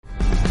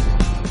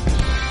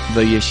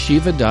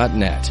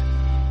theyeshiva.net.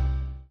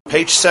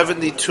 Page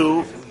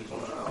 72,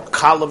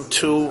 column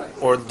 2,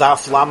 or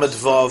Daf Lamed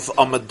Vav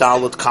Amud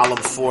Dalet, column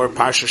 4,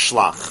 Parsha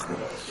Shlach.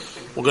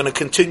 We're going to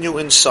continue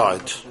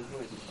inside.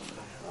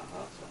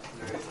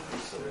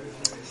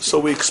 So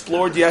we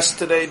explored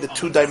yesterday the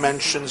two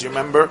dimensions, you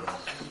remember?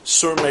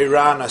 Sur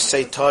Meiran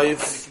Asay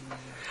Toiv.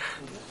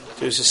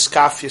 There's a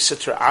Skafya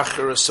Sitra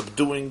Achara,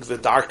 subduing the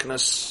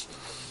darkness,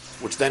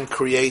 which then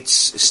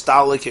creates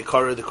Istalik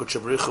Ekara de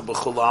Kuchabricha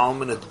B'chul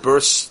Alm, and it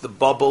bursts the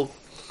bubble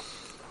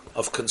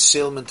of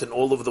concealment in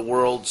all of the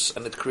worlds,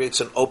 and it creates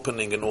an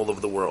opening in all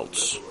of the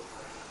worlds.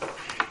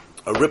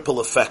 A ripple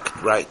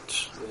effect,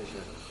 right?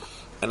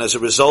 And as a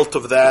result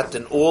of that,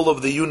 in all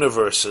of the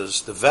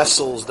universes, the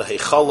vessels, the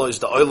heichalos,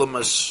 the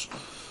oilamas,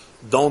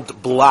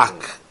 don't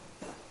block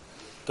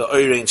the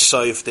Oirein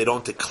Soif, they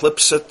don't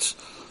eclipse it.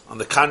 On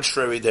the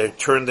contrary, they're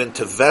turned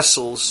into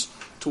vessels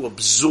to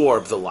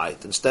absorb the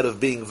light. Instead of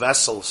being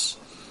vessels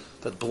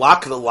that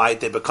block the light,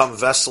 they become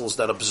vessels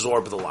that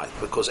absorb the light.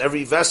 Because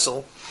every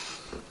vessel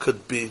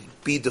could be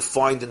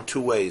defined in two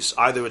ways.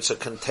 Either it's a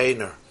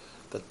container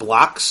that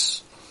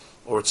blocks,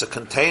 or it's a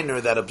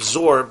container that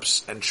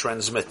absorbs and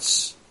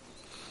transmits.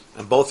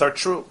 And both are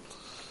true.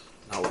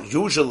 Now,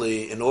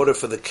 usually, in order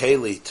for the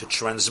keli to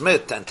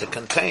transmit and to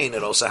contain,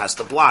 it also has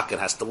to block, it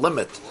has to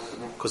limit,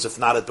 because if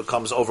not, it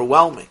becomes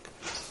overwhelming.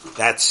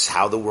 That's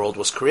how the world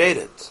was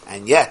created.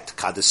 And yet,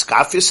 when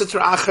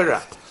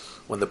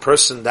the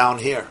person down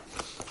here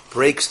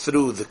breaks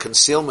through the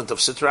concealment of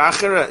Sitra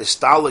Achera,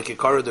 Istalik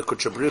Ikara de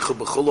Kuchabrichu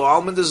B'chulu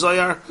Alman de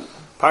Zoyar,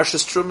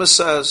 Parshas Truma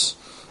says,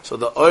 so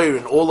the oir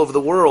in all of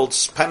the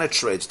worlds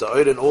penetrates, the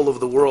oir in all of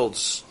the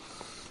worlds,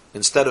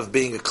 instead of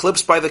being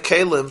eclipsed by the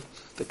Kalim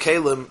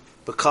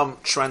become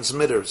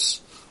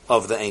transmitters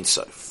of the Ein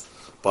Sof.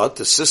 But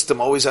the system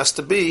always has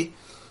to be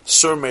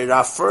Sur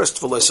Meirah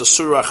first,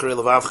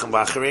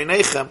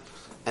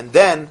 and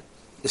then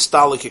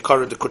Istalik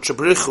Yikara de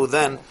Kuchabrichu,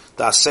 then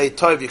the Asay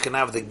Tov, you can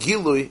have the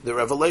Gilui, the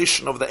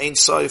revelation of the Ein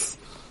Sof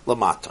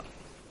Lamata.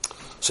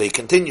 So he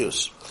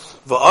continues.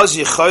 Va'az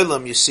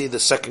Yecholim, you see the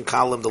second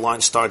column, the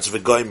line starts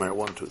V'goymer,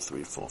 1, 2,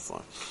 3, 4,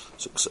 5,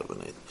 6,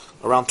 7, 8.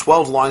 Around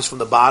 12 lines from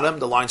the bottom,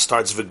 the line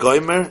starts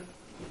V'goymer.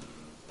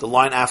 The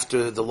line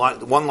after,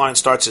 one line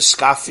starts as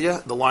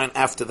Skafia, the line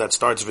after that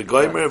starts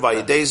V'goymer,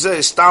 Va'yideze,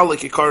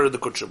 Istalik Yikara de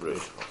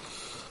Kuchabrichu.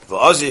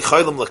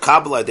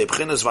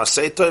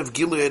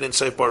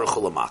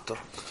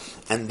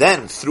 And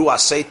then through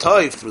Asay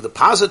Tov, through the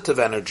positive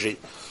energy,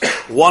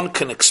 one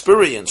can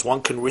experience,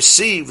 one can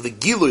receive the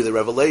Gilui, the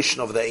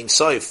revelation of the Ein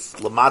Sof,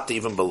 Lamata,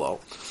 even below.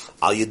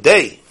 Al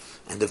Yedei,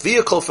 and the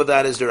vehicle for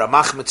that is the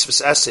Ramach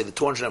Mitzvahs Essay, the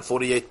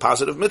 248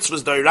 positive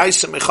mitzvahs,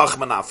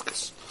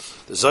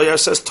 the Zohar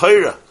says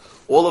Torah.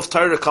 All of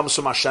Torah comes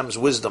from Hashem's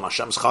wisdom,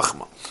 Hashem's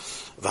Chachma.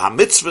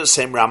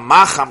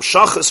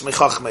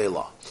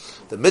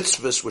 The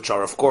mitzvahs, which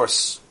are, of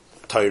course,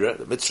 Torah,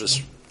 the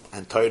mitzvahs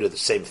and Torah, the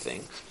same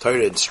thing.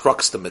 Torah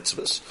instructs the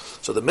mitzvahs.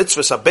 So the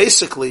mitzvahs are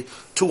basically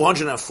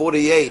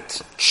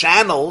 248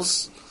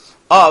 channels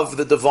of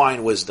the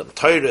divine wisdom.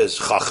 Torah is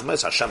Chachma,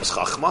 it's Hashem's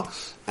Chachma,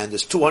 and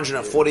there's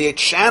 248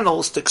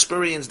 channels to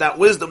experience that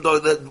wisdom, though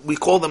that we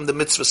call them the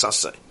mitzvahs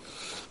asay.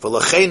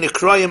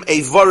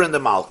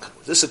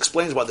 This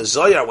explains why the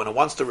Zohar, when it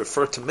wants to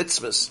refer to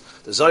mitzvahs,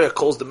 the Zohar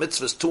calls the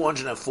mitzvahs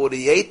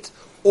 248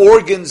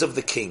 organs of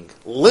the king,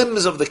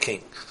 limbs of the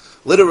king.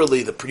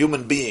 Literally, the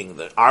human being,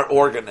 our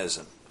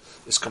organism,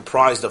 is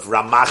comprised of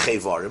Ramach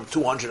Evarim,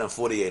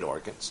 248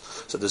 organs.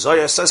 So the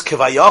Zohar says,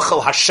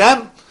 Kivayachal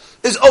Hashem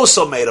is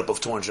also made up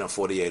of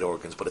 248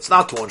 organs, but it's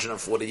not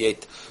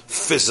 248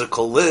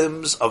 physical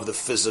limbs of the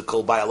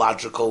physical,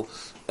 biological,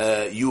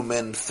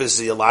 human,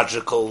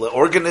 physiological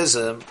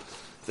organism,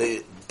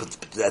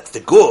 that's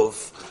the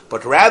Guv,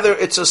 but rather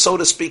it's a, so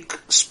to speak,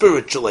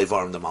 spiritual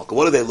Evarim the Malka.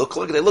 What do they look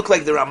like? They look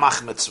like the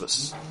Ramach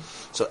mitzvahs.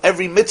 So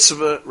every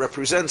mitzvah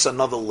represents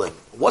another limb.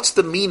 What's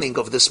the meaning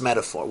of this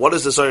metaphor? What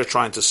is the Zohar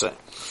trying to say?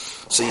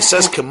 So he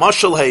says,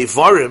 K'mashal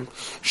ha'evarim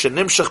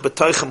shenimshach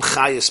b'toichem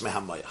chayis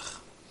mehamayach.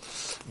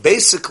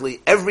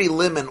 Basically, every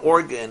limb and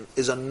organ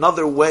is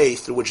another way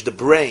through which the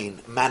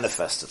brain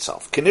manifests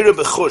itself. Kenira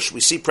b'chush,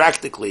 we see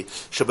practically,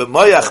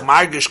 shebemoyach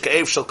margish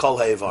ka'ev shel kol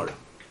ha'evarim.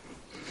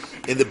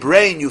 In the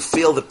brain, you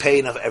feel the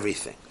pain of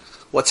everything.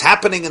 What's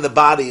happening in the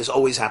body is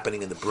always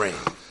happening in the brain.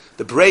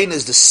 The brain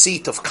is the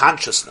seat of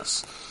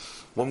consciousness.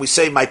 When we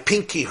say, my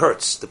pinky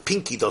hurts, the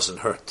pinky doesn't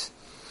hurt.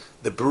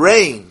 The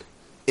brain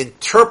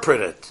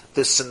interpreted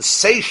the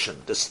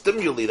sensation, the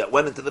stimuli that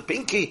went into the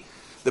pinky.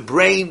 The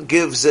brain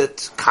gives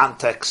it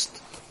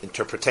context,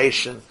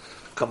 interpretation,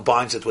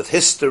 combines it with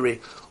history.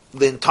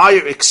 The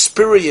entire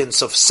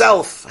experience of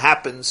self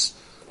happens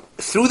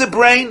through the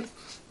brain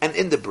and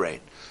in the brain.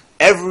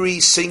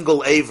 Every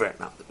single aver.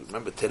 Now,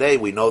 remember, today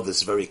we know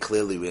this very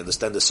clearly. We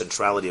understand the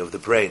centrality of the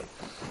brain.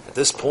 At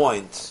this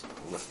point,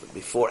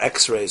 before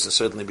X-rays and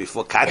certainly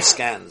before CAT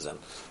scans and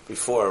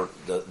before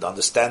the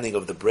understanding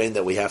of the brain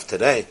that we have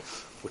today,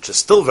 which is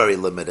still very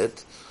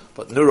limited,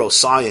 but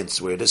neuroscience,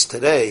 where it is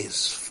today,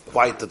 is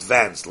quite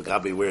advanced.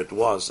 Lagabi, where it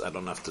was, I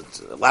don't have to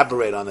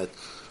elaborate on it.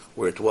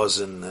 where it was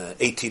in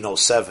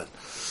 1807.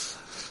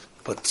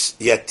 But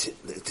yet,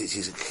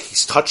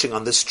 he's touching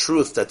on this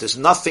truth that there's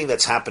nothing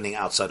that's happening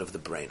outside of the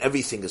brain.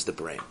 Everything is the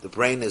brain. The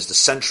brain is the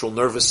central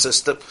nervous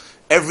system.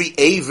 Every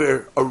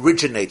aver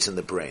originates in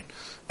the brain.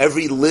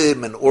 Every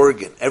limb and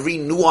organ, every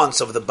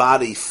nuance of the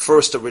body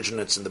first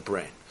originates in the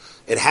brain.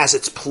 It has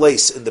its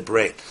place in the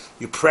brain.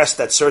 You press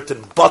that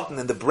certain button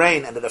in the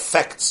brain and it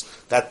affects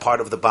that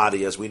part of the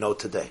body as we know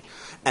today.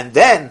 And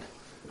then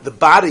the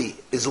body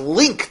is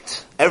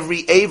linked,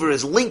 every aver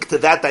is linked to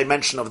that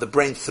dimension of the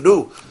brain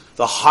through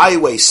the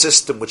highway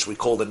system, which we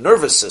call the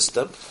nervous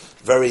system,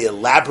 very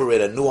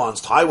elaborate and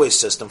nuanced highway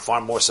system,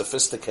 far more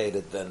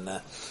sophisticated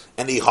than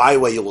any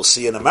highway you will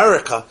see in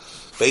America.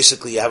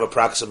 Basically, you have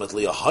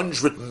approximately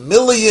 100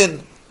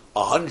 million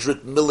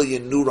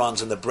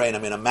neurons in the brain. I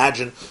mean,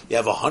 imagine you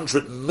have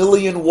 100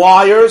 million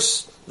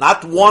wires,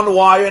 not one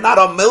wire, not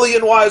a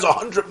million wires,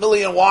 100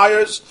 million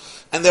wires,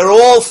 and they're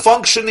all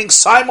functioning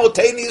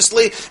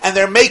simultaneously, and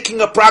they're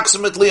making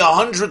approximately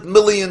 100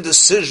 million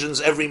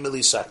decisions every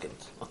millisecond.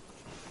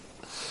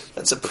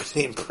 That's a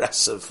pretty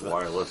impressive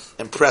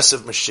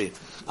machine.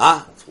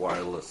 Huh? It's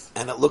wireless.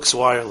 And it looks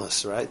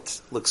wireless,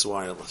 right? Looks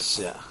wireless,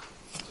 yeah.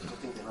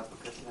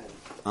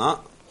 Huh?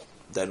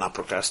 They're not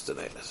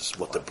procrastinators.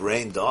 What the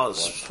brain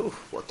does.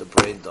 What the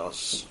brain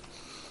does.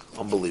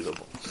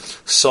 Unbelievable.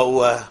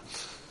 So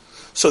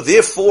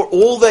therefore,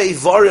 all the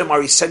Ivarim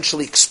are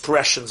essentially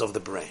expressions of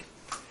the brain.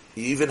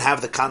 You even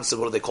have the concept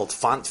of what they call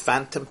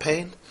phantom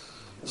pain.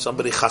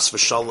 Somebody, chas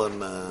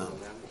v'shalom,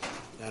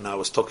 and I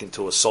was talking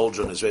to a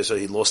soldier in Israel, so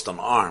he lost an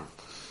arm.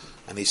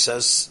 And he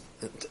says,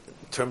 in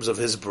terms of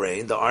his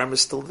brain, the arm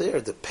is still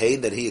there. The pain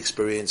that he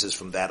experiences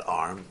from that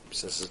arm, he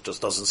says, it just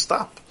doesn't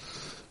stop.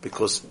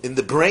 Because in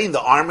the brain,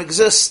 the arm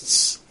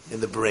exists. In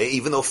the brain,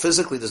 even though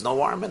physically there's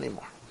no arm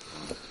anymore.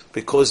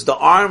 Because the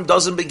arm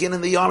doesn't begin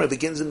in the arm, it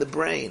begins in the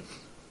brain.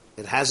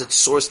 It has its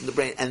source in the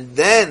brain. And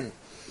then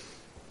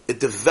it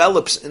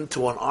develops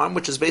into an arm,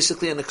 which is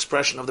basically an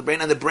expression of the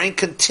brain. And the brain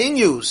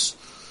continues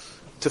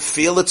to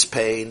feel its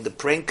pain. The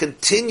brain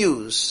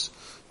continues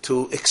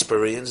to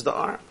experience the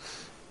arm.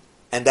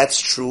 And that's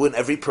true in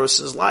every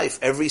person's life.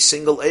 Every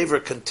single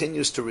aver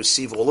continues to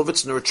receive all of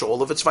its nurture,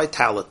 all of its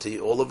vitality,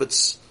 all of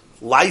its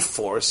life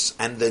force,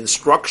 and the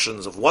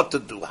instructions of what to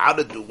do, how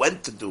to do, when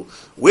to do,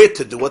 where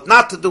to do, what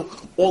not to do,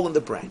 all in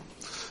the brain.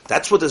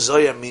 That's what the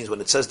Zohar means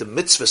when it says the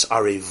mitzvahs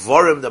are a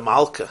vorim de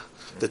malka.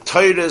 The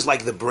Torah is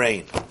like the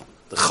brain,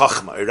 the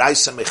chachma,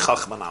 eraisa me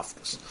chachma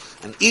nafkas.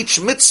 And each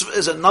mitzvah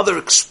is another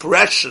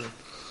expression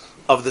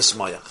of this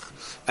mayach.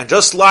 And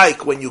just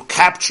like when you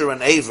capture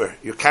an aver,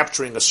 you're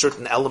capturing a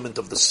certain element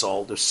of the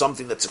soul. There's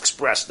something that's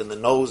expressed in the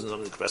nose and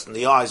something expressed in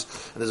the eyes,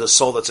 and there's a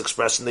soul that's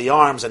expressed in the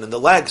arms and in the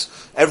legs.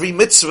 Every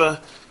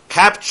mitzvah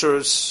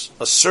captures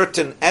a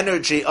certain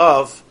energy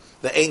of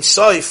the Ein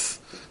Sof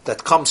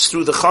that comes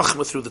through the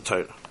Chachma, through the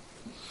Torah.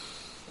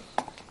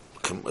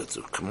 So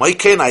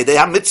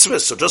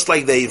just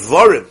like the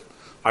Ivarim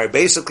are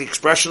basically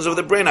expressions of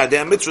the brain,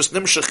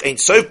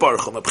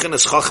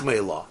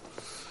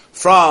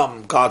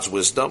 from God's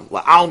wisdom,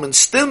 la'almin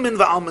stimmin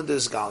va'almin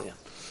disgalyan,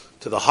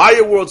 to the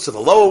higher worlds, to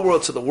the lower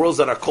worlds, to the worlds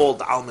that are called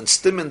the almin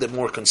stimmin, the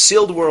more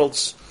concealed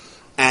worlds,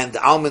 and the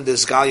almin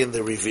disgalyan,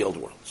 the revealed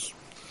worlds.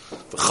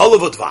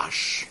 V'cholav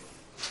udvash,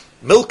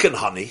 milk and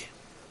honey,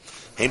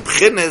 heim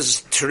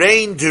b'chines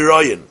trein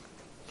diroyin.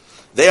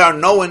 They are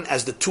known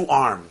as the two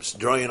arms.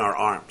 Diroyin are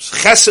arms.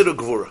 Chesed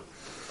u'gvura.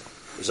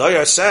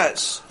 Zohar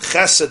says,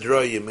 chesed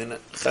royim.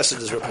 Chesed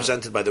is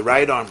represented by the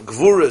right arm.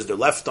 Gvura is the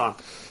left arm.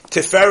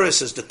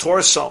 Tiferes is the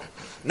torso.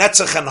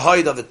 Netzach and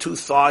Hoid are the two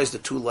thighs, the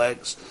two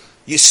legs.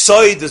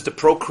 Yisoid is the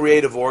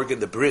procreative organ,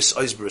 the bris,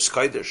 ois bris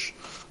kodesh.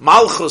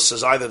 Malchus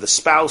is either the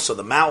spouse or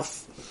the mouth.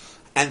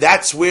 And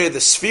that's where the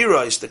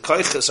spheroids, the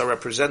koiches, are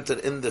represented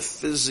in the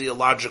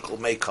physiological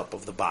makeup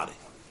of the body.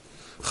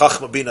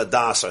 Chachma, Bina,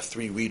 Das are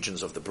three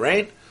regions of the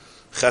brain.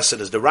 Chesed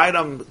is the right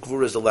arm,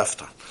 Gvura is the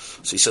left arm.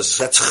 So he says,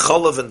 that's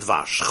Cholav and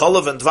Dvash.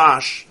 Cholav and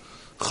Dvash,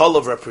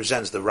 Cholav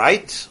represents the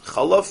right,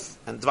 Cholav,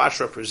 and Dvash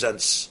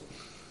represents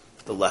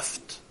the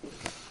left.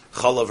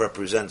 Cholav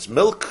represents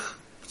milk.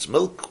 It's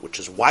milk, which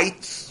is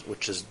white,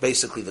 which is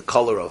basically the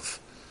color of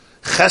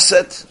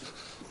Chesed.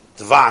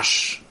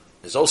 Dvash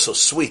is also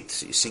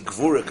sweet. You see,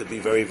 Gvura could be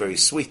very, very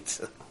sweet.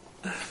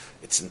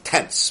 It's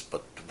intense,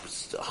 but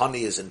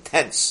honey is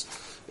intense.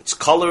 Its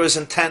color is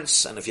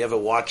intense, and if you ever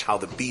watch how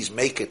the bees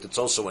make it, it's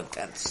also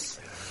intense.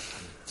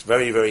 It's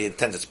very, very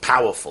intense. It's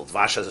powerful.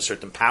 Dvash has a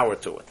certain power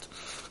to it.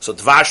 So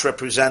Dvash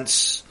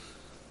represents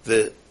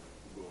the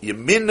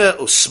Yemina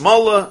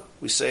Usmala.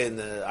 We say in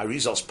the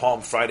Arizal's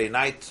poem Friday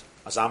night,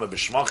 Azama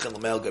B'Shmachin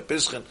L'Melga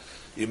Pischin,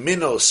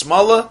 Yemina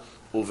Usmala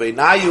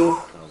Uveinayu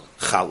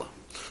Chala.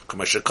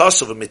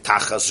 Kamashakasav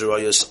Mitachas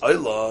Zeroyas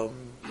Olam,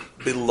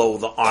 below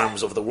the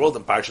arms of the world,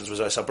 in Parshas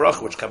V'Zoyas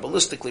HaBracha, which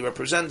Kabbalistically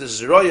represent the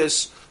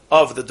Zeroyas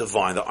of the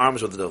divine, the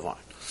arms of the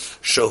divine.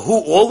 Shahu,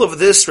 all of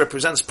this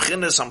represents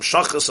P'chinas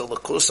Amshachas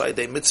Alakusai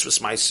De Mitzvahs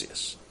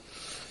Maisias.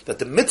 That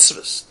the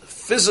mitzvahs, the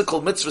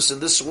physical mitzvahs in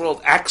this world,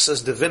 acts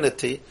as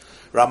divinity,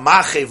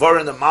 Ramache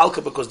Varan and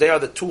Malka, because they are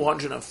the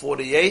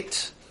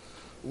 248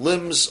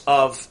 limbs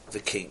of the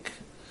king.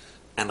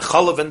 And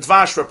Chalav and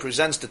Dvash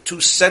represents the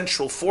two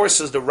central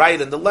forces, the right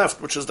and the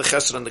left, which is the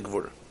Chesed and the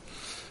Gvura.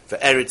 For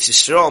Eretz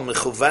Yisrael,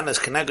 Mechuvenes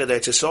Keneged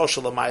Eretz Yisrael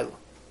Shalamayla.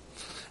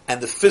 And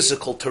the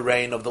physical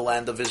terrain of the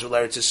land of Israel,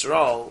 Eretz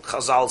Yisrael,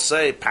 Chazal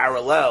say,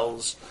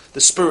 parallels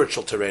the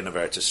spiritual terrain of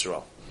Eretz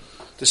Yisrael.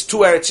 There's two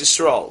Eretz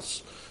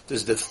Yisraels.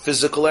 There's the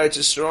physical Eretz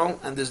Yisrael,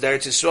 and there's the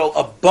Eretz Yisrael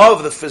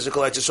above the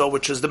physical Eretz Yisrael,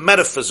 which is the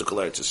metaphysical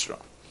Eretz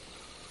Yisrael.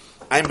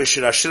 Ein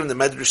B'Shir Hashirim, the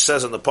Medrash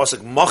says on the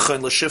pasuk,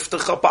 Mochen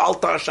l'shiftecha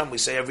pa'alta Hashem, we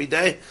say every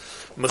day,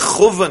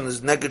 Mechuven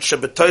is neged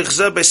shebetoich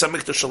zeh Beis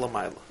HaMikdash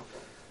Shalamayla.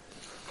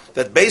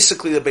 That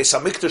basically the Beis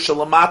HaMikdash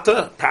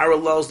Shalamata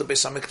parallels the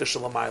Beis HaMikdash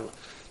Shalamayla.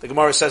 The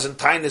Gemara says in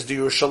Tainis, the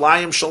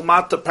Yerushalayim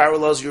Shalmata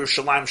parallels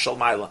Yerushalayim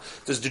Shalmayla.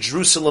 There's the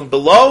Jerusalem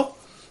below,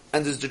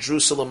 and there's the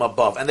Jerusalem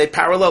above, and they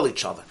parallel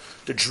each other.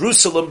 The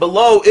Jerusalem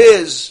below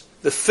is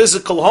the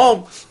physical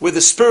home where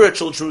the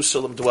spiritual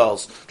Jerusalem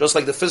dwells. Just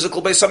like the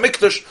physical Beis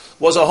HaMikdash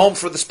was a home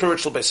for the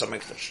spiritual Beis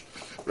HaMikdash.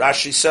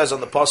 Rashi says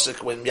on the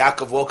pasuk, when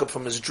Yaakov woke up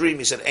from his dream,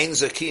 he said, Ein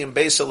Zakiyim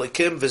Beis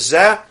HaLekim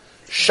V'zeh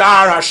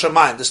Shar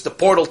HaShamayim. This is the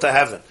portal to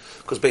heaven.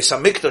 Because Beis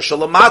HaMikdash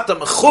Shalamata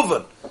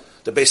Mechuven,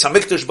 the Beis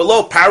HaMikdash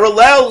below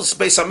parallels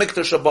Beis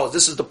HaMikdash above.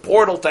 This is the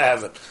portal to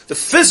heaven. The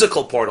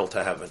physical portal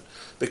to heaven.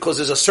 Because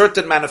there's a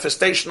certain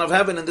manifestation of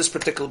heaven in this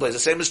particular place. The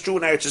same is true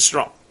in Eretz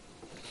Yisrael.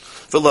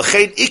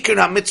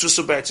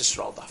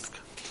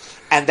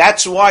 And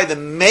that's why the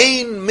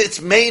main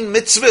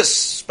mitzvahs,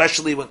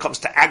 especially when it comes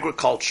to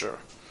agriculture,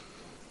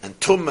 and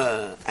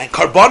tumah, and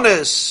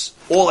karbonis,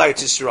 all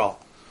Eretz Yisrael.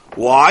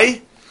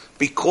 Why?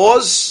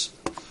 Because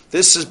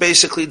this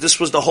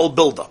was the whole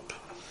build-up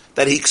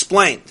that he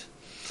explained.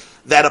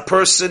 That a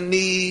person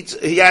needs,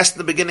 he asked in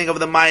the beginning of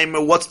the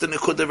Maimer, what's the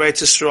Nikud of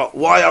Eretz Yisrael?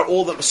 Why are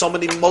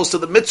most of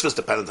the mitzvahs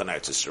dependent on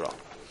Eretz Yisrael?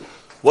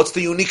 What's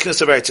the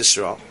uniqueness of Eretz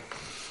Yisrael?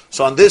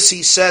 So on this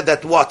he said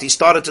that what? He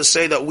started to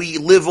say that we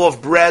live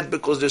off bread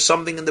because there's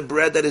something in the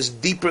bread that is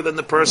deeper than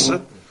the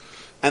person,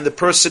 and the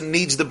person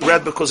needs the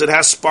bread because it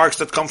has sparks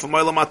that come from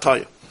Olam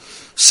HaTorah.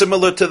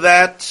 Similar to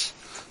that,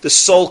 the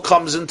soul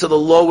comes into the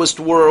lowest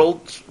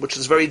world, which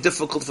is very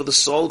difficult for the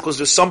soul because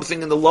there's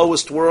something in the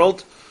lowest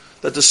world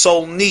that the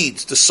soul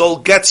needs, the soul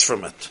gets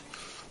from it.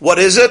 What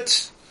is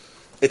it?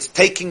 It's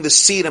taking the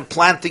seed and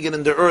planting it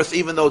in the earth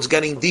even though it's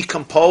getting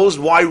decomposed.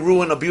 Why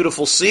ruin a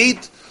beautiful seed?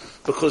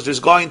 Because there's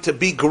going to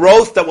be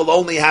growth that will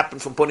only happen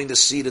from putting the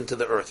seed into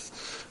the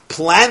earth.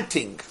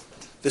 Planting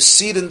the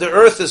seed in the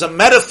earth is a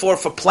metaphor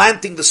for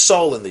planting the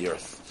soul in the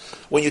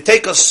earth. When you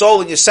take a soul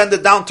and you send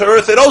it down to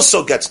earth, it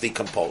also gets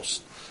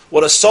decomposed.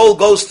 What a soul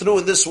goes through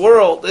in this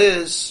world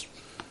is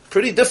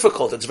pretty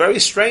difficult. It's very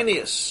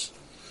strenuous.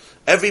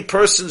 Every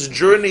person's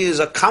journey is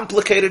a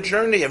complicated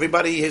journey.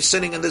 Everybody who's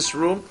sitting in this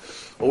room,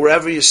 or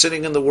wherever you're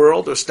sitting in the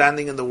world or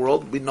standing in the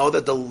world, we know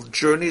that the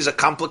journey is a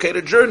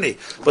complicated journey.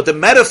 But the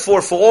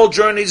metaphor for all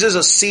journeys is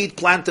a seed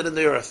planted in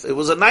the earth. It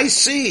was a nice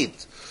seed.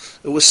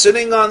 It was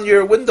sitting on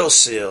your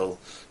windowsill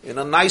in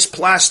a nice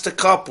plastic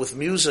cup with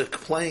music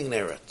playing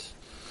near it.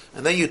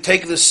 And then you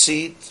take this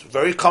seed,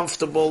 very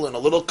comfortable, in a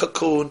little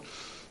cocoon.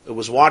 It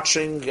was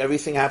watching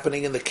everything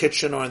happening in the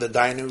kitchen or in the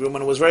dining room,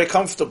 and it was very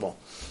comfortable.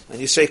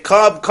 And you say,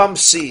 come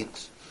seed.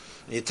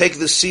 And you take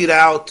the seed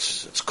out,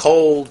 it's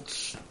cold,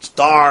 it's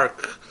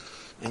dark,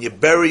 and you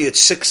bury it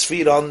 6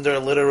 feet under,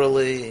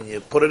 literally, and you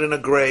put it in a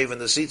grave,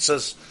 and the seed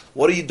says,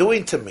 what are you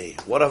doing to me?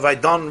 What have I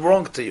done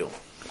wrong to you?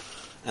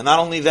 And not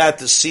only that,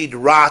 the seed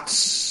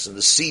rots, and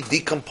the seed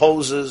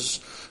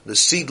decomposes, the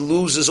seed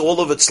loses all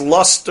of its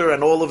luster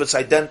and all of its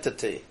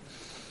identity.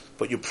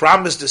 But you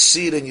promise the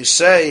seed, and you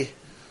say,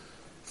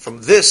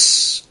 from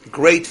this,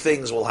 great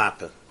things will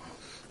happen.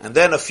 And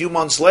then a few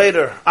months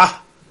later,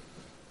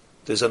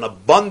 there's an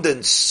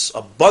abundance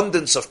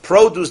of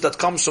produce that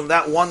comes from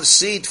that one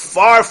seed,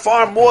 far,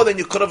 far more than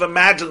you could have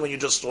imagined when you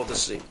just saw the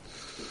seed.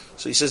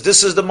 So he says,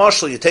 this is the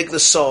mashal. You take the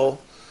soul,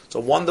 it's a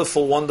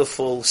wonderful,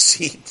 wonderful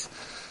seed,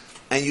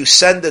 and you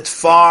send it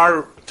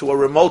far to a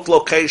remote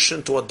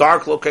location, to a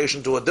dark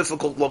location, to a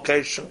difficult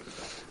location,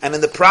 and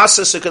in the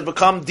process it could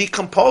become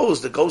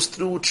decomposed. It goes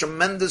through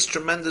tremendous,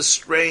 tremendous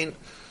strain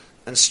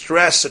and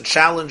stress and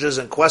challenges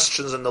and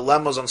questions and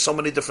dilemmas on so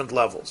many different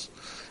levels.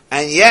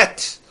 And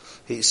yet,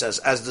 he says,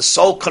 as the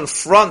soul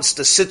confronts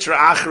the Sitra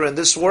Achra in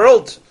this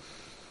world,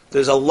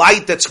 there's a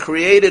light that's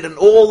created in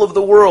all of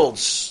the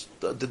worlds.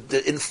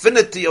 The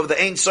infinity of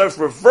the Ein Sof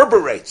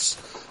reverberates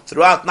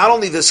throughout not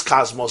only this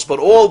cosmos, but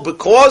all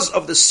because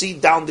of the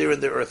seed down there in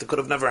the earth. It could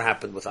have never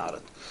happened without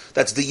it.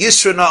 That's the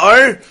Yisra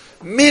Na'ar,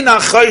 Min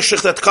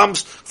HaChoshech, that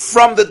comes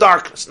from the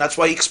darkness. And that's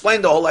why he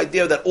explained the whole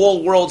idea that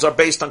all worlds are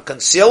based on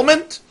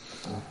concealment.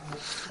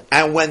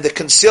 And when the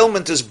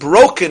concealment is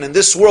broken in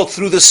this world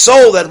through the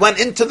soul that went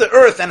into the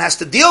earth and has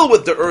to deal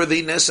with the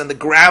earthiness and the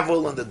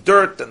gravel and the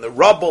dirt and the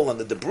rubble and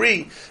the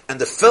debris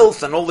and the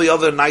filth and all the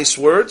other nice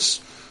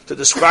words to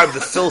describe the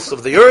filth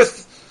of the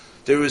earth,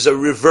 there is a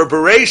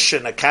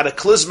reverberation, a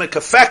cataclysmic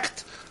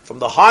effect from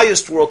the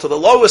highest world to the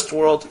lowest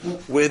world,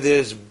 where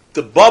there's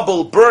the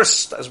bubble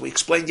burst, as we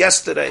explained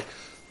yesterday.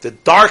 The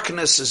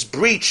darkness is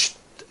breached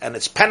and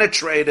it's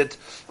penetrated,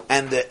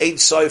 and the Ein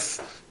Sof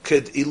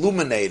could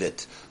illuminate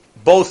it,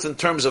 both in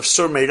terms of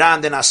Sur Meirah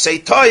and then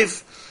Asay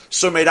Toiv.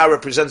 Sur Meirah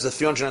represents the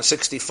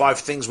 365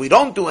 things we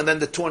don't do, and then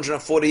the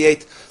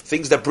 248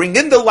 things that bring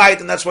in the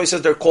light, and that's why he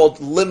says they're called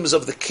limbs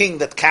of the king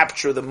that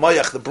capture the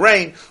moyach, the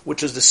brain,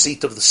 which is the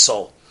seat of the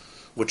soul.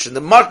 Which in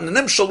the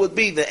Nimshal would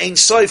be the Ein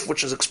Sof,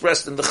 which is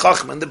expressed in the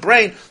Chachma, in the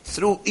brain,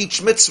 through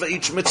each mitzvah.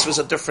 Each mitzvah is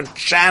a different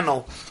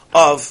channel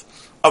of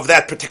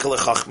that particular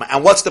Chachma.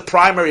 And what's the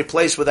primary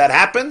place where that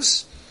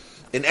happens?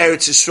 In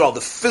Eretz Yisrael, the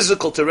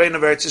physical terrain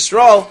of Eretz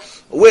Yisrael,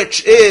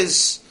 which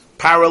is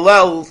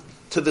parallel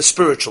to the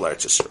spiritual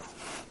Eretz Yisrael.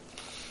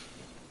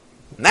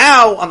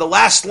 Now, on the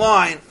last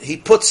line, he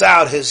puts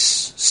out his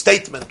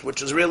statement,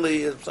 which is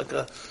really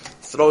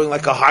throwing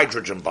like a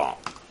hydrogen bomb.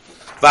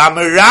 Don't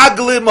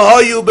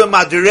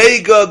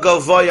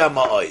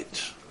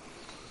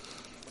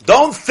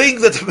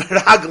think that the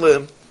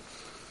Meraglim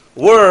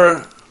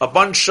were a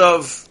bunch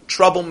of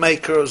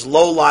troublemakers,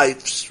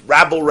 lowlifes,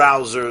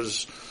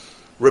 rabble-rousers,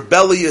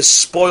 rebellious,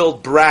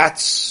 spoiled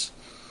brats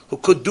who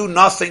could do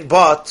nothing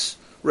but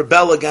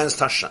rebel against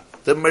Hashem.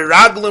 The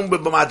Meraglim were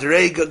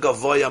b'madrega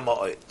gavoya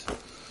ma'od.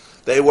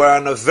 They were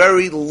on a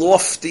very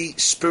lofty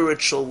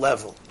spiritual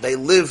level. They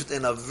lived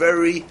in a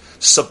very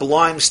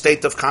sublime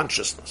state of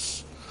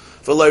consciousness.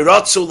 They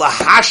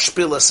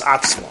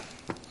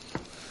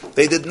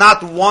did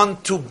not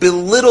want to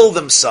belittle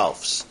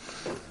themselves.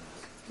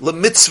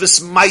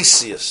 Lemitzvahs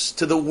maisius,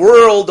 to the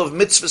world of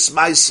mitzvahs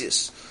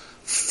maisius,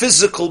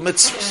 physical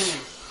mitzvahs.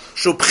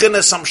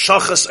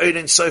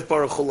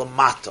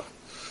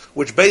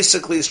 Which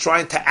basically is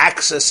trying to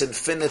access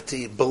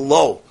infinity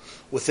below,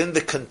 within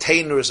the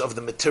containers of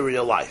the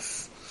material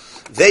life.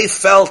 They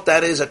felt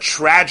that is a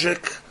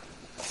tragic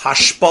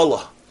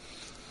hashpala.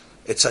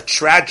 It's a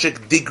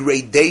tragic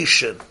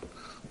degradation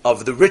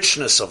of the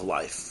richness of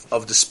life,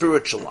 of the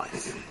spiritual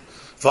life.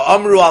 For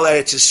Amru al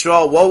Eretz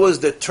Yisrael, what was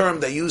the term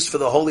they used for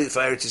the holy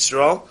for Eretz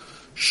Yisrael?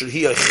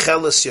 Shehi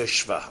Ocheles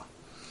Yoshvaha.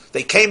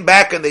 They came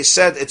back and they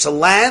said it's a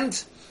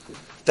land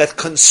that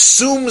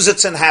consumes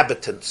its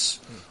inhabitants.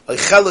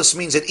 Ocheles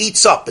means it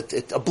eats up,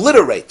 it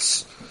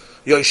obliterates.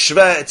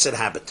 Yoshvah, its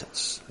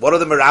inhabitants. What are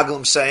the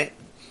Meraglim saying?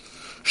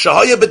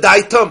 Shahaya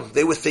B'daitam,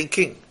 they were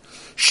thinking.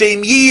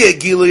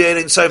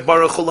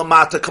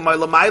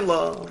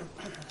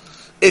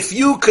 If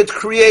you could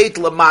create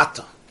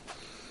lamata,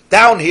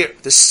 down here,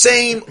 the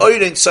same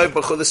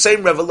the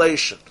same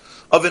revelation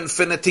of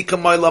infinity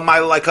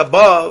like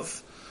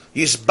above,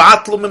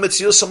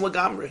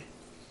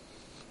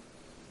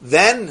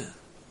 then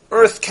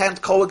earth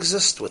can't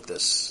coexist with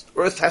this.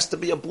 Earth has to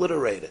be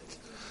obliterated.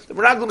 The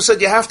Meraglim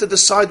said you have to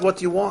decide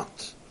what you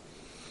want.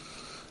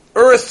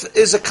 Earth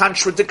is a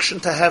contradiction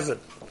to heaven.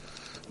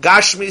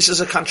 Gashmis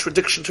is a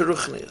contradiction to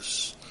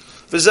Ruchnius.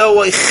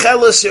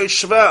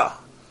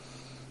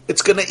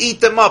 It's going to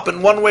eat them up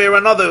in one way or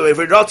another.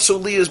 They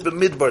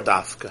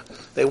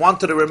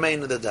wanted to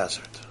remain in the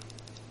desert.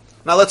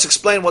 Now let's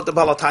explain what the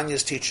Baal HaTanya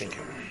is teaching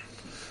here.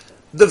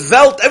 The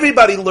Welt,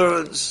 everybody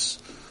learns.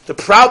 The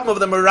problem of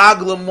the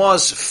Meraglim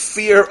was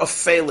fear of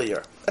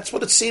failure. That's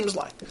what it seems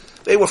like.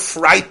 They were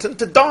frightened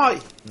to die.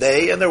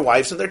 They and their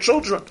wives and their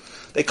children.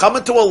 They come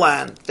into a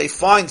land. They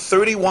find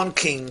 31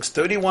 kings,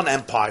 31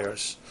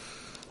 empires.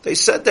 They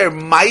said they're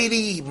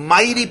mighty,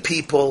 mighty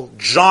people,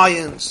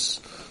 giants,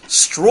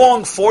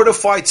 strong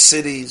fortified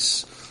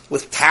cities,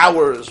 with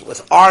towers,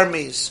 with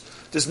armies.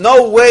 There's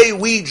no way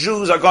we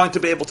Jews are going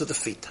to be able to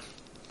defeat them.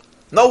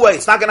 No way,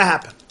 it's not going to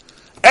happen.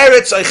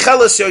 Eretz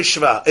Ocheles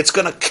Yoshva, it's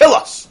going to kill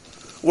us.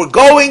 We're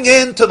going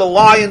into the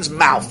lion's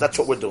mouth. That's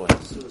what we're doing.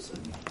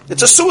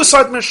 It's a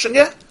suicide mission,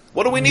 yeah?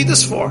 What do we need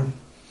this for?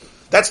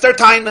 That's their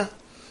taina.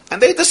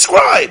 And they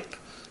describe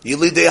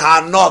Yilidei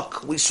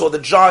Hanok, we saw the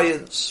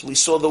giants, we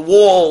saw the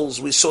walls,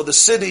 we saw the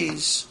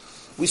cities,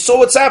 we saw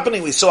what's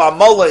happening, we saw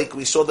Amalek,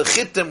 we saw the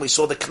Chittim, we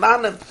saw the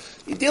Knanim.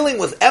 You're dealing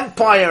with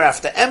empire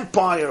after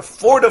empire,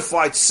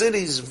 fortified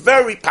cities,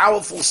 very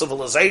powerful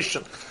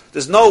civilization.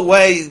 There's no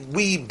way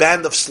we,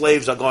 band of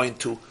slaves, are going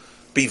to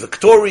be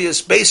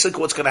victorious. Basically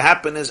what's going to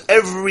happen is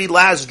every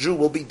last Jew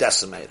will be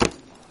decimated.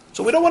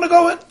 So we don't want to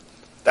go in.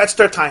 That's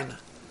their taina.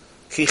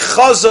 Ki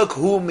chazak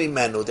hu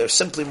mimenu, they're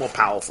simply more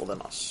powerful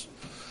than us.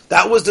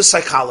 That was the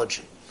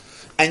psychology.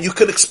 And you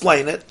could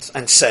explain it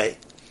and say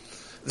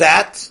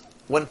that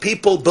when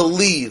people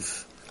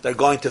believe they're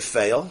going to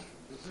fail,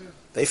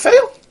 they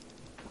fail.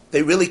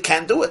 They really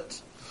can't do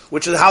it.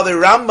 Which is how the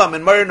Rambam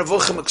in Moreh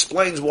Nevuchim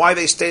explains why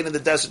they stayed in the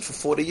desert for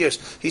 40 years.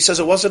 He says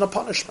it wasn't a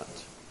punishment.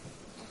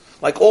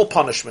 Like all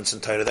punishments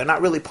in Torah, they're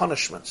not really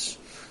punishments.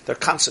 They're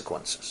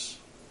consequences.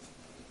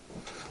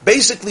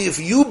 Basically, if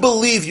you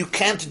believe you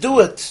can't do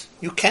it,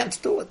 you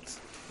can't do it.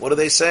 What do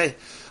they say?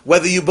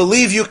 Whether you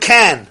believe you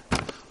can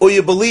or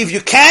you believe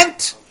you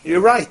can't,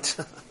 you're right.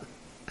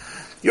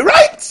 You're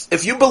right.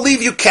 If you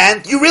believe you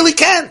can't, you really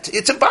can't.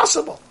 It's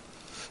impossible.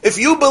 If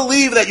you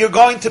believe that you're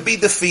going to be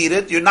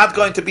defeated, you're not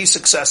going to be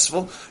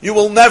successful, you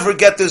will never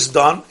get this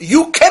done,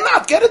 you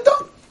cannot get it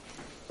done.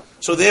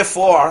 So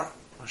therefore,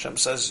 Hashem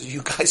says,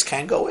 you guys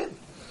can't go in.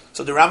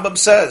 So the Rambam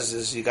says,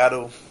 is you got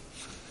to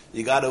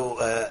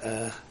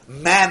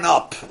man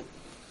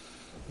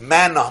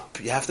man up.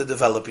 You have to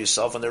develop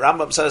yourself. And the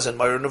Rambam says in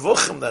Moreh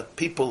Nevuchim that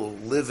people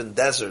who live in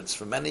deserts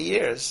for many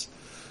years,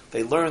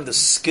 they learn the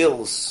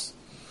skills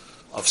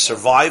of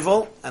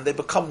survival and they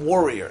become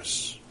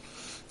warriors.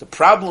 The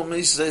problem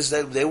is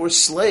that they were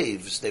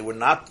slaves. They were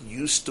not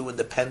used to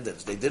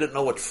independence. They didn't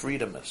know what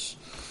freedom is.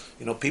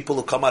 People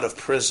who come out of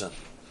prison,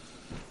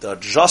 the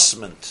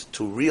adjustment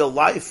to real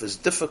life is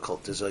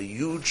difficult. There's a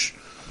huge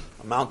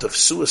amount of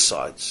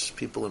suicides.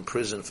 People in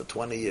prison for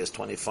 20 years,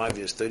 25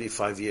 years,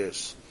 35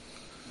 years.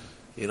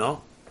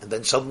 And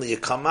then suddenly you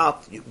come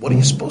out. What are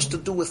you supposed to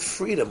do with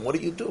freedom? What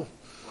do you do?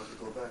 Want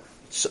to go back.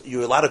 So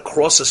you're allowed to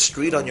cross a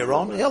street on your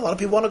own? Yeah, a lot of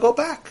people want to go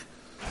back.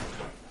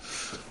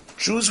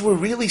 Jews were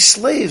really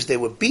slaves. They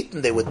were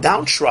beaten. They were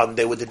downtrodden.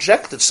 They were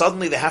dejected.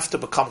 Suddenly they have to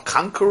become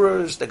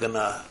conquerors. They're going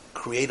to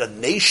create a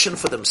nation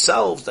for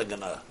themselves. They're going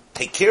to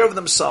take care of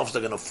themselves.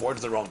 They're going to forge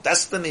their own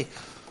destiny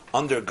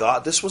under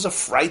God. This was a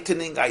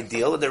frightening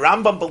ideal. And the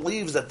Rambam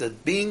believes that the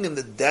being in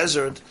the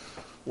desert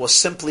was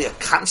simply a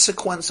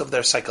consequence of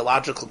their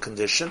psychological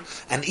condition.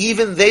 And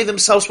even they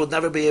themselves would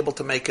never be able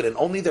to make it. And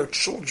only their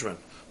children,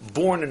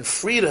 born in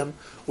freedom,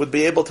 would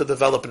be able to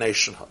develop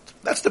nationhood.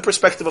 That's the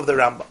perspective of the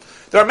Rambam.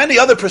 There are many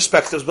other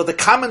perspectives, but the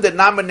common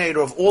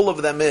denominator of all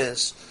of them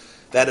is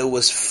that it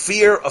was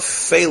fear of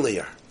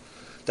failure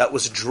that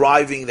was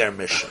driving their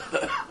mission.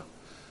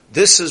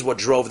 This is what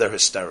drove their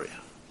hysteria.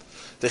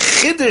 The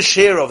chiddush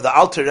here of the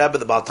Alter Rebbe,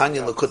 the Baal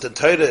Tanya Likutei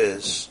Torah,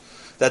 is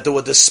that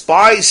what the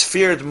spies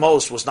feared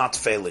most was not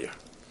failure.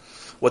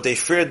 What they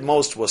feared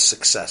most was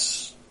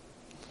success.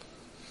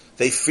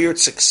 They feared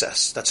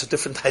success. That's a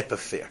different type of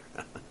fear.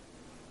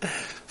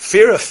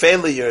 Fear of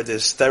failure,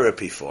 there's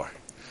therapy for.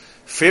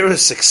 Fear of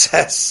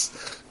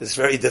success is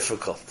very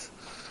difficult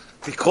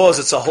because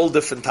it's a whole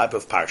different type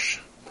of parsha.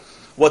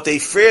 What they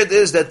feared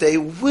is that they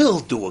will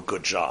do a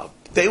good job.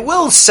 They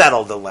will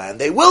settle the land.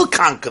 They will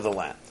conquer the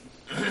land.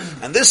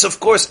 And this, of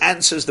course,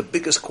 answers the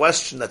biggest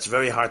question that's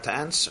very hard to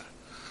answer.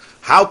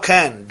 How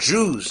can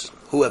Jews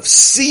who have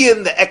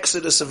seen the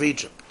exodus of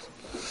Egypt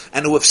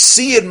and who have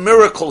seen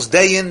miracles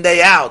day in,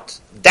 day out,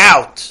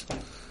 doubt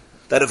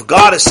that if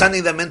God is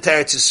sending them into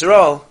Eretz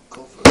Yisrael,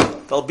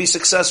 they'll be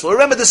successful?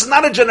 Remember, this is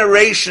not a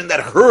generation that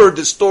heard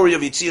the story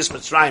of Yetzias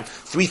Mitzrayim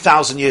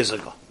 3,000 years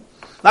ago.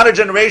 Not a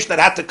generation that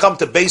had to come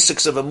to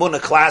basics of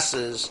Emunah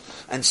classes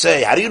and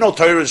say, how do you know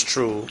Torah is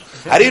true?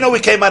 How do you know we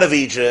came out of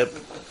Egypt?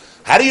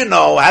 How do you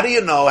know? How do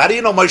you know? How do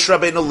you know Moshe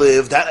Rabbeinu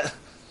lived?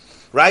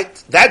 Right?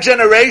 That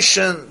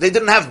generation, they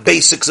didn't have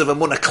basics of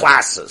Emunah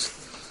classes.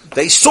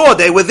 They saw,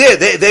 they were there,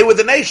 they were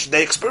the nation,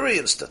 they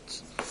experienced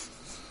it.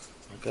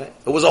 Okay?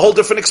 It was a whole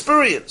different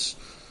experience.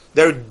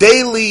 Their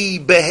daily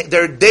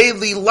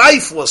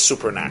life was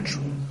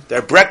supernatural.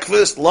 Their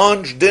breakfast,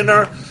 lunch,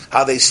 dinner,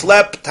 how they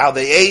slept, how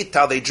they ate,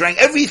 how they drank,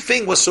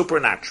 everything was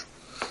supernatural.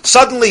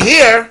 Suddenly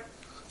here,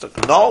 it's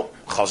like, no,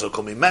 chazak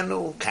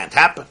mimenu, can't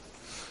happen.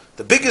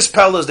 The biggest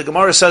pella is the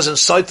Gemara says in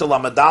Sotah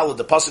Lamed,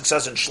 the pasuk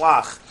says in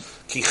Shlach,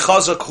 ki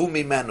chazak hu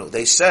mimenu.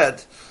 They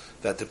said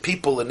that the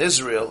people in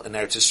Israel, in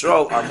Eretz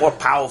Yisrael, are more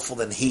powerful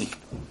than he.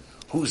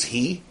 Who's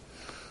he?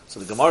 So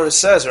the Gemara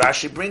says,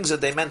 Rashi brings it,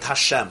 they meant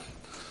Hashem.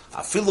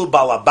 Afilu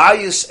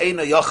balabayis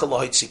eina yachal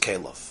lahotzi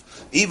kelov.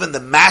 Even the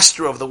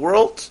master of the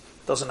world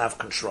doesn't have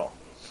control.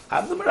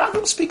 How do the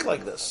Meraglim speak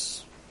like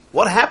this?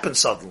 What happened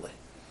suddenly?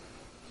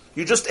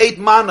 You just ate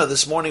manna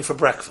this morning for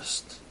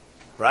breakfast,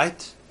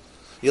 right?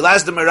 You'll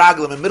ask the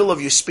Meraglim, in the middle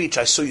of your speech,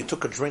 I saw you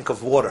took a drink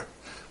of water.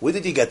 Where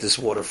did you get this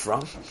water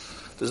from?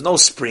 There's no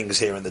springs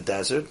here in the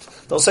desert.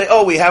 They'll say,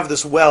 oh, we have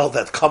this well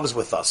that comes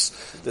with us,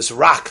 this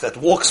rock that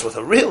walks with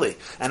us. Really?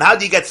 And how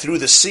do you get through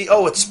the sea?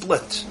 Oh, it's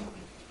split.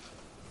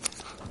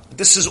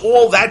 This is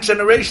all that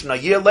generation. A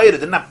year later, it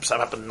didn't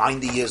happen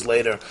 90 years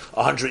later,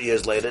 100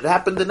 years later. It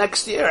happened the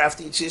next year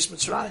after Yetzias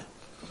Mitzrayim.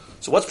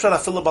 So what's Pshat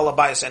Afilu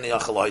Balabayis Eni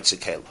Yachal Lahotzi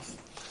Kelov?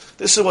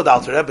 This is what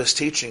Alter Rebbe is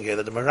teaching here,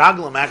 that the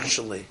Meraglim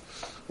actually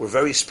were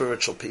very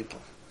spiritual people.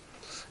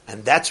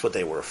 And that's what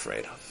they were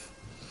afraid of.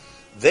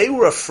 They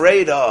were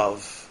afraid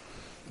of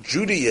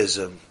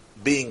Judaism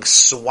being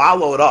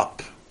swallowed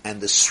up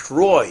and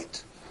destroyed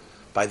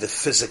by the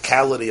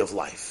physicality of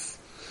life.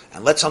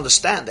 And let's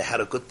understand, they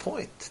had a good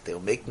point. They were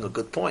making a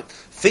good point.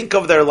 Think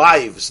of their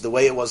lives the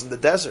way it was in the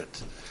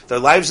desert. Their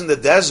lives in the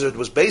desert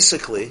was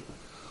basically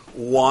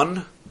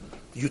one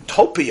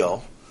utopia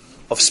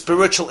of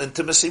spiritual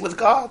intimacy with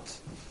God.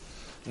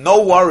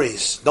 No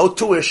worries, no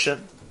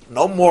tuition,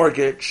 no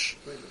mortgage,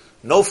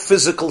 no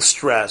physical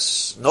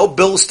stress, no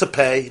bills to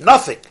pay,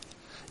 nothing.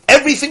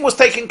 Everything was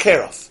taken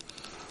care of.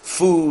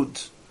 Food,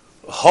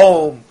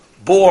 home,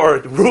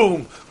 board,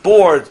 room,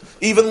 board,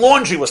 even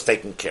laundry was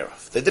taken care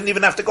of. They didn't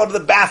even have to go to the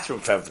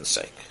bathroom, for heaven's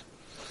sake.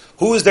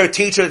 Who is their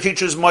teacher? Their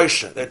teacher is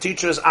Moshe. Their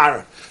teacher is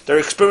Aaron. They're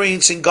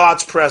experiencing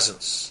God's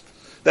presence.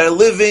 They're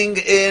living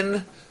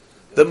in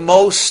the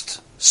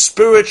most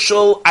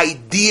spiritual,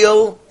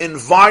 ideal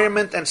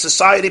environment and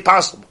society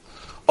possible.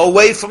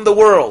 Away from the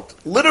world.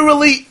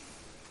 Literally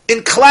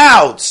in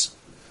clouds.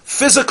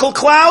 Physical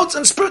clouds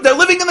and spirit. They're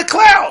living in the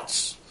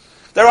clouds.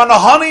 They're on a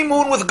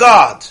honeymoon with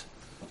God.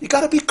 You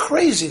got to be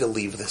crazy to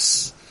leave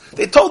this.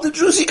 They told the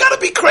Jews, you gotta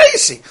be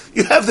crazy.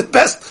 You have the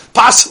best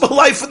possible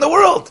life in the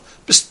world.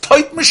 Just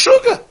toit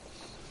meshuga.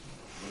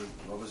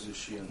 What was your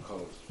Shian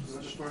cause?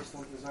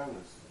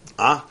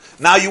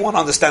 Now you want to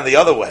understand the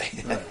other way.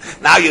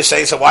 Now you're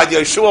saying, so why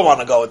did Yeshua want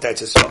to go with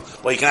Eretz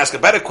Yisrael? Well, you can ask a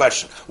better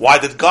question. Why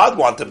did God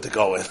want him to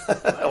go in?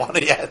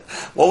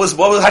 What was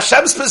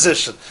Hashem's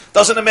position?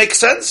 Doesn't it make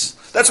sense?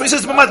 That's why he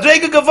says,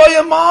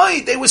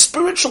 they were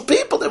spiritual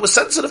people. They were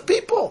sensitive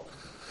people.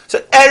 So,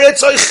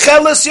 Eretz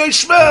Oicheles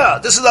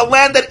Yoshveh. This is a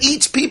land that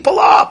eats people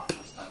up.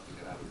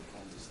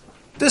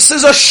 This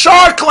is a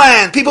shark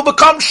land. People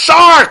become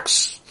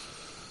sharks.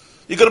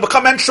 You're going to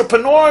become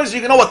entrepreneurs.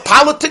 You know what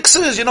politics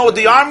is. You know what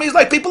the army is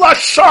like. People are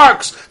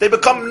sharks. They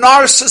become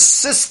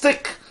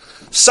narcissistic,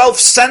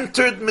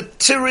 self-centered,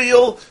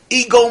 material,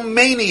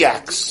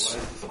 egomaniacs.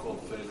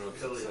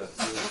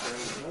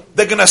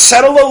 They're going to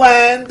settle the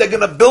land. They're going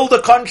to build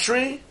a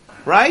country.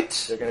 Right?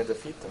 They're going to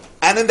defeat them.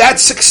 And in that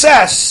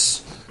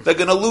success, they're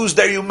going to lose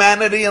their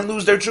humanity and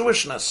lose their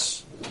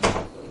Jewishness.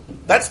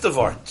 That's the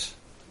Vart.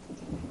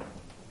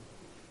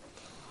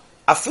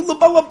 And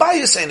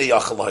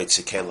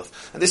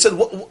they said,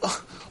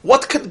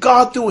 what could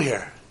God do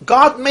here?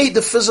 God made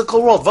the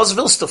physical world. Was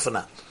willst du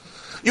von?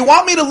 You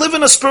want me to live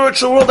in a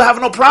spiritual world? I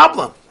have no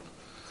problem.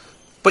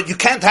 But you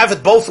can't have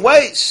it both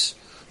ways.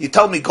 You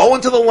tell me, go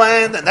into the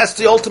land, and that's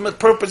the ultimate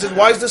purpose. And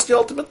why is this the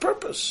ultimate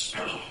purpose?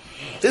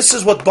 This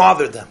is what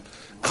bothered them.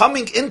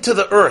 Coming into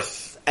the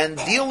earth and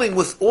dealing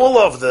with all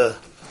of the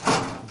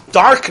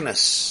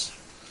darkness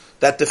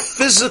that the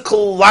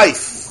physical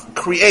life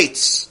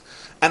creates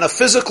and a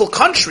physical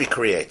country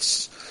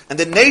creates, and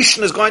the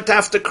nation is going to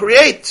have to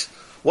create.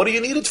 What do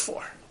you need it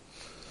for?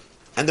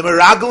 And the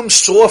Meraglim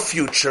saw a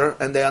future,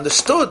 and they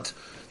understood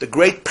the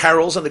great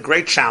perils and the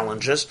great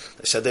challenges.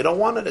 They said they don't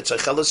want it. It's a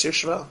Cheles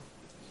Yishva.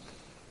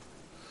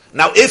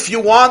 Now, if you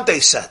want,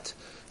 they said,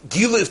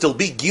 if there'll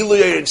be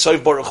Gilui Ein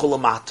Sof Baruch Hu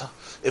Lamata,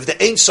 if the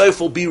Ein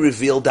Sof will be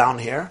revealed down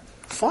here,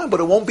 fine, but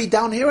it won't be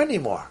down here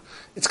anymore.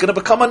 It's going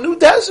to become a new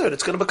desert.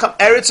 It's going to become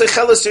Eretz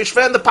Cheles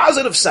Yishva in the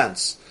positive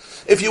sense.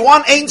 If you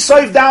want Ein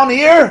Sof down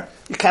here,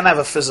 you can't have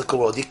a physical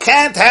world. You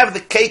can't have the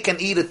cake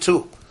and eat it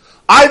too.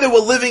 Either we're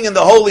living in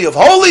the Holy of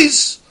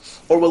Holies,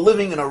 or we're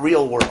living in a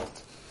real world.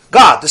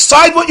 God,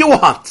 decide what you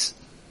want.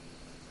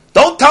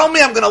 Don't tell me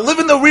I'm going to live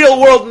in the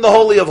real world in the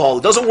Holy of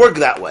Holies. It doesn't work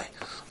that way.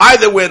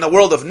 Either we're in the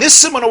world of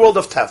Nissim or in the world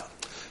of Teva.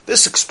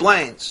 This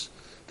explains,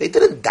 they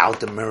didn't doubt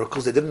the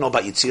miracles. They didn't know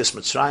about Yetzias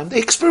Mitzrayim. They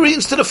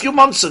experienced it a few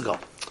months ago.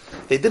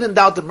 They didn't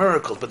doubt the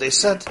miracles, but they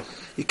said,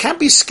 you can't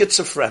be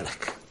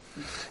schizophrenic.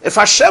 If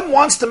Hashem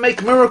wants to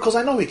make miracles,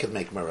 I know He can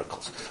make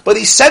miracles. But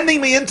He's sending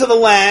me into the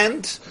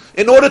land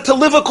in order to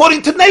live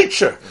according to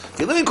nature. If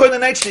you're living according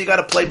to nature, you got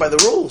to play by the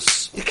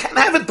rules. You can't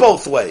have it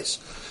both ways.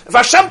 If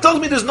Hashem tells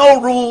me there's no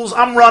rules,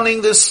 I'm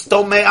running this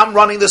domain, I'm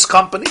running this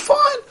company, fine.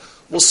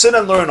 We'll sit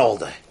and learn all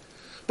day.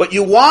 But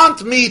you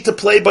want me to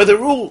play by the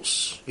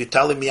rules. You're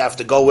telling me I have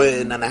to go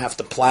in and I have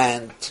to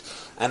plant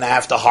and I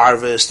have to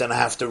harvest, and I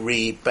have to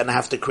reap, and I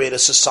have to create a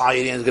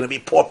society, and there's going to be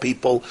poor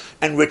people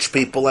and rich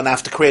people, and I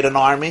have to create an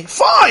army.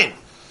 Fine!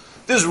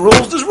 There's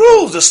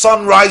rules. The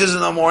sun rises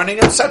in the morning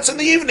and sets in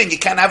the evening. You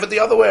can't have it the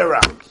other way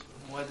around.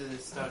 Why did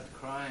it start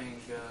crying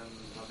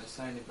on the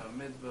Sinai Bar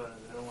Mitzvah?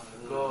 They don't want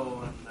to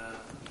go,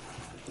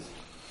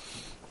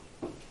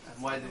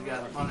 and why did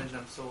God punish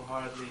them so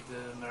hardly?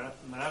 The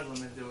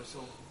Meraglim,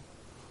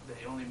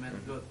 they only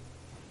meant good.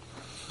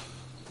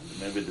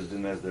 Maybe they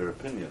didn't ask their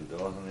opinion. They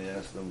only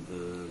asked them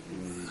to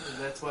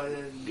That's why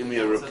give me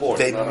a report.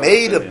 They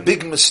made a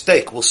big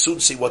mistake. We'll soon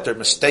see what their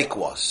mistake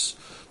was.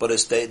 But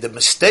the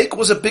mistake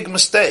was a big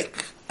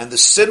mistake. And the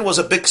sin was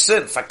a big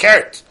sin.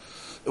 Fakert.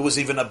 It was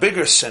even a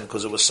bigger sin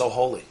because it was so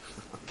holy.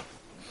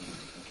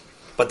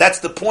 But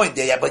that's the point.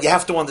 But you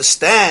have to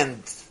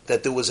understand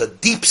that there was a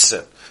deep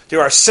sin.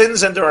 There are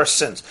sins and there are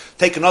sins.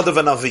 Take Nadav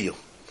and Avihu.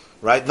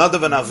 Right?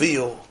 Nadav and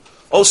Avihu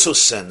also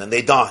sinned and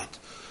they died.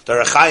 The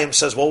Rechaim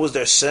says, what was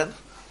their sin?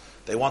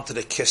 They wanted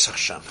to kiss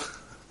Hashem.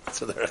 That's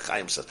what the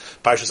Rechaim says.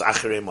 Parshas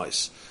Acharei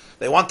Mos.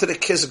 They wanted to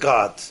kiss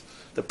God.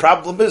 The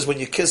problem is, when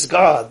you kiss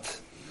God,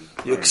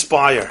 you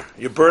expire.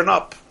 You burn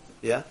up.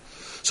 Yeah?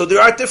 So there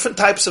are different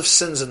types of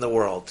sins in the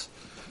world.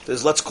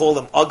 There's, let's call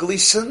them ugly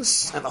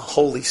sins and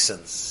holy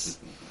sins.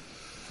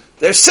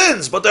 They're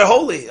sins, but they're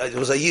holy. It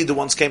was a Yid who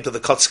once came to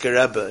the Kotzker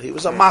Rebbe. He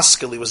was a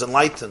maskil, he was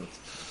enlightened.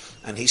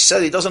 And he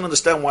said he doesn't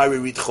understand why we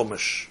read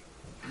Chumash.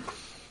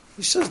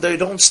 He says they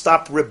don't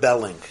stop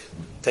rebelling.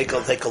 Take a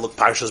look,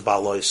 Parshas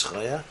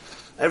Ba'aloischa, yeah?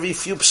 Every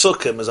few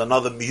psukim is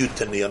another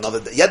mutiny,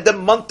 yet the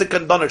Montik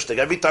and Donnerstag,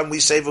 every time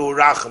we say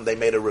V'urachim, they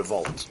made a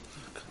revolt.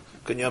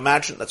 Can you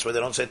imagine? That's why they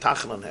don't say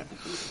Tachanun here.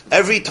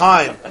 Every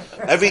time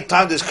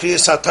there's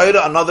Kriyas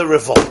HaTorah, another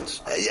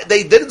revolt.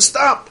 They didn't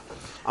stop.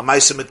 We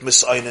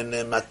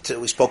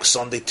spoke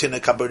Sunday, Tina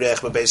Kabarech,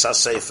 Bebeis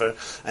HaSefer,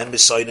 and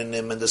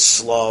Misoinim, and the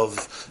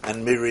Slav,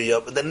 and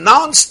Miriam, the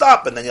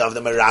non-stop, and then you have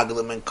the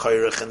Meraglim and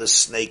Koirach, and the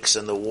snakes,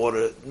 and the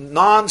water,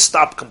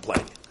 non-stop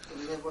complaining.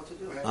 What to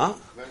do, right? Huh?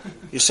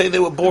 You say they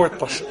were bored,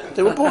 Pasha.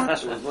 They were bored.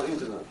 There was no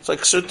internet. It's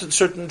like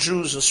certain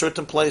Jews in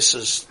certain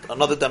places.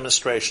 Another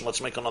demonstration.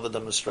 Let's make another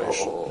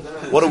demonstration.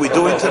 What are we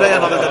doing today?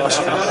 Another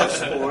demonstration.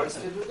 Sports,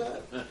 they do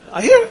that.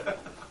 I hear.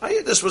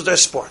 This was their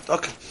sport.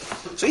 Okay.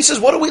 So he says,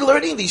 what are we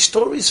learning these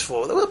stories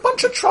for? There were a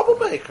bunch of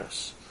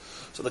troublemakers.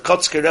 So the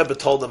Kotzker Rebbe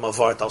told them a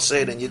word. I'll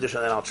say it in Yiddish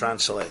and then I'll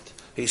translate.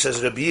 He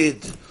says, Rebbe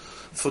Yid,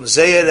 von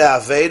Zehre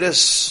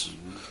Averes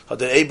hat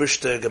der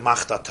Eberste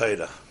gemacht a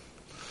Teure.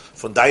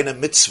 Von deinen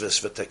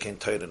Mitzvahs wird kein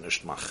Teure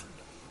nicht machen.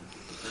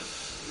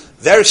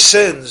 Their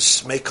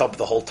sins make up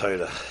the whole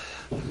Torah.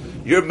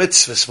 Your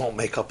mitzvahs won't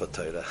make up a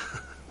Torah.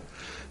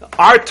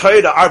 Our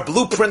Torah, our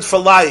blueprint for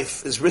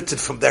life, is written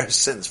from their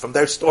sins, from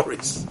their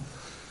stories.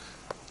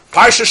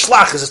 Parsha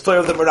Shlach is the story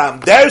of the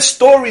Meram. Their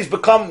stories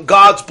become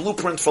God's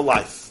blueprint for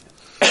life.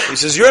 He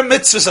says, your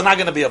mitzvahs are not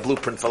going to be a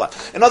blueprint for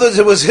life. In other words,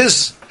 it was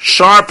his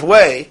sharp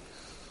way,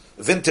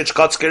 vintage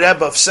Kotzker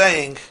Rebbe, of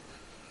saying,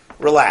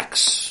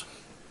 relax.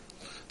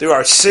 There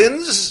are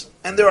sins,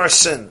 and there are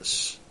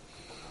sins.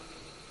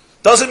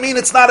 Doesn't mean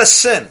it's not a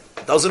sin.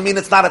 Doesn't mean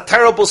it's not a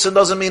terrible sin.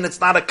 Doesn't mean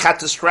it's not a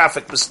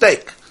catastrophic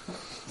mistake.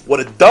 What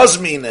it does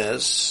mean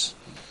is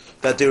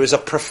that there is a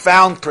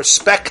profound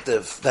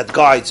perspective that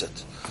guides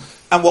it.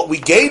 And what we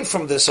gain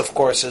from this, of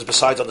course, is,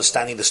 besides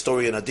understanding the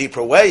story in a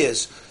deeper way,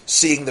 is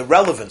seeing the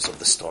relevance of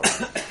the story.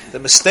 The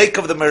mistake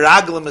of the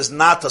Meraglim is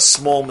not a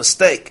small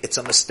mistake. It's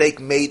a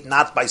mistake made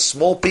not by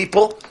small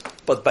people,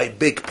 but by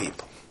big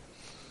people.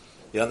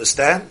 You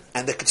understand?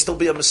 And there could still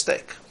be a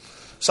mistake.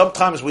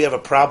 Sometimes we have a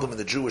problem in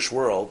the Jewish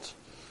world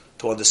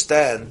to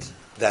understand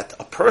that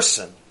a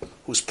person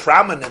who's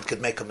prominent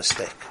could make a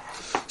mistake.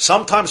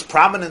 Sometimes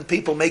prominent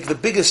people make the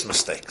biggest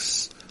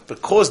mistakes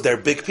because they're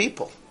big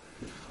people.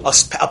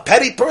 A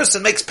petty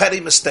person makes petty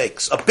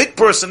mistakes. A big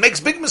person makes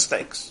big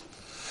mistakes.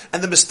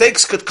 And the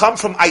mistakes could come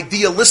from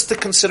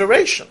idealistic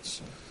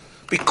considerations.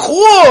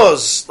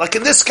 Because, like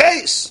in this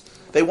case,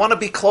 they want to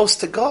be close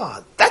to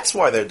God. That's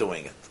why they're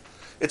doing it.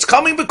 It's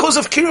coming because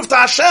of Kiruv to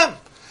Hashem.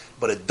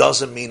 But it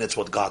doesn't mean it's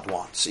what God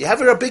wants. You have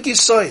here a big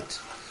side.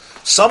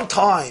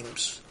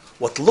 Sometimes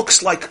what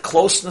looks like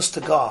closeness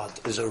to God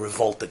is a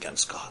revolt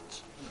against God.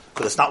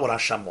 Because it's not what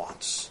Hashem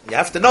wants. You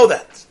have to know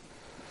that.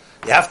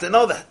 You have to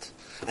know that.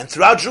 And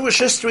throughout Jewish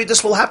history,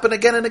 this will happen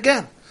again and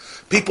again.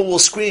 People will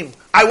scream,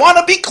 I want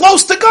to be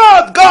close to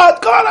God!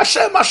 God, God,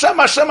 Hashem, Hashem,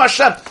 Hashem,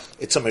 Hashem.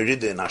 It's a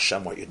merida in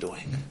Hashem what you're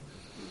doing.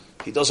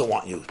 He doesn't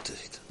want you to.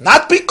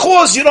 Not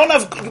because you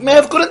may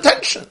have good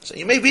intentions.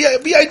 You may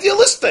be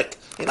idealistic.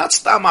 You're not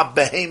stama,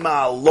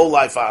 behema, low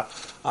life,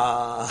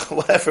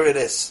 whatever it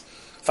is.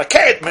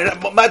 Fakert,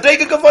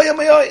 madrega gavoya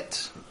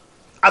mayoit.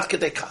 Ad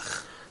kedei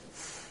kach.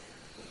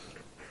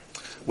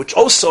 Which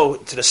also,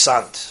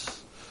 interessant.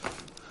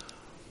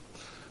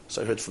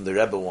 So I heard from the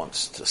Rebbe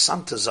once,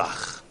 interessant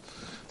zach.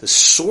 The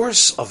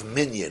source of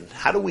minyan.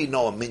 How do we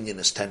know a minyan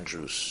is 10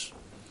 Jews?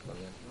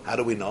 How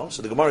do we know?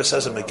 So the Gemara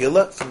says in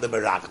Megillah, from the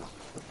Meraglim.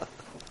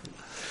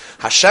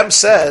 Hashem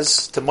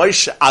says to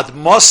Moshe, Ad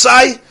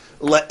Mosai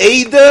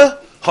le'eda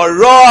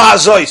hara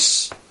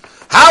hazois.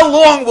 How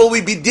long will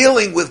we be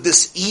dealing with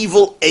this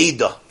evil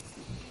Ada?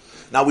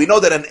 Now we know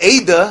that an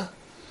Ada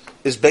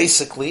is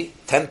basically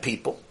 10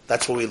 people.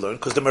 That's what we learned,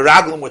 because the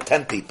Meraglim were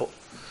 10 people.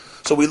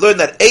 So we learn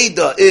that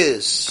Ada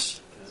is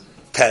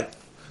 10. It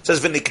says,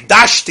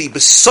 V'nikdashti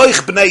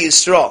b'soich b'nei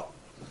Yisrael.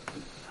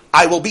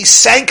 I will be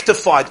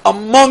sanctified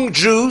among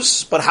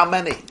Jews, but how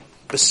many?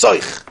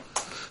 B'soich.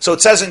 So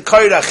it says in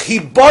Kairach,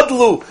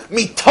 Hibodlu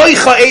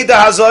mitoicha Ada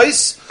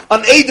hazois.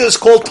 An Ada is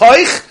called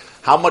Toich.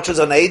 How much is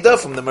an Ada?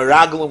 From the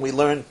Meraglim we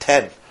learn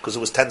 10, because it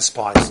was 10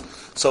 spies.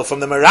 So from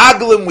the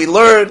Meraglim we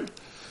learn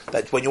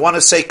that when you want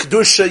to say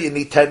Kedusha, you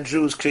need 10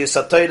 Jews,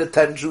 Kriyas HaTorah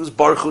 10 Jews,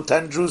 Baruch Hu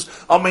 10 Jews,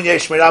 Amen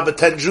Yesh Merabah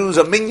 10 Jews,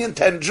 a Minyan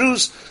 10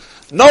 Jews.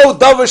 No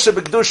Davar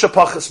Shebekdusha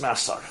Pachas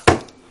Me'asar.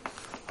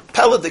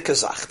 Peladik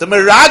Azach. The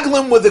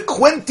Meraglim were the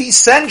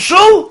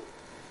quintessential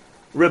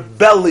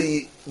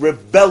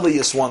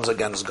rebellious ones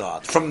against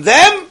God. From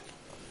them,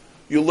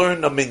 you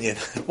learn a minyan.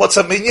 What's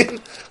a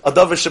minyan? A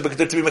davar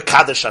shebekdur to be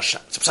mekadesh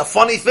Hashem. It's a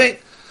funny thing.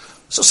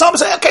 So some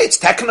say, okay, it's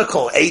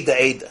technical,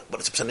 Ada,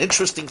 but it's an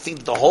interesting thing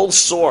that the whole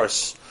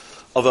source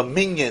of a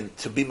minyan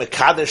to be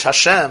mekadesh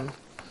Hashem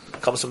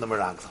comes from the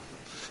Meraglim.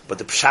 But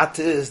the pshat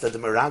is that the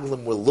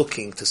Meraglim were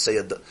looking to say,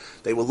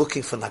 they were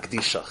looking for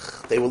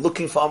Nakdishach. They were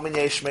looking for Amen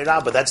Yesh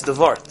Merabah. That's the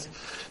vort.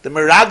 The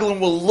Meraglim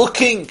were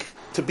looking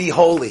to be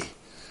holy.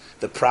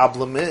 The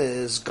problem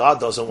is, God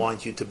doesn't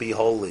want you to be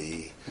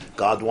holy.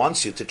 God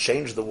wants you to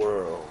change the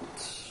world.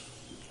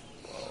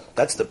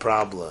 That's the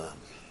problem.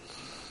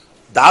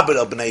 Daber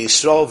b'nei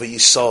Yisrael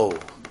v'yisol.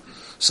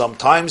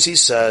 Sometimes he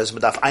says,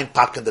 "Medaf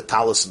einpacken the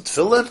talis and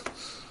tefillin,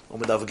 or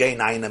medaf gein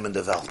einem in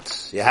the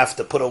Welt." You have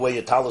to put away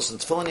your talis and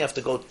tefillin. You have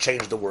to go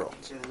change the world.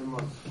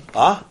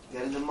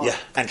 Yeah,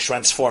 and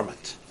transform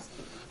it.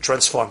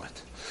 Transform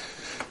it.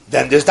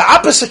 Then there's the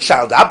opposite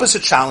challenge. The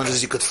opposite challenge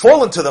is you could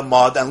fall into the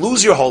mud and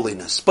lose your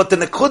holiness. But the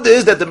nekud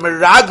is that the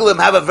Meraglim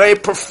have a very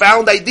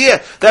profound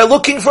idea. They're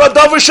looking for a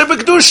davar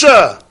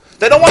shebekdusha.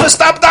 They don't want to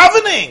stop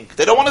davening.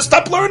 They don't want to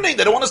stop learning.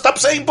 They don't want to stop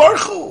saying Baruch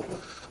Hu.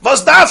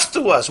 Was darfst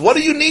du us? What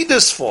do you need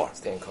this for?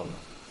 Stay in coma.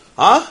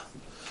 Huh?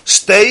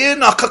 Stay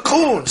in a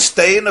cocoon.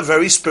 Stay in a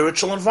very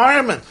spiritual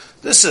environment.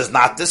 This is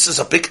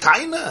a big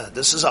taina.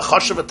 This is a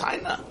chashuv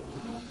taina.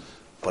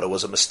 But it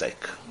was a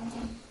mistake.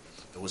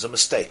 It was a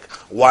mistake.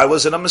 Why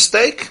was it a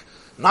mistake?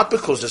 Not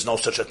because there's no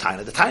such a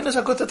taina. The taina is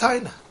a good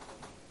taina.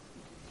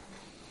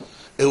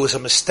 It was a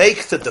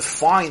mistake to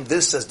define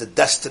this as the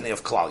destiny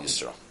of Klal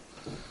Yisrael.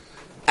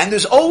 And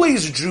there's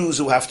always Jews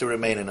who have to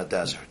remain in a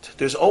desert.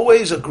 There's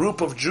always a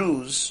group of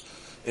Jews,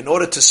 in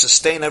order to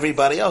sustain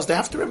everybody else, they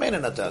have to remain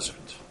in a desert.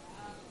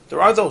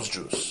 There are those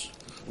Jews.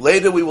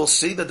 Later we will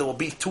see that there will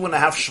be 2.5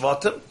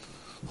 Shvatim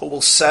who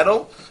will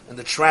settle in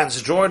the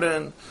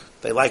Transjordan.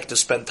 They like to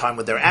spend time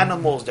with their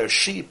animals, their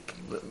sheep.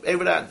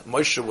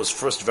 Moshe was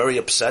first very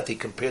upset. He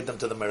compared them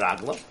to the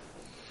Meraglim.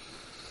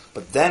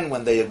 But then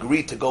when they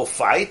agreed to go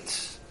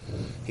fight,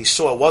 he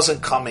saw it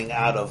wasn't coming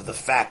out of the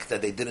fact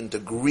that they didn't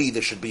agree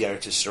there should be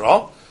Eretz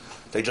Yisrael.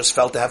 They just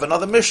felt to have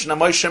another mission,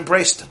 and Moshe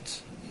embraced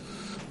it.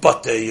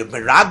 But the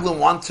Meraglim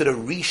wanted to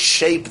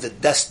reshape the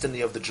destiny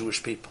of the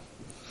Jewish people.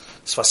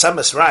 Sfas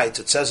Emes writes,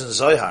 it says in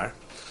Zohar,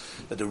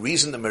 that the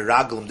reason the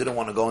Meraglim didn't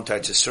want to go into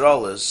Eretz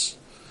Yisrael is,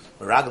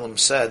 Meraglim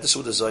said, this is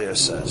what the Zohar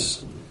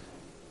says,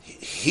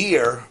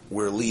 here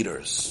we're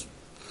leaders.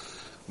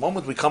 The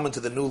moment we come into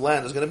the new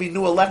land, there's going to be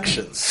new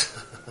elections.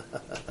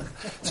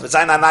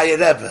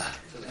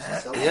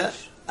 Yeah,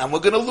 and we're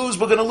going to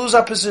lose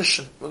our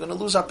position.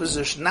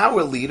 Now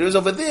we're leaders.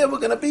 Over there, we're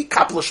going to be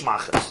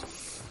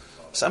kaplashmachas.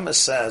 Someone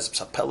says,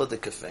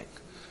 psapeladika thing.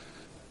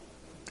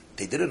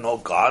 They didn't know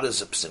God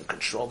is in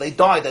control. They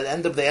died.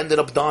 They ended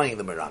up dying,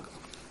 the Meraglim.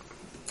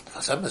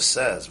 Someone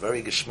says,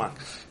 very geschmack.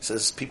 He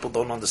says, people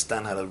don't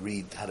understand how to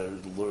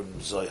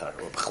learn Zohar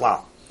or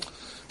B'chlal.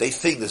 They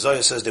think, the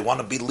Zohar says they want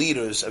to be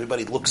leaders,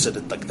 everybody looks at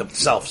it like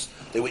themselves.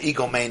 They were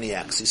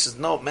egomaniacs. He says,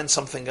 no, it meant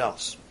something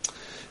else.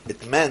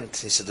 It meant,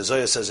 he said, the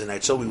Zohar says in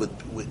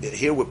Eretz,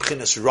 here we're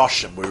P'chinas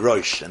Roshim, we're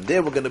Rosh, and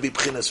there we're going to be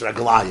P'chinas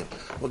Raglayim.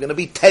 We're going to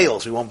be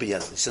tails, we won't be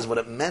Yezid. He says, what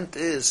it meant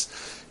is,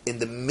 in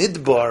the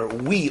Midbar,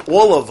 we,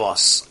 all of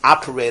us,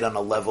 operate on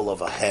a level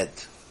of a head.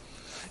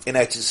 In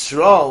Eretz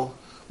Yisrael,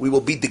 we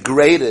will be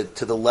degraded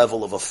to the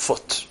level of a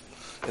foot.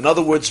 In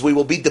other words, we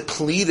will be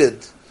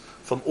depleted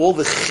from all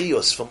the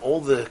chiyus, from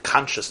all the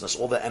consciousness,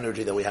 all the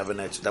energy that we have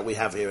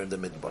here in the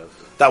Midbar.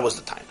 That was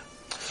the time.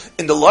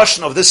 In the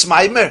lashon of this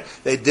maimer,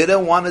 they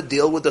didn't want to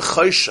deal with the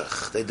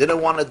choshech. They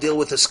didn't want to deal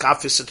with the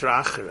skafi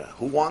sitra achira.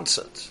 Who wants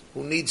it?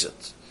 Who needs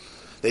it?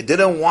 They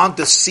didn't want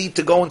the seed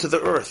to go into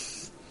the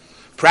earth.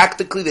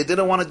 Practically, they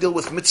didn't want to deal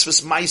with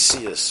mitzvahs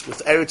maisius,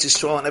 with Eretz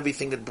Yisrael and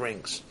everything it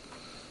brings.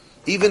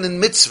 Even in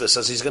mitzvahs,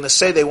 as he's going to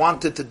say, they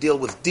wanted to deal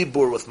with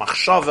dibur, with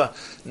machshava,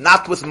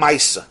 not with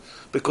maisa.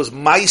 Because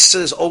maisa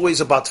is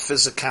always about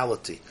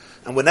physicality.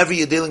 And whenever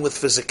you're dealing with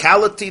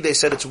physicality, they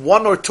said it's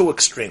one or two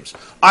extremes.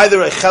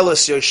 Either a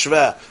cheles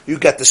yoshveh, you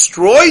get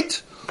destroyed,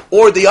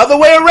 or the other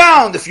way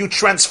around. If you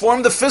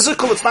transform the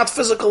physical, it's not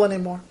physical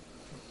anymore.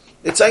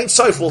 It's Ein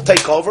Sof will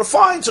take over.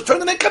 Fine, so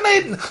turn it into Gan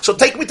Eden. So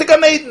take me to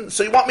Gan Eden.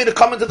 So you want me to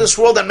come into this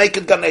world and make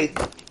it Gan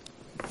Eden.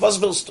 Was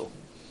willst du?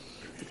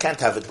 You can't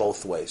have it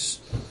both ways.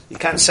 You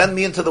can't send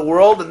me into the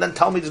world and then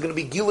tell me there's going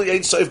to be Gilui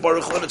Ein Sof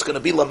Baruch Hu and it's going to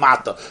be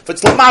Lamata. If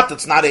it's Lamata,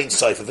 it's not Ein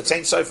Sof. If it's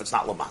Ein Sof, it's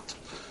not Lamata.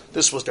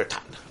 This was their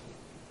time.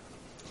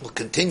 We'll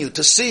continue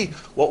to see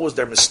what was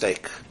their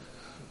mistake.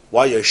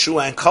 Why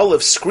Yeshua and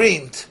Kalev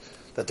screamed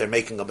that they're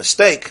making a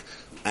mistake.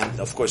 And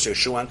of course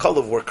Yeshua and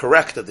Kalev were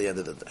correct at the end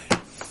of the day.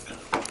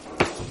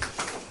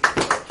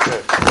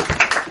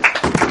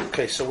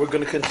 Okay, so we're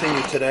going to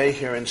continue today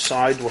here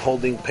inside. We're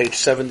holding page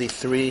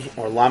 73,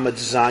 or Lamed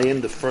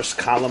Zayin, the first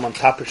column on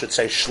top. It should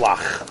say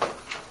Shlach.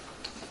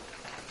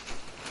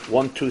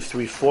 1, 2,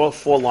 3, 4,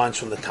 4 lines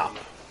from the top.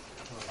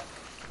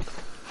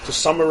 To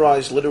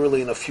summarize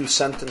literally in a few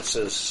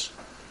sentences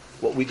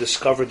what we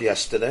discovered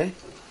yesterday,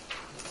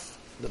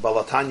 the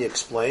Baal HaTanya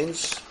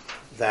explains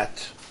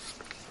that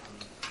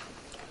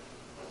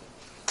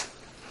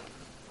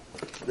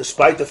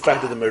despite the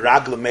fact that the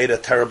Meraglim made a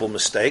terrible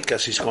mistake,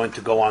 as he's going to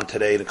go on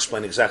today and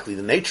explain exactly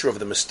the nature of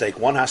the mistake,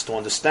 one has to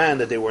understand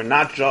that they were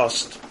not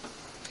just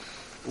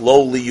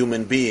lowly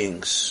human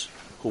beings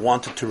who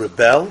wanted to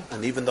rebel,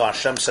 and even though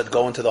Hashem said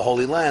go into the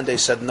Holy Land, they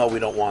said no, we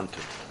don't want to.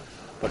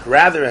 But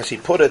rather, as he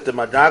put it, the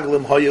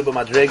Meraglim hoyu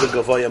b'madrega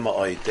gavoya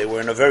ma'oid. They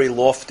were in a very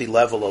lofty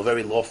level, a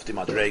very lofty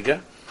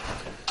madrega,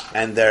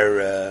 and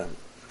their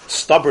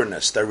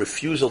stubbornness, their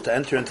refusal to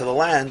enter into the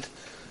land,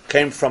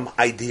 came from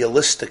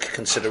idealistic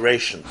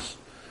considerations,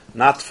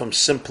 not from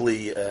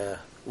simply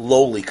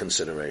lowly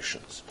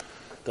considerations.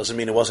 Doesn't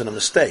mean it wasn't a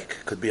mistake.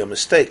 It could be a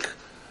mistake,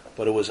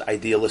 but it was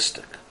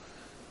idealistic.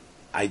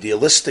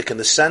 Idealistic in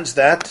the sense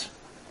that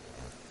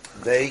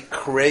they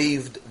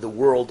craved the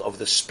world of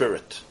the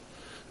spirit.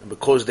 And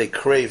because they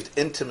craved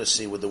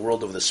intimacy with the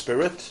world of the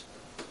spirit,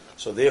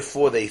 so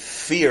therefore they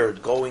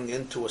feared going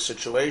into a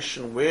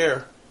situation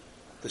where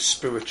the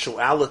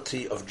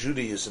spirituality of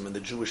Judaism and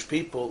the Jewish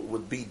people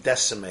would be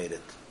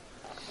decimated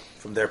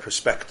from their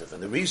perspective.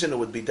 And the reason it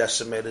would be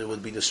decimated, it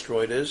would be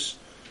destroyed, is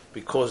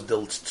because the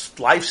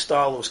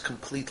lifestyle was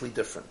completely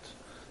different.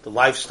 The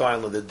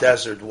lifestyle in the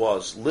desert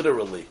was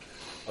literally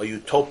a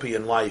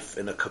utopian life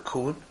in a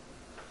cocoon,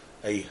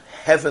 a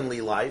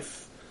heavenly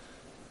life.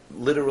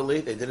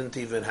 Literally, they didn't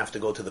even have to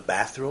go to the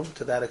bathroom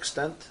to that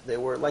extent. They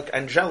were like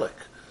angelic.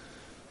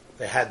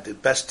 They had the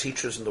best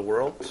teachers in the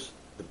world,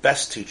 the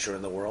best teacher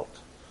in the world.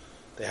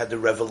 They had the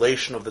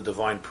revelation of the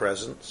divine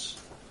presence.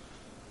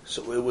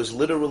 So it was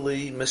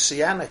literally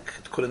messianic.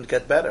 It couldn't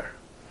get better.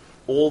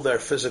 All their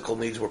physical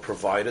needs were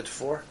provided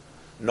for.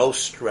 No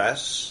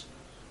stress,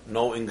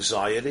 no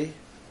anxiety,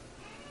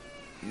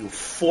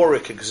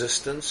 euphoric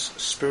existence,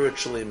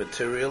 spiritually,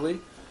 materially.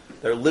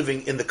 They're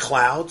living in the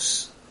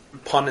clouds,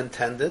 pun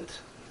intended,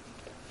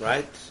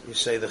 right? You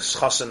say the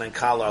Chassan and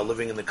Kala are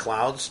living in the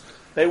clouds.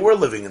 They were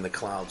living in the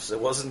clouds. It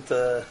wasn't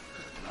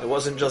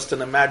just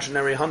an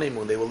imaginary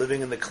honeymoon. They were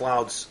living in the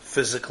clouds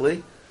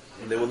physically,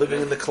 and they were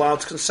living in the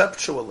clouds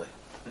conceptually.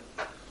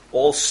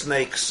 All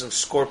snakes and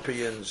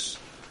scorpions,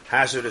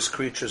 hazardous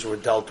creatures were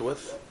dealt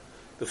with.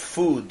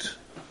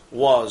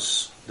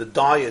 The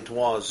diet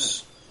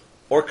was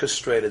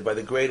orchestrated by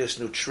the greatest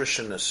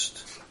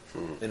nutritionist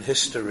in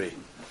history,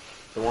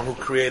 the one who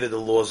created the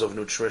laws of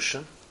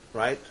nutrition,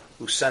 right?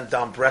 Who sent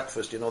down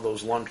breakfast,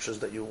 those lunches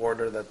that you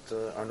order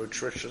that are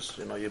nutritious,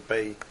 you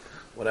pay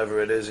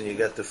whatever it is and you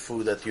get the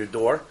food at your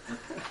door.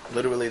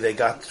 Literally, they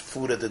got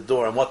food at the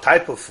door. And what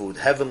type of food?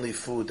 Heavenly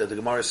food that the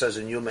Gemara says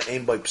in Yuma,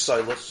 aim by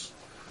psilus.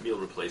 Meal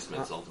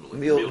replacements, ultimately.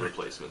 Meal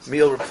replacements.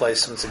 Meal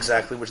replacements,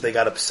 exactly, which they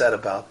got upset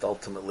about,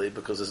 ultimately,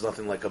 because there's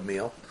nothing like a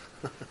meal.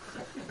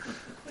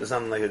 There's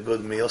nothing like a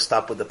good meal.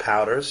 Stop with the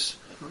powders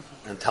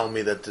and tell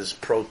me that there's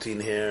protein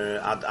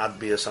here. Ad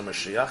bias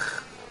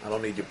HaMashiach. I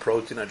don't need your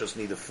protein, I just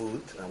need the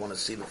food. I want to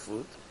see the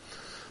food.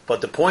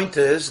 But the point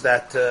is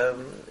that,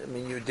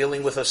 you're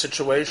dealing with a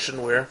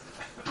situation where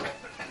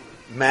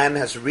man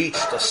has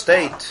reached a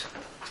state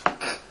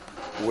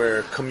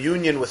where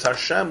communion with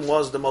Hashem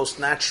was the most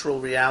natural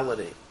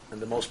reality and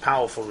the most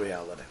powerful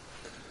reality.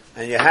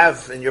 And you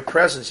have, in your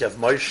presence, you have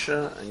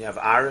Moshe, and you have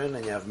Aaron,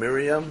 and you have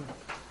Miriam,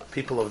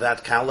 people of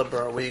that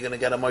caliber. Where are you going to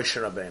get a Moshe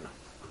Rabbeinu?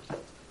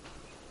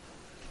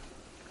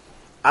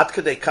 Ad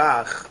Kedei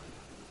Kach,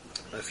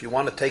 if you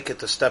want to take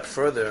it a step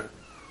further,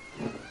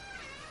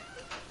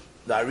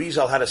 the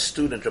Arizal had a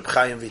student, Reb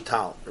Chaim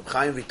Vital. Reb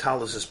Chaim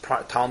Vital is his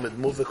Talmud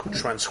Muvik who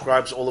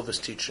transcribes all of his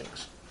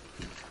teachings.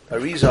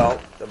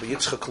 Arizal, Rabbi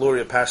Yitzchak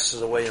Luria,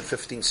 passes away in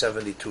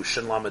 1572,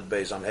 Shin Lamed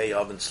Beis, on Hey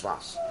Av and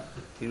Tzfas.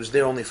 He was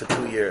there only for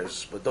 2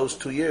 years, but those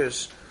 2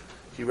 years,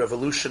 he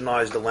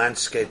revolutionized the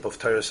landscape of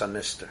Torah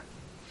HaNister.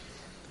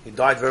 He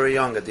died very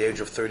young, at the age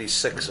of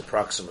 36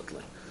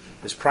 approximately.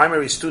 His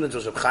primary student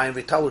was Reb Chaim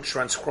Vital, who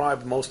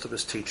transcribed most of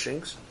his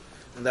teachings,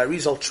 and the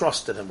Arizal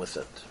trusted him with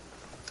it.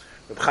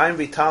 Reb Chaim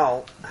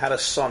Vital had a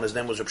son, his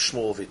name was Reb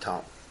Shmuel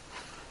Vital.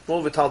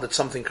 Shmuel Vital did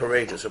something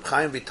courageous. Reb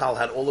Chaim Vital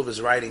had all of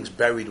his writings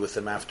buried with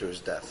him after his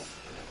death.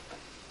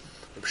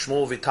 Reb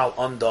Shmuel Vital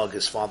undug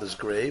his father's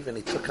grave, and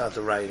he took out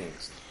the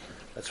writings.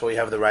 That's why we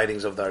have the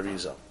writings of the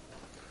Arizal.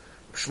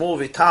 Reb Shmuel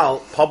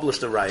Vital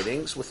published the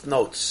writings with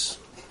notes.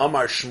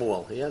 Amar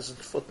Shmuel. He has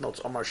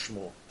footnotes, Amar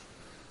Shmuel.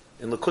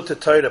 In Likutei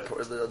Torah,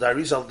 the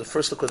Arizal, the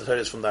first Likutei Torah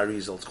is from the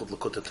Arizal. It's called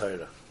Likutei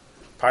Torah.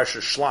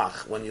 Parsha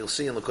Shlach, when you'll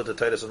see in Likutei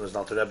Torah, sometimes the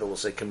Alter Rebbe will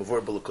say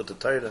Kemavur b'Likutei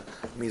Torah,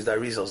 means the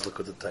Arizal's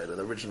Likutei Torah,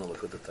 the original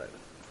Likutei Torah.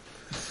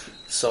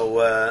 So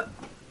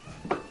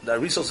the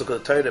Arizal's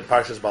Likutei Torah,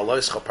 Parshas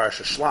Baloischa,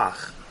 Parsha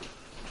Shlach,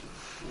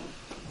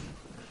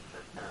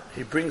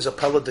 he brings a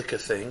Peladika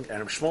thing,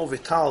 and Shmuel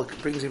Vital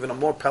brings even a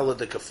more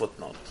Peladika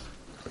footnote.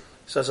 He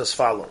says as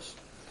follows.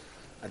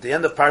 At the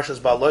end of Parshas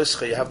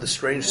Baloischa, you have the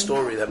strange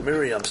story that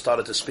Miriam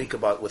started to speak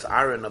about with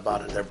Aaron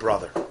about it, their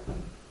brother.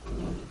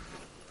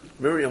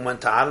 Miriam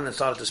went to Aaron and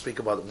started to speak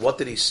about it. What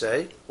did he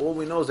say? All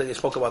we know is that he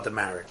spoke about the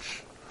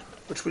marriage,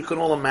 which we can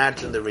all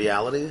imagine the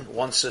reality.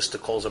 One sister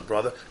calls her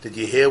brother, did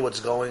you hear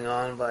what's going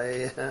on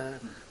by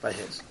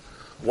his?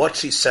 What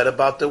she said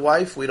about the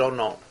wife, we don't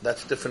know.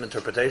 That's a different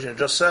interpretation. It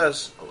just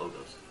says,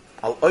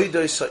 Al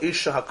oidoi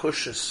sa'isha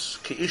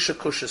hakushis, ki isha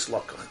kushis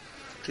lokach.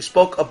 She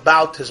spoke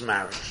about his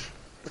marriage,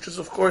 which is,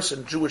 of course,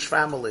 in Jewish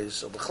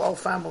families, or B'chlal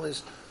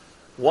families,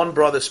 one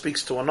brother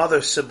speaks to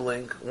another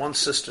sibling, one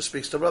sister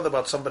speaks to a brother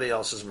about somebody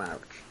else's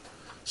marriage.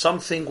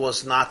 Something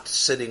was not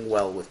sitting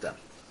well with them.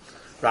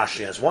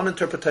 Rashi has one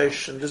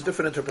interpretation, there's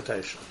different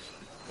interpretations.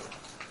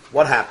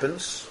 What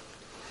happens?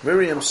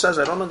 Miriam says,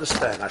 I don't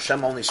understand.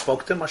 Hashem only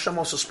spoke to him, Hashem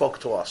also spoke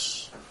to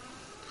us.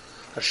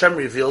 Hashem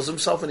reveals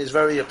himself and he's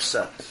very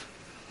upset.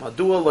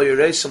 Madua lo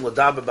yiresim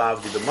l'daber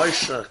ba'avdi. The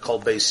Moshe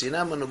called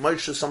Beisinem, and the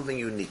Moshe is something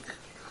unique.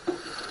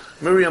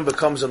 Miriam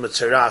becomes a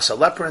Metzeras, a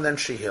leper, and then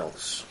she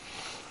heals.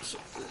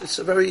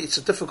 It's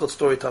a difficult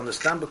story to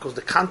understand because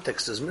the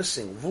context is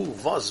missing. Vu,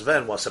 vos,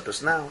 ven, what's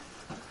happens now.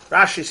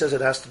 Rashi says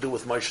it has to do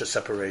with Moshe's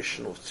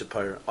separation with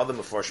Tzipor. Other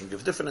Mefarshim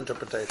give different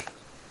interpretations.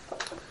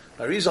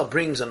 Arizal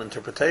brings an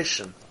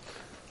interpretation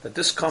that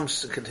this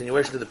comes in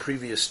continuation to the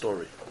previous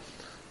story.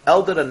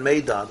 Eldad and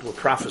Medad were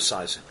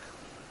prophesizing.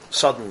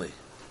 Suddenly,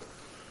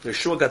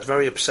 Yeshua got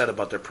very upset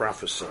about their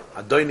prophecy.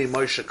 Adoni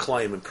Moshe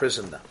Klaim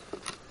imprisoned them.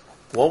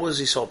 What was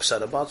he so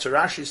upset about? So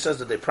Rashi says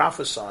that they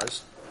prophesied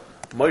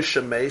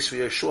Moshe meis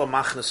v'Yeshua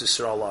machnas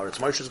Yisrael la'aretz.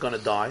 Moshe is going to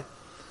die,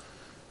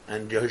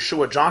 and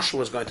Joshua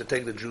is going to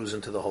take the Jews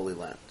into the Holy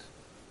Land.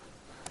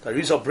 The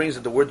Arizal brings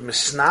that the word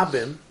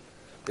misnabim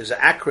is an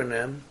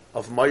acronym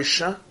of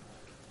Moshe,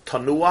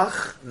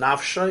 Tanuach,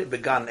 Nafshay,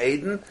 Began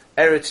Eden,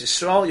 Eretz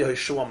Yisrael,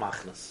 Yehoshua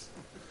Machnas.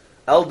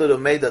 Elder who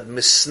made that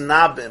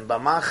misnabim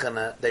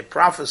b'machana, they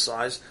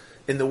prophesize.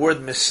 In the word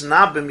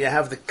misnabim, you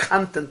have the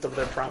content of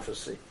their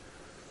prophecy.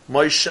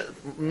 Moshe,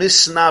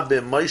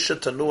 misnabim, Moshe,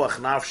 Tanuach,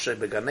 Nafshay,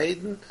 Began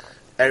Eden,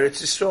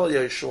 Eretz Yisrael,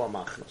 Yehoshua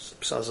Machnas.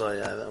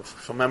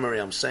 From memory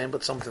I'm saying,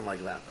 but something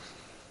like that.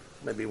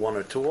 Maybe one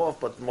or two off,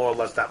 but more or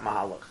less that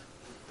mahalach.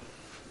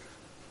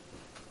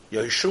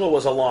 Yehoshua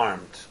was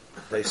alarmed.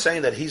 They're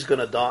saying that he's going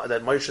to die,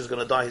 that Moshe is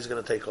going to die, he's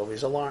going to take over.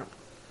 He's alarmed.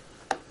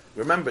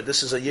 Remember,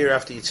 this is a year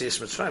after Yetzias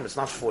Mitzrayim. It's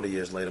not 40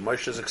 years later.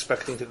 Moshe is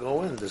expecting to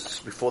go in. This is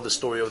before the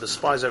story of the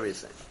spies,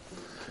 everything.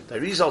 The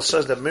Arizal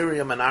says that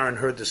Miriam and Aaron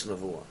heard this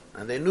nevuah,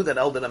 and they knew that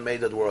Eldad and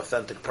Medad were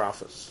authentic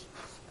prophets.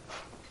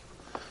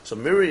 So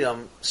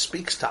Miriam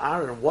speaks to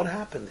Aaron, what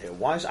happened here?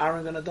 Why is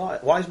Aaron going to die?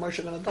 Why is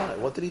Moshe going to die?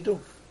 What did he do?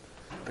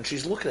 And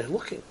she's looking,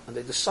 and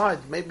they decide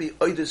maybe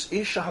Oidis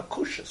Isha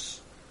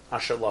Hakushas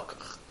Asher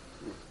Lakach.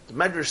 The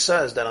Medrash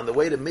says that on the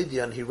way to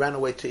Midian, he ran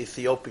away to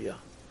Ethiopia.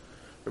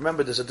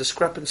 Remember, there's a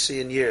discrepancy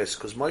in years,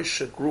 because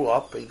Moshe grew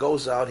up, he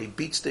goes out, he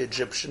beats the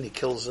Egyptian, he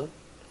kills him,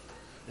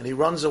 and he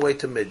runs away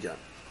to Midian.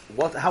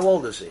 How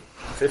old is he?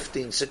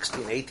 15,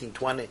 16, 18,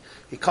 20.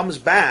 He comes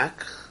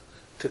back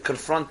to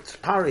confront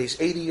Paro, he's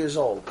 80 years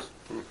old.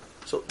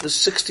 So there's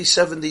 60,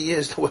 70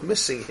 years that we're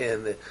missing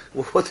here.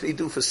 What did he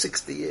do for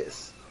 60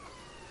 years?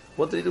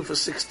 What did he do for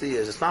 60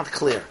 years? It's not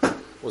clear.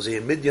 Was he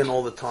in Midian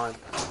all the time?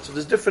 So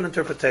there's different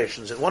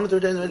interpretations. In one of the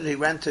days, he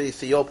ran to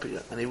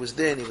Ethiopia, and he was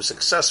there, and he was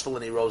successful,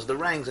 and he rose the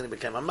ranks, and he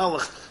became a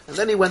melech. And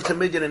then he went to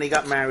Midian, and he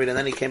got married, and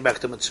then he came back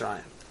to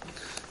Mitzrayim.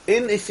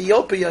 In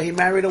Ethiopia, he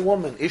married a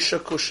woman, Isha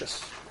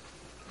Kushas.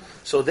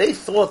 So they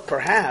thought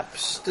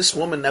perhaps this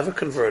woman never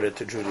converted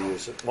to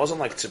Judaism. It wasn't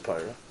like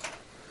Tzipora.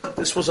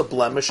 This was a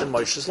blemish in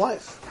Moshe's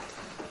life.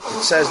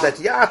 It says that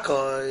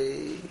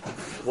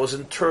Yaakov was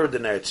interred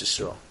in Eretz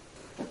Yisrael.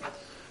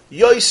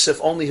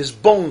 Yosef, only his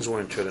bones were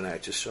interred in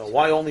Eretz Yisrael.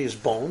 Why only his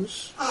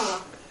bones?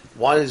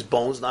 Why his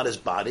bones, not his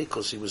body?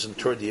 Because he was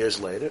interred years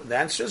later. The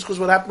answer is because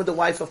what happened with the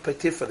wife of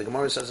Potiphar. The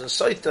Gemara says in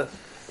Saita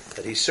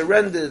that he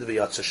surrendered.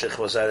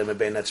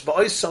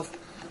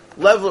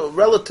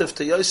 Relative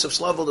to Yosef's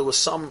level, there was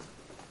some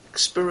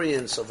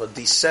experience of a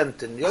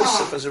descent in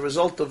Yosef as a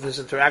result of his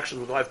interactions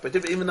with the wife of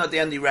Potiphar, even though at the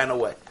end he ran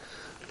away.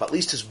 But at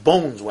least his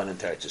bones went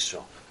into Eretz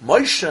Yisrael.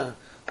 Moshe,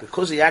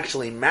 because he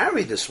actually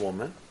married this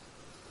woman,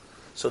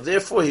 so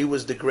therefore he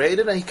was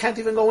degraded and he can't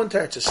even go into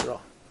Eretz Yisrael.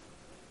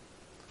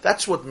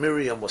 That's what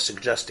Miriam was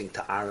suggesting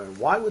to Aaron.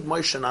 Why would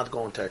Moshe not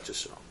go into Eretz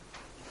Yisrael?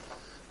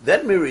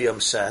 Then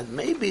Miriam said,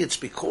 maybe it's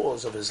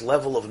because of his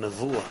level of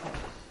nevuah.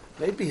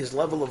 Maybe his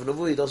level of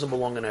nevuah, he doesn't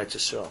belong in Eretz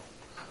Yisrael.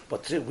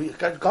 But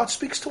God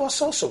speaks to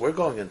us also. We're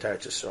going into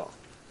Eretz Yisrael.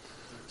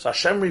 So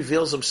Hashem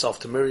reveals himself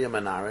to Miriam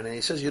and Aaron, and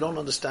he says, you don't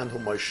understand who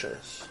Moshe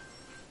is.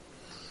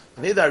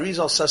 And here the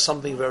Arizal says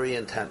something very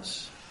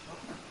intense.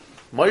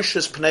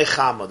 Moshe's Pnei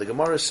Chama. The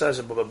Gemara says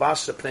in Baba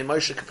Basra, Pnei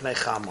Moshe ke Pnei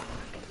Chama.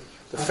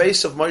 The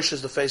face of Moshe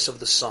is the face of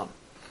the sun.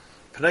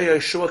 Pnei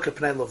Yeshua ke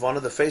Pnei Levana.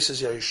 The face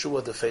is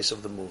Yeshua, the face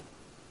of the moon.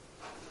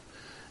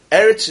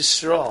 Eretz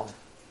Yisrael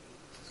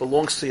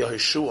belongs to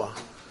Yeshua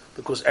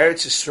because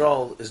Eretz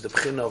Yisrael is the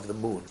Bechina of the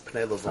moon,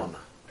 Pnei Levana.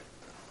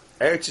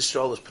 Eretz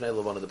Yisrael is Pnei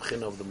Levana, the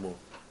Bechina of the moon.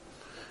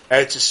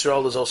 Eretz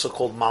Yisrael is also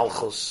called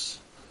Malchus,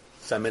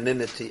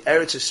 femininity.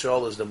 Eretz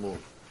Yisrael is the moon.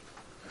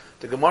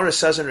 The Gemara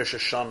says in Rosh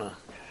Hashanah,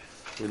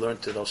 we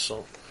learned it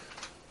also.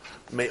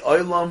 The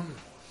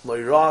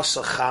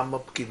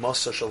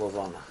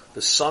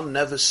sun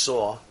never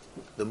saw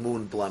the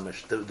moon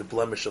blemish, the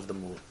blemish of the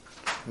moon.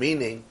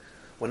 Meaning,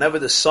 whenever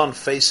the sun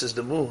faces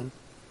the moon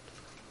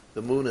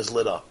is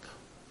lit up.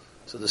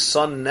 So the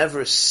sun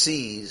never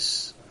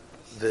sees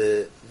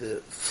the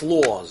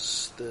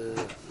flaws, the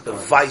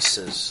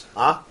vices,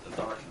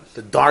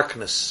 the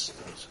darkness.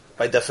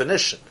 By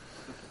definition,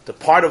 the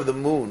part of the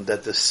moon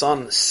that the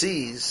sun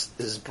sees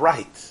is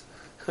bright.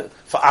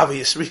 For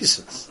obvious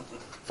reasons.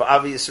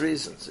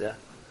 Yeah.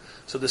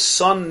 So the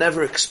sun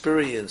never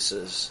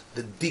experiences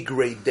the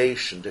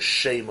degradation, the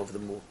shame of the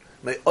moon.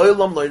 And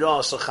Rabbi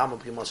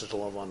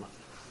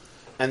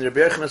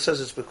Yochanan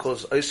says it's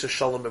because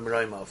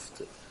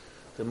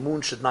the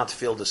moon should not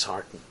feel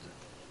disheartened.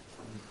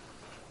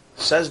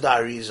 Says the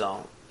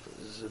Arizal,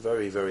 this is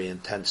very, very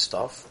intense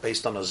stuff,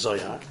 based on a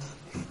Zohar.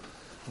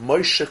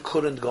 Moshe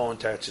couldn't go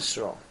into Eretz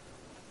Yisrael.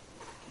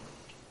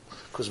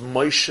 Because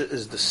Moshe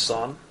is the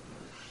sun,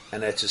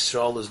 and Eretz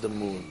Yisrael is the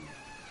moon.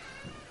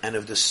 And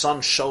if the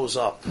sun shows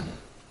up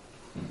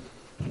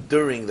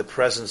during the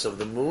presence of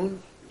the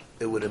moon,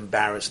 it would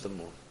embarrass the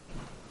moon.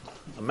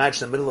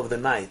 Imagine the middle of the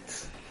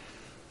night,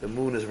 the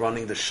moon is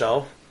running the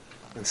show,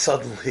 and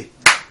suddenly,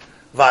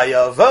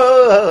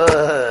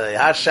 Vayavoy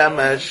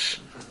Hashemesh,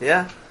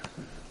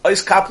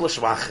 Ois Kapla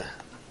Shvacha.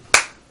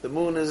 The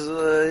moon is,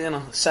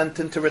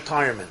 sent into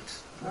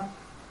retirement.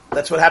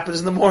 That's what happens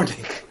in the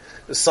morning.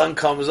 The sun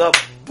comes up,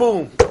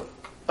 boom.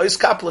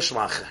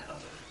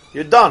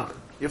 You're done.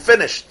 You're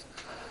finished.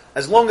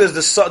 As long as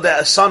the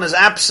sun is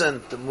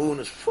absent, the moon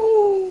is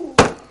full.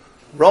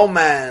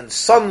 Romance,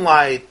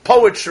 sunlight,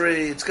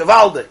 poetry, it's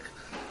gewaldig.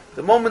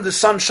 The moment the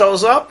sun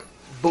shows up,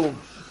 boom.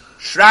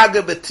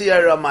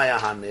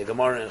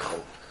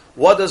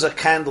 What does a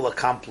candle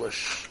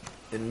accomplish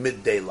in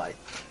midday light?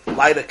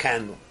 Light a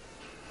candle.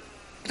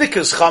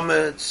 Dikas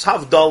chametz,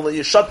 havdalah,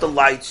 you shut the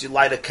lights, you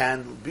light a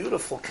candle.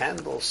 Beautiful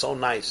candle, so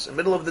nice. In the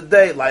middle of the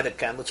day, light a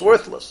candle. It's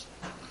worthless.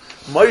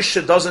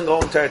 Moshe doesn't go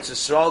into Eretz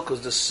Yisrael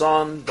because the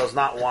sun does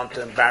not want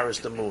to embarrass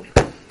the moon.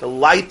 The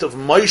light of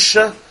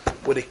Moshe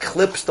would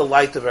eclipse the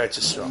light of Eretz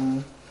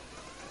Yisrael.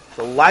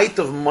 The light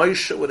of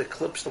Moshe would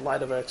eclipse the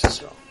light of Eretz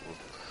Yisrael.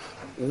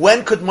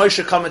 When could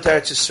Moshe come into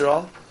Eretz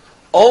Yisrael?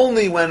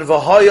 Only when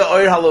v'haya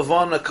oir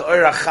halavana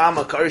ka'oir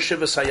hachama ka'oir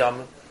shivas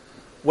hayamim.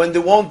 When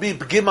there won't be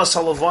B'gimas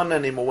halavana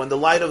anymore, when the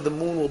light of the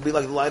moon will be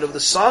like the light of the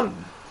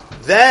sun,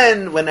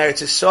 then when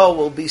Eretz Yisrael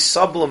will be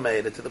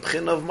sublimated to the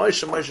B'china of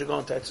Moshe, Moshe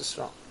going to Eretz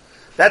Yisrael.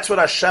 That's what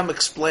Hashem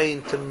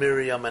explained to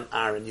Miriam and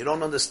Aaron. You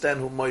don't understand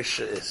who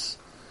Moshe is.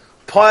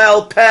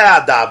 Poel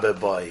pe'adabe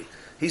boy.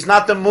 He's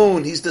not the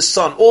moon, he's the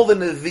sun. All the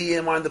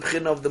Nevi'im are in the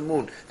B'china of the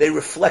moon. They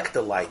reflect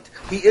the light.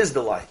 He is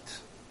the light.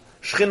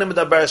 He's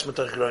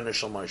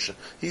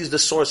the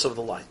source of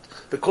the light.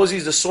 Because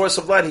he's the source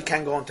of light, he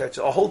can't go into Eretz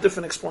Yisrael. A whole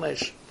different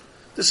explanation.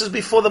 This is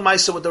before the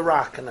Maisa with the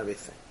rock and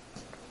everything.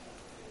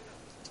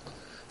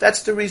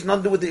 That's the reason,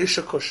 nothing to do with the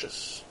Isha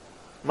Kushas.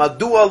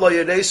 Madua lo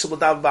yereisu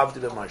b'dav b'avdi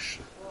b'Moshe.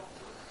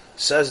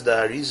 Says the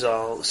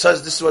Arizal,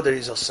 this is what the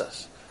Arizal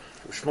says.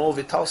 Shmuel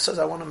Vital says,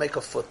 I want to make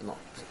a footnote.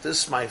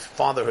 This my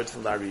father heard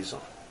from the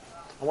Arizal.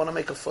 I want to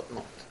make a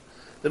footnote.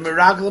 The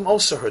Miraglim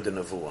also heard the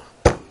Nevuah.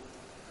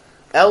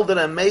 Elder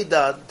and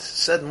Medad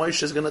said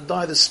Moshe is going to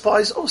die. The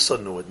spies also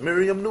knew it.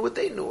 Miriam knew it,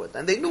 they knew it.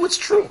 And they knew it's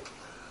true.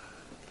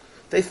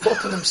 They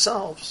thought to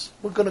themselves,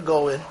 we're going to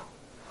go in.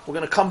 We're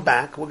going to come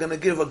back. We're going to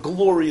give a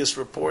glorious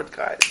report,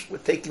 guys. We're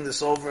taking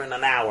this over in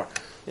an hour.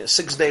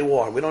 6-day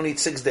war. We don't need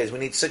 6 days. We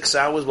need 6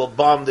 hours. We'll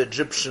bomb the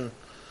Egyptian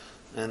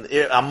and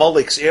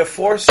Amalek's Air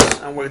Force,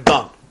 and we're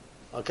done.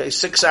 Okay,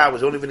 6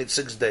 hours. We don't even need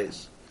 6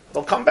 days.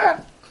 They'll come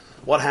back.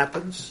 What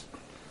happens?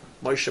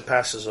 Moshe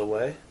passes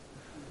away,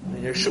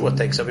 and Yeshua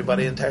takes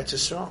everybody into Eretz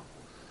Yisrael.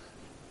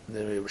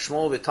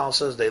 Shmuel Vital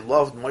says they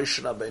loved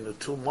Moshe Rabbeinu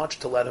too much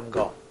to let him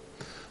go.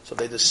 So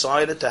they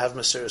decided to have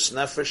Mesiras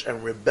Nefesh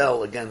and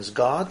rebel against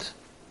God,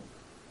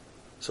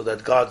 so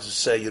that God would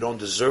say, you don't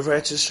deserve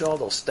Eretz Yisrael,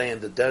 they'll stay in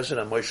the desert,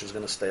 and Moshe is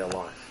going to stay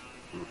alive.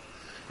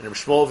 And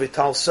Shmuel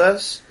Vital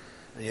says,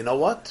 and you know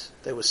what?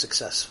 They were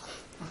successful.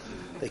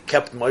 They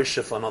kept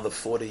Moshe for another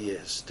 40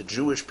 years. The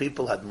Jewish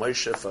people had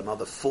Moshe for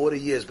another 40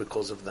 years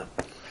because of them.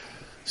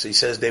 So he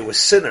says they were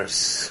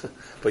sinners,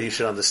 but you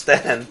should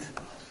understand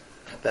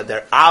that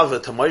their ava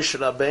to Moshe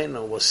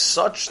Rabbeinu was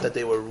such that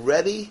they were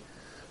ready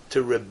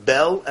to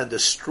rebel and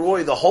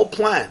destroy the whole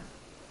plan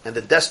and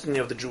the destiny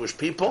of the Jewish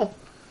people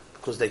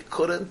because they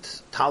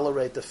couldn't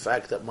tolerate the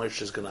fact that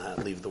Moshe is going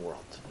to leave the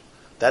world.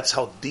 That's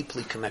how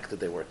deeply connected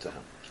they were to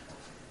him.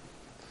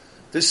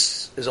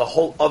 This is a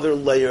whole other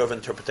layer of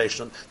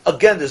interpretation.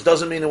 Again, this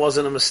doesn't mean it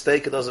wasn't a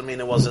mistake. It doesn't mean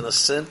it wasn't a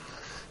sin.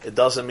 It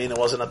doesn't mean it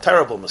wasn't a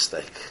terrible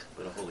mistake.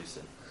 But a holy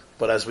sin.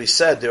 But as we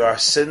said, there are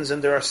sins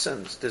and there are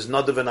sins. There's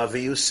Nadav and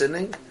Avihu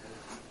sinning,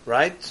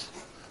 right?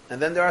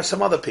 And then there are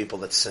some other people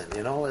that sin,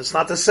 It's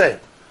not the same.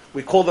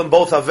 We call them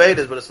both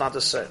Avedas, but it's not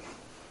the same.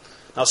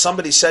 Now,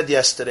 somebody said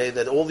yesterday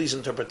that all these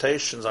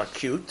interpretations are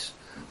cute.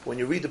 When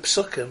you read the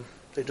Psukim,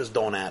 they just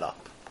don't add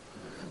up.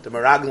 The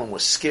Meraglim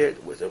was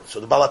scared with it. So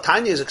the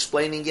Balatanya is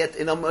explaining it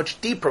in a much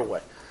deeper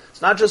way.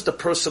 It's not just a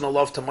personal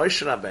love to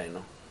Moshe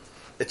Rabbeinu.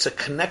 It's a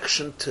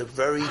connection to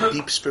very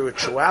deep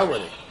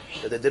spirituality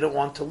that they didn't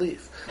want to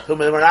leave. So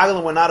the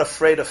Meraglim were not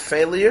afraid of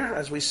failure.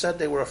 As we said,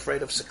 they were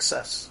afraid of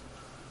success.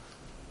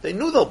 They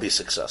knew they'll be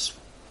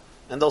successful.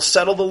 And they'll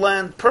settle the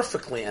land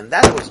perfectly. And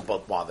that was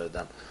what bothered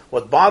them.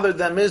 What bothered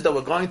them is that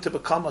we're going to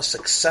become a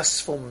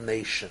successful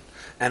nation.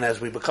 And as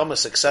we become a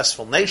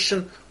successful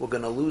nation, we're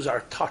going to lose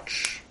our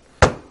touch.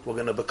 We're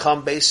going to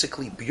become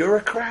basically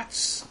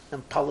bureaucrats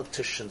and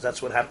politicians.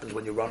 That's what happens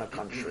when you run a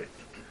country.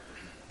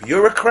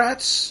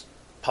 Bureaucrats,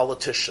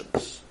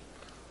 politicians.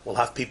 We'll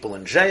have people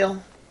in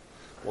jail.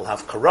 We'll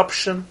have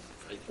corruption.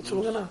 That's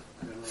what we're going to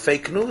have.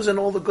 Fake news and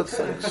all the good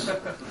things.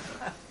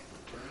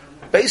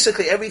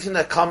 Basically, everything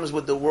that comes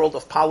with the world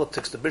of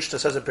politics, the Mishnah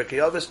says in Pirkei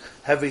Avos,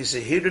 have a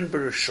zehirin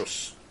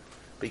b'rishus.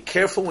 Be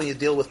careful when you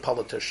deal with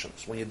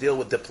politicians, when you deal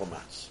with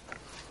diplomats.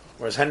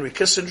 Whereas Henry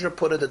Kissinger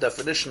put it, the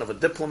definition of a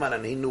diplomat,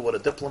 and he knew what a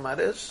diplomat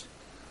is.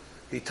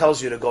 He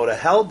tells you to go to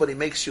hell, but he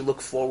makes you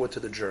look forward to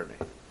the journey.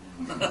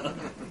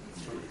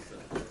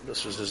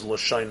 This was his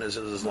Lashon, his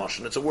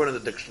Lashon. It's a word in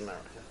the dictionary.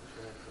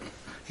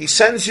 He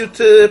sends you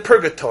to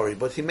purgatory,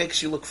 but he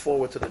makes you look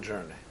forward to the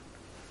journey.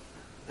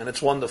 And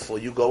it's wonderful.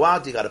 You go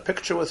out, you got a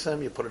picture with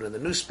him, you put it in the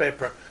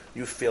newspaper,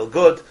 you feel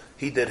good,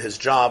 he did his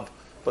job,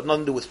 but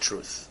nothing to do with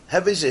truth.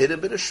 It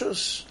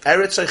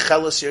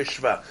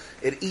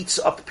eats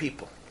up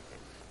people.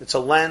 It's a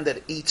land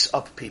that eats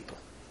up people.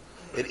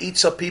 It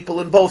eats up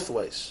people in both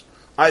ways.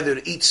 Either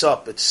it eats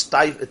up, it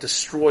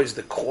destroys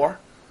the core,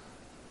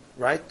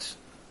 right?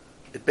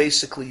 It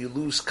basically, you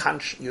lose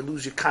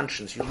your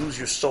conscience, you lose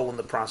your soul in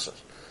the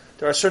process.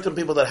 There are certain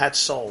people that had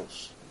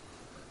souls,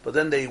 but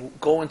then they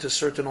go into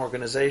certain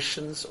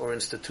organizations or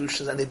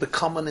institutions and they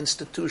become an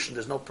institution.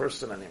 There's no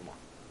person anymore.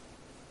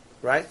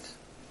 Right?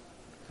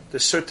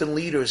 There's certain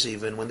leaders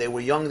even, when they were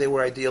young, they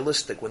were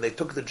idealistic. When they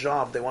took the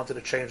job, they wanted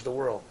to change the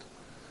world.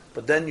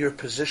 But then your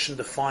position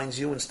defines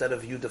you instead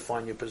of you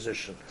define your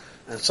position.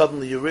 And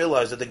suddenly you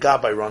realize that the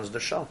Gabbai runs the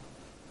show.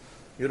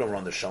 You don't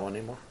run the show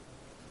anymore.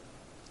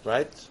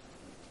 Right?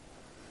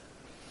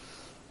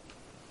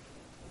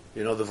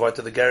 You know the Vart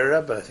of the Geri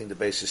Rebbe, I think the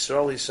Beis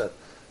Yisrael, he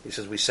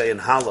says, we say in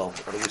Hallel,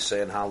 what do we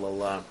say in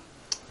Hallel?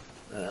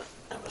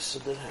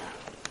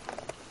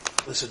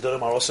 This is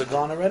are also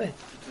gone already?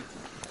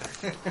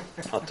 The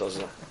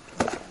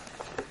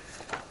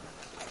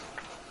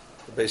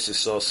Beis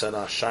Yisrael said,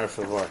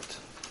 Sharfa Vart.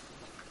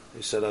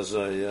 He said, as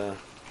a, where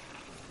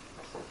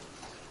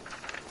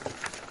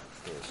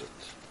is it?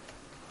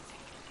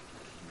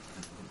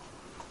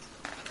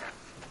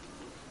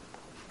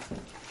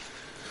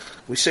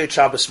 We say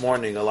Shabbos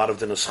morning a lot of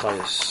the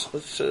Nuschayos.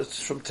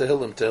 It's from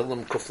Tehillim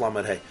Kuf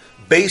Lamed Hey.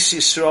 Beis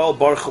Yisrael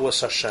Baruch Hu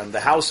Es Hashem, the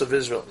house of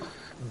Israel.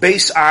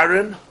 Beis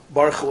Aaron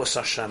Baruch Hu Es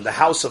Hashem, the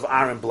house of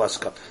Aaron, bless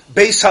God.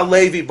 Beis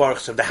HaLevi Baruch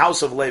Hashem, the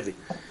house of Levi.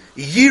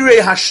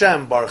 Yirei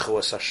Hashem Baruch Hu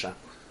Es Hashem.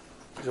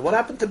 What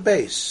happened to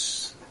Beis?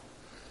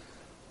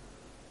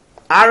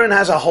 Aaron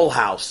has a whole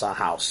house.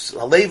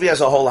 Levi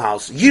has a whole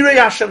house. Yirei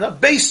Hashem,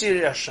 Beis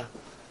Yirei Hashem.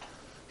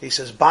 He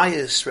says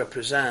Bayis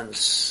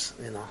represents,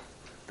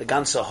 the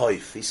ganze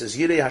Hoif. He says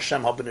Yirei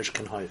Hashem Habenish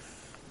Ken Hoif.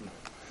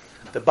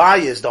 The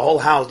Bayis, the whole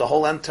house, the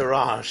whole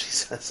entourage. He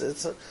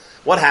says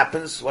what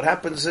happens? What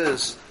happens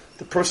is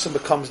the person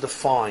becomes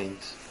defined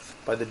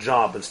by the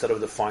job instead of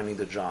defining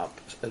the job.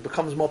 It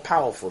becomes more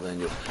powerful than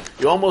you.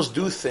 You almost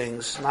do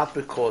things not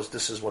because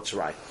this is what's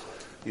right.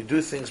 You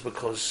do things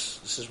because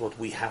this is what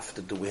we have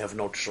to do. We have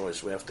no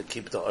choice. We have to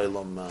keep the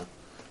olam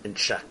in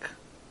check.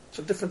 It's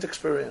a different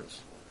experience.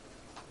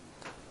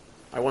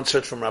 I once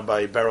heard from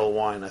Rabbi Beryl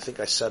Wine, I think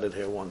I said it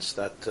here once,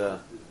 that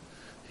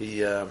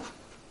he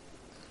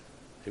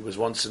was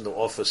once in the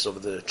office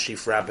of the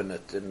chief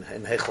rabbinate in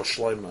Heichel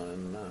Shloima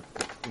in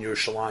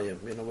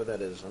Yerushalayim. You know where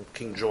that is, on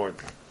King George.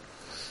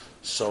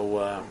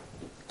 So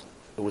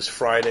it was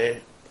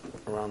Friday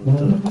around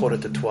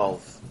 11:45,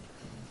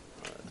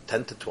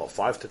 10 to 12,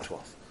 5 to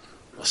 12.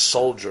 A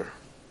soldier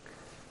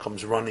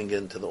comes running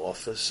into the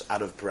office,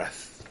 out of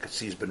breath. You can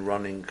see he's been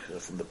running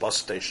from the bus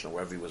station or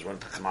wherever he was running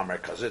to Chamar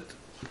Kazit.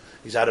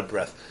 He's out of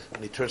breath.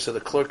 And he turns to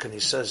the clerk and he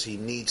says he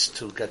needs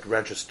to get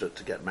registered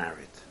to get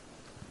married.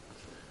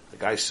 The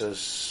guy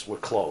says, we're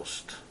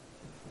closed.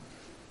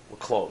 We're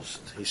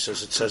closed. He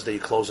says, it says that you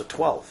close at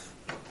 12.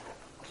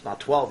 It's not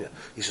 12 yet.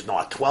 He says, no,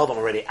 at 12 I'm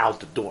already out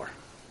the door.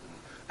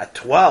 At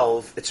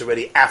 12, it's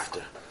already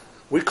after.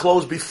 We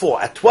closed before.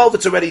 At 12,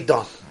 it's already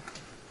done.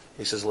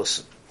 He says,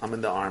 listen, I'm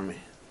in the army.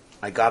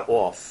 I got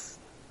off,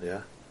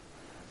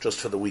 just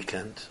for the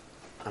weekend.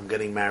 I'm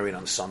getting married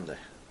on Sunday.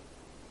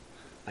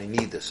 I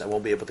need this. I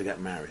won't be able to get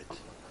married.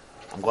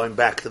 I'm going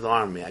back to the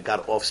army. I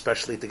got off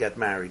specially to get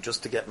married,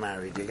 just to get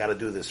married. You got to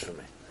do this for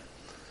me.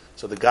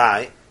 So the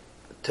guy,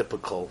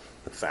 typical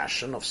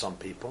fashion of some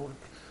people,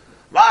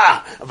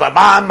 why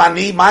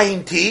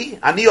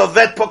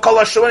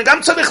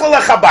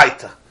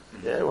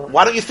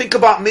don't you think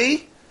about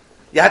me?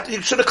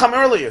 You should have come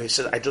earlier. He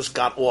said, I just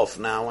got off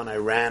now and I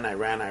ran.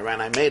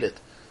 I made it.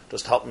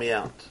 Just help me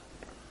out.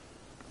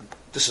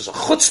 This is a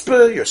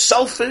chutzpah, you're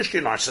selfish,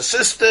 you're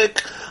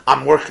narcissistic,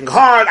 I'm working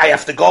hard, I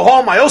have to go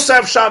home, I also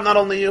have shab, not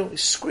only you.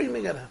 He's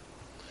screaming at him.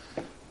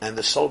 And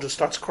the soldier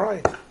starts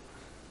crying.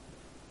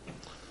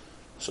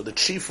 So the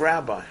chief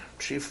rabbi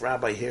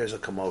hears a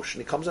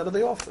commotion. He comes out of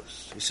the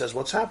office. He says,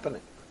 what's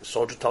happening? The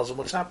soldier tells him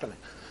what's happening.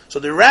 So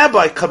the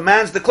rabbi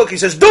commands the cook, he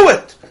says, do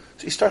it!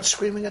 So he starts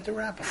screaming at the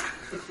rabbi.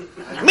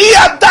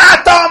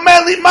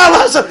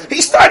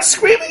 He starts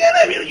screaming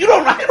at him. You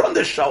don't run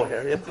the show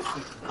here.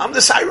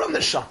 I run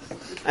the show.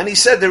 And he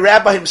said the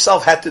rabbi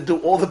himself had to do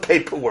all the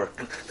paperwork.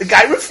 The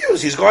guy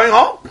refused. He's going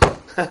home.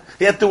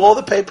 He had to do all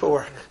the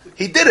paperwork.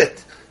 He did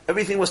it.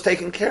 Everything was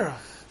taken care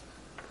of.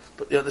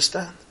 But you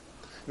understand?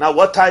 Now,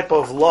 what type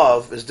of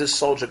love is this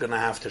soldier going to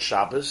have to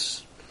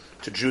Shabbos,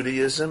 to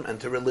Judaism, and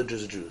to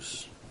religious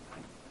Jews?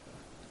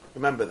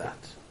 Remember that.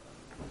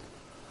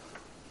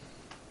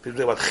 People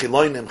say about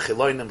chiloinim.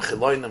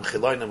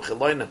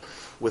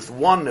 With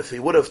one, if he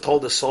would have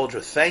told the soldier,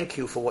 thank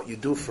you for what you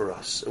do for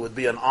us, it would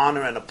be an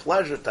honor and a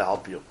pleasure to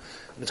help you.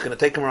 And it's going to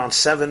take him around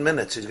 7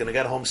 minutes. He's going to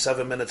get home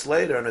 7 minutes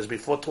later, and it's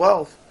before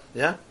 12.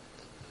 Yeah?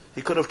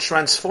 He could have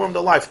transformed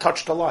a life,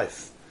 touched a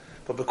life.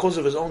 But because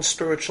of his own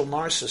spiritual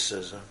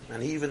narcissism,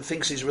 and he even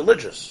thinks he's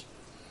religious,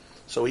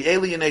 so he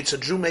alienates a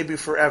Jew maybe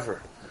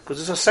forever. Because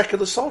he's a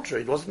secular soldier.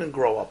 He wasn't going to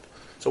grow up.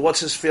 So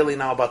what's his feeling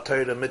now about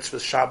Torah,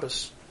 mitzvahs,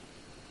 Shabbos?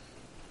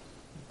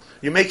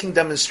 You're making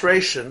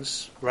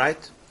demonstrations,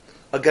 right,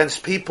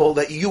 against people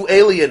that you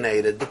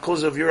alienated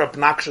because of your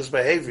obnoxious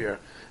behavior,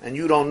 and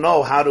you don't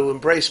know how to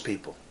embrace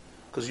people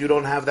because you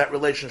don't have that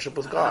relationship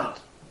with God.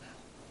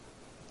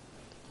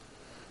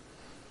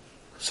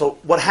 So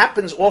what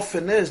happens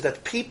often is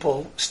that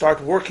people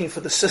start working for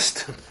the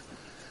system.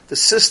 The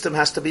system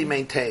has to be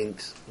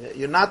maintained.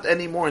 You're not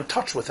anymore in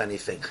touch with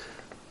anything.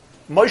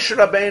 Moshe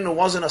Rabbeinu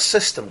wasn't a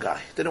system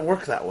guy. It didn't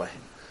work that way.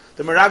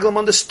 The Meraglim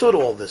understood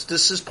all this.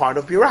 This is part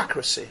of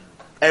bureaucracy.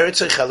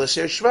 Eretz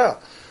Eicheles Yeshvel.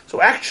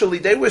 So actually,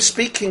 they were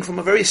speaking from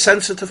a very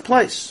sensitive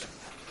place.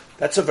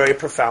 That's a very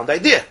profound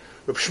idea.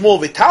 Reb Shmuel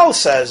Vital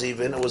says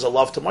even it was a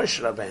love to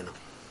Moshe Rabbeinu.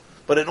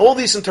 But in all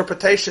these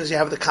interpretations, you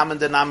have the common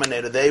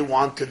denominator. They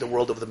wanted the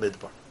world of the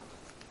Midbar.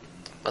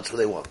 That's what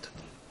they wanted.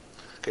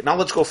 Okay, now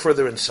let's go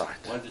further inside.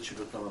 Why did she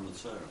become a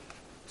Mitzvah?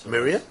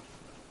 Miriam?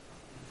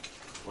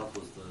 What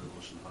was the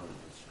Lashon Hara?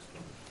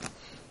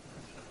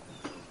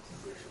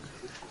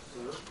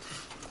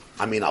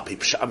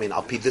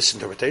 I'll be this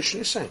interpretation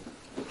you're saying.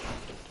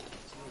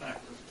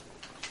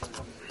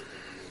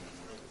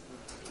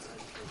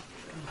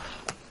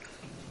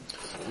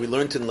 We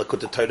learned in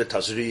Lakut Torah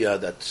Tazriya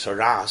that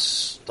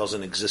Saras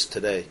doesn't exist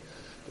today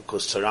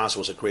because Saras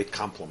was a great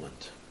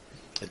compliment.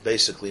 It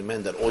basically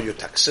meant that all your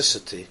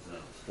toxicity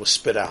was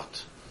spit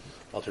out.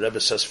 Well, the Rebbe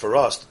says for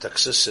us, the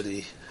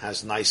toxicity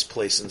has nice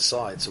place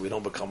inside, so we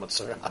don't become a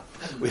tzara.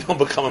 We don't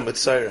become a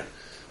mitzvah.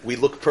 We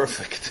look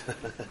perfect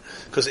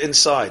because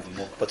inside.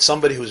 But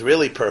somebody who's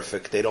really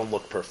perfect, they don't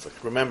look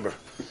perfect. Remember,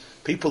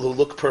 people who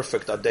look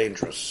perfect are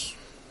dangerous.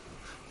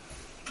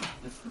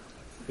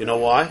 You know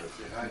why?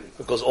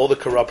 Because all the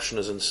corruption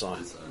is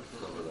inside.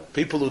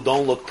 People who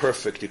don't look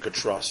perfect, you could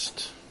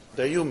trust.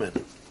 They're human.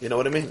 You know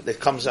what I mean? It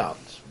comes out.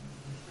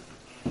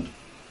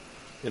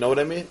 You know what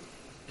I mean?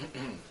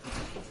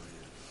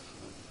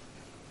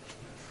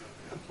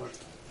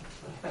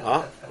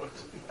 Huh?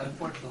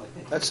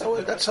 That's how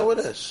it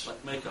is.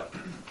 Like makeup.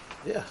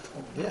 Yeah.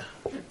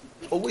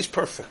 Always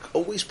perfect.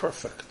 Chol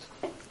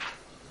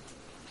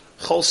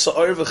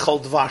sa'or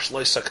v'chol dvash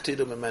lo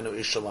yisaktiru mimenu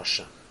ish el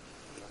Hashem.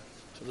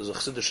 So there's a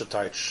chassidische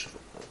Teitsch.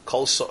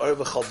 Kol sa'or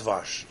v'chol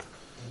dvash.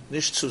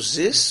 Nicht zu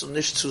zis und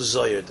nicht zu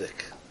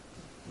zoyerdik.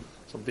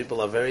 Some people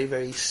are very,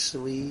 very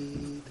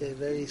sweet. They're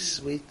very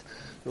sweet.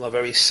 People are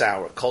very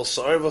sour. Kol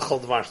sa'or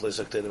v'chol dvash lo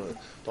yisaktiru.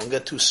 Don't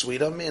get too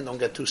sweet on me and don't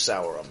get too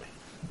sour on me.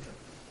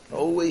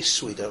 Always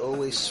sweet.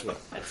 Always sweet.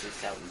 That's a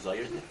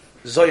zoyerdik?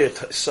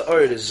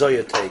 Sa'or is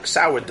zoyerdik.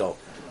 Sourdough.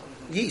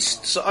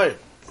 Yeast. Sa'or.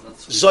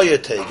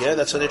 Zoyerteg, yeah?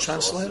 That's how they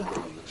translate it?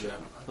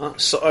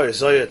 Sa'or,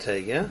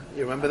 zoyerteg, yeah?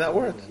 You remember that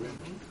word?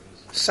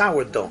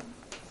 Sourdough.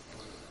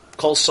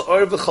 Kol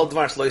sa'or v'chol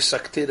dvar lo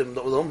yisaktirim.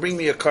 Don't bring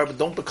me a carb,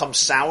 don't become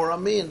sour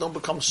on me and don't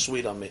become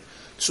sweet on me.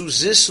 Zu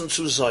zis and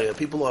zu zoyer.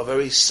 People are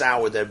very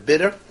sour. They're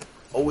bitter.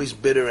 Always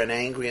bitter and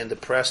angry and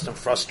depressed and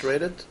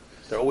frustrated.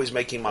 They're always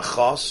making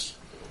machas.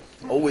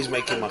 These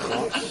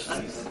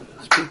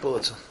people,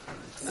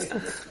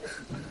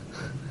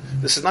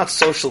 this is not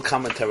social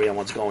commentary on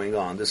what's going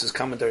on. This is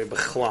commentary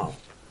b'chlal.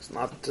 It's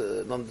not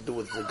nothing to do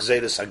with the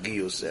Gzeiras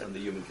Hagiyus there. On the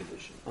human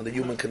condition. On the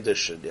human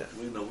condition, yeah.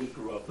 We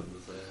grew up in the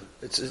same.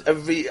 It's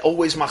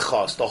always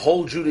machas. The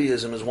whole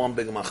Judaism is one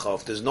big machas.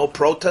 If there's no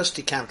protest,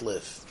 you can't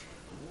live.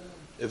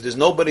 If there's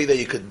nobody that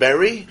you could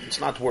bury, it's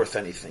not worth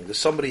anything. There's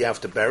somebody you have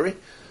to bury.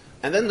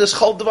 And then there's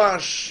chol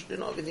dvash.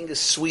 Everything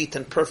is sweet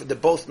and perfect. They're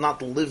both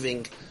not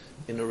living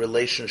in a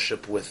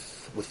relationship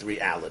with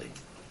reality.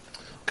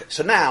 Okay,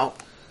 so now...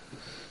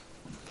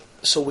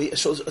 So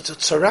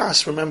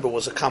tzaras, remember,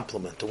 was a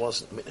compliment. It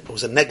was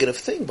a negative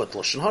thing, but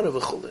lashon hara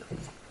v'chulin.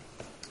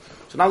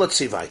 So now let's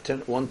see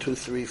weiter. 1, 2,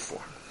 3,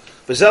 4.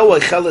 V'zeu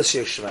eicheles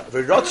yeshva.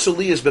 V'ratzu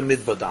li is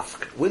b'midbar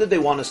dafka. Where did they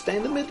want to stay?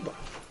 In the midbar.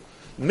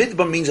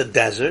 Midbar means a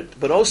desert,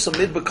 but also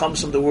midbar comes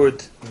from the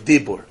word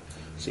dibur.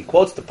 So he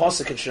quotes the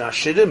pasuk in Shir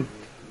Hashirim,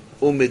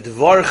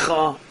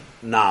 u'midvarcha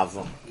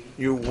nava.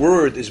 Your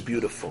word is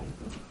beautiful.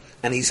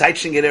 And he's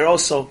hitching it there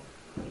also,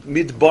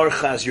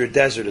 midbarcha as your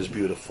desert is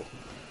beautiful.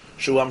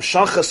 They want to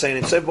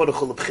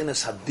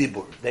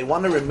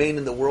remain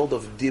in the world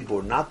of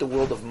Dibur, not the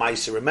world of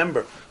Maisa.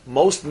 Remember,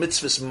 most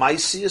mitzvahs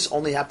Maisias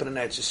only happen in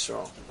Eretz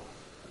Yisrael.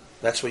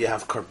 That's where you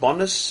have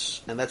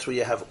Karbonis, and that's where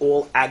you have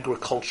all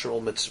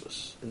agricultural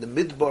mitzvahs. In the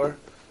Midbar,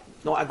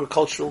 no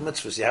agricultural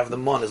mitzvahs. You have the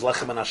Mon, is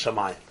Lechem and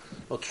Hashamayim.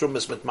 No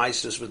Trumas with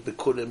Maisias, with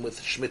Bikurim, with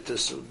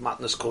Shmittas, with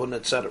Matnas Kohun,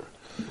 etc.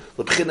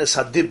 L'bchinas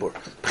HaDibur,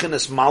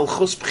 Bchinas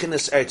Malchus,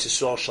 Bchinas Eretz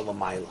Yisrael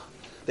Shalamayla.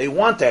 They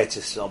want Eretz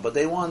Yisrael, but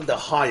they want the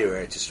higher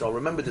Eretz Yisrael.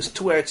 Remember, there's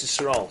two Eretz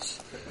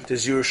Yisraels.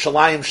 There's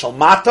Yerushalayim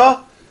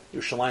Shalmata,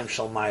 Yerushalayim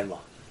Shalmayla.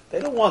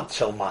 They don't want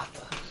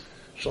Shalmata.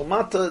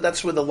 Shalmata,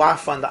 that's where the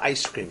lafa and the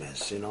ice cream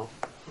is,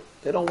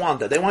 They don't want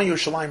that. They want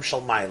Yerushalayim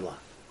Shalmayla.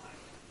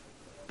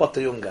 But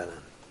the Yunganan.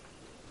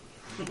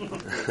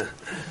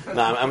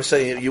 No, I'm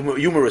saying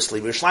humorously.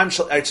 Yerushalayim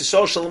Eretz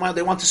Yisrael Shalmayla,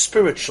 they want the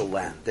spiritual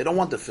land. They don't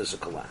want the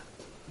physical land.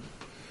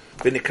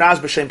 V'nikraz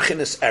b'shem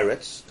b'chinas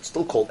eretz, it's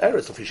still called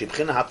eretz.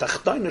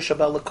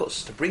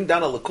 To bring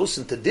down a lakus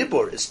into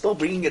Dibur is still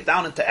bringing it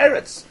down into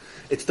eretz.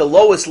 It's the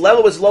lowest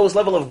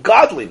level of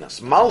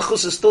godliness.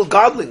 Malchus is still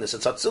godliness.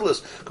 It's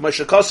Atzilus.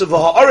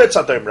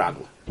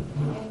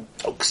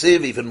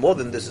 Even more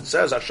than this, it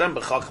says, Hashem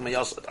b'chachma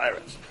yasad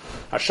eretz.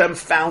 Hashem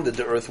founded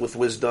the earth with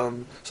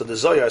wisdom. So the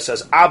Zohar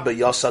says, Abba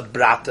yasad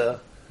brata.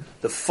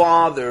 The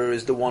father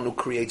is the one who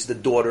creates the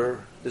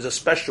daughter. There's a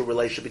special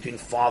relation between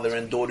father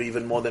and daughter,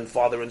 even more than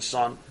father and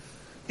son.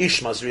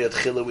 Ishma zriyat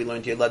chila, we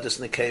learned Yeledus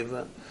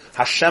Nekeva.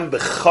 Hashem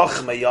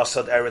b'chachma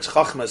yasad eretz.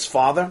 Chachma is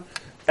father.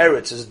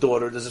 Eretz is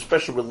daughter. There's a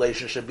special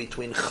relationship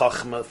between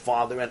Chachma,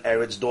 father, and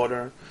Eretz,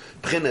 daughter.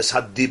 P'chines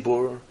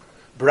hadibur.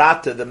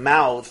 Brata, the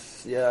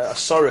mouth.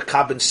 Asara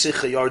kabin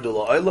sicha yardu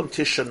la'olam.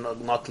 Tisha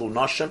natlu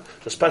nashim.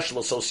 The special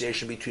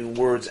association between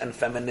words and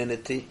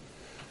femininity.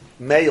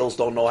 Males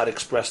don't know how to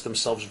express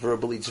themselves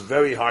verbally. It's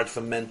very hard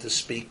for men to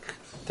speak.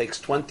 It takes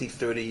 20,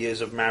 30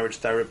 years of marriage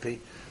therapy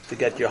to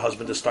get your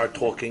husband to start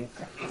talking.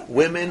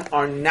 Women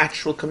are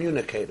natural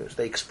communicators.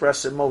 They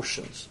express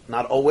emotions.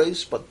 Not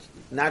always, but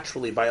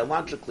naturally,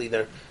 biologically,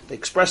 they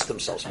express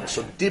themselves.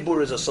 So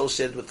dibur is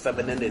associated with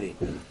femininity.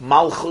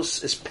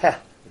 Malchus is peh.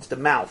 It's the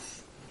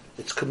mouth.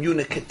 It's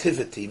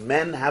communicativity.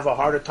 Men have a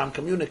harder time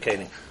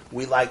communicating.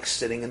 We like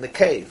sitting in the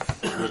cave.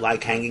 We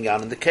like hanging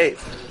out in the cave.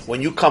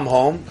 When you come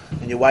home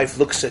and your wife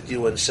looks at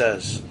you and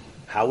says,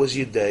 "How was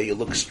your day? You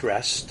look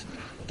stressed."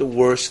 The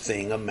worst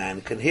thing a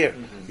man can hear.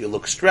 You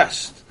look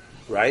stressed,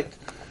 right?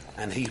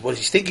 And what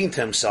he's thinking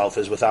to himself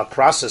is, without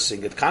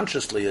processing it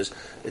consciously, is,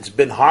 it's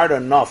been hard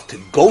enough to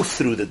go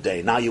through the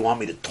day. Now you want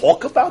me to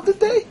talk about the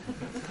day?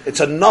 It's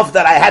enough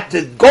that I had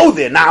to go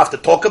there. Now I have to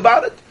talk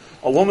about it?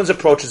 A woman's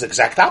approach is the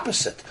exact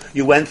opposite.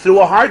 You went through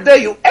a hard day,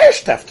 you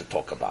erst have to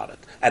talk about it.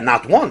 And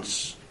not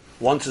once.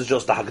 Once is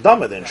just the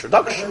Hagdama, the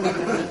introduction.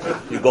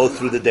 You go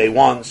through the day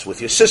once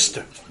with your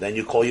sister. Then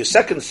you call your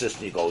second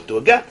sister, you go to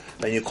again.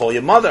 Then you call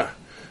your mother.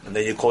 And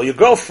then you call your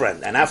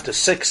girlfriend. And after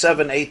 6,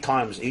 7, 8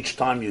 times, each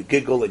time you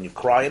giggle and you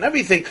cry and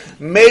everything,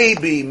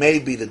 maybe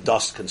the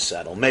dust can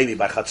settle. Maybe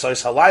by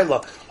Chatzos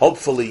Halayla,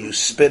 hopefully you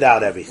spit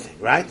out everything,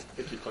 right?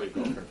 If you call your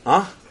girlfriend.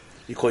 Huh?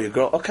 You call your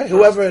girl? Okay,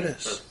 whoever it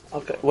is.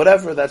 Okay,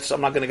 whatever.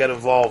 I'm not going to get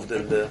involved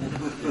in the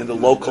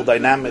local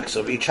dynamics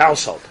of each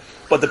household.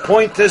 But the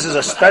point is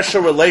a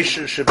special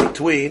relationship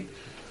between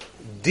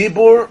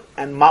dibur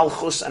and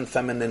malchus and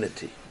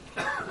femininity,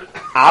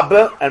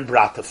 Abba and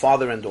brata,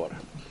 father and daughter.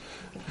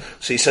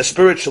 So he says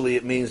spiritually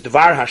it means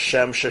Dvar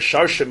Hashem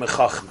shesharshe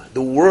mechachma.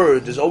 The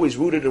word is always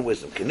rooted in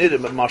wisdom.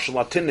 Kenidim and Mashal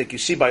Latinik, you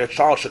see by a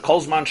child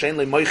shekolzman shein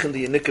le moichin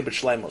di yenikah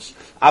b'shleimos.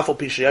 Afal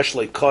pi sheyesh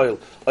le koil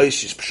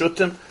oisis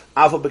pshutim.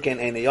 Afal b'kein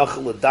ein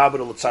yachal ledaber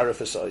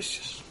letzaref es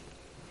oisis.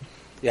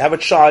 You have a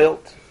child,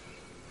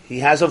 he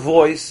has a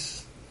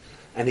voice,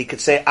 and he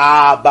could say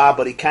ba,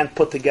 but he can't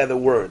put together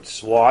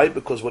words. Why?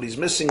 Because what he's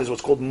missing is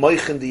what's called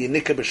moichin di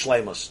yenikah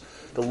b'shleimos,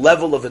 the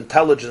level of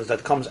intelligence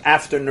that comes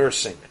after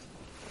nursing.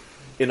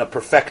 In a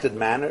perfected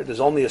manner. There's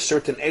only a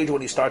certain age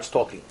when he starts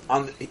talking.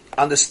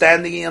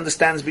 Understanding, he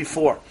understands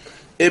before.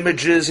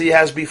 Images, he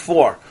has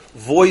before.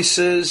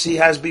 Voices, he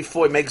has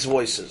before. He makes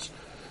voices.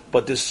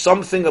 But there's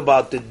something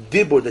about the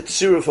dibur, the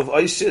tziruf of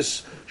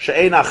Isis,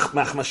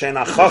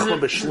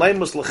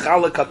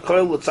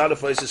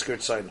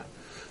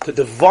 to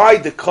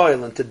divide the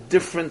koil into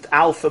different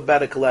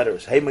alphabetic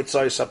letters, and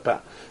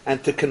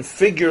to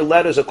configure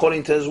letters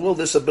according to his will,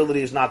 this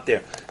ability is not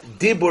there.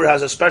 Dibur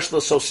has a special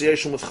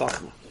association with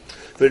Chachma.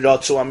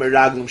 V'ratzu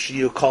amiraglim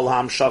shiyu kol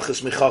ham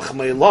shachis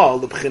michachma ilal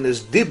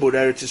lebchinas dibur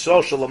eretz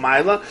Yisrael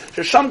shalamayla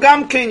shesham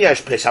gam ken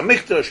yesh Beis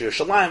Hamikdash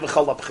Yerushalayim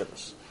v'chol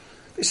habchinas.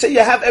 They say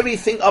you have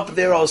everything up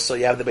there also.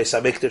 You have the Beis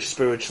Hamikdash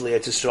spiritually,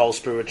 Eretz Yisrael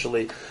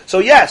spiritually. So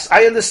yes,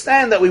 I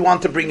understand that we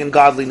want to bring in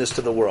godliness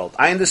to the world.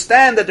 I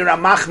understand that the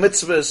Ramach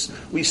mitzvahs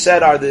we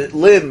said are the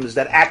limbs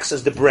that acts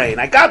as the brain.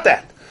 I got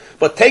that.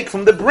 But take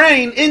from the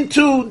brain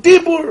into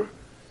dibur,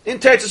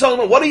 into Eretz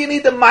Yisrael. What do you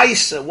need the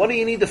maisa? What do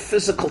you need the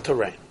physical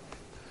terrain?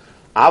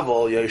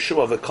 Aval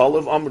Yeshua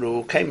v'Kalev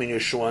Amru came in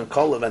Yeshua and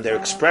Kalev, and their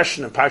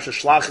expression in Parsha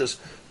Shlach is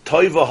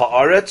Toiva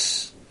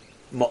haaretz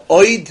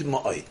ma'oid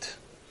ma'oid.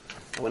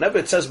 Whenever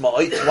it says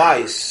ma'oid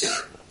twice,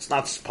 it's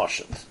not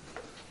pashut.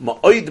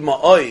 Ma'oid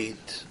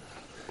ma'oid,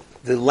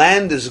 the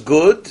land is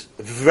good,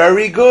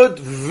 very,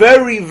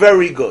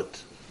 very good.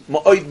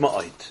 Ma'oid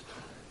ma'oid.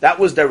 That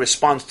was their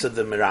response to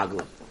the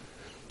Miraglim.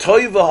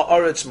 Toiva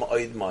haaretz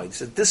ma'oid ma'oid.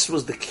 So this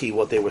was the key,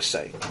 what they were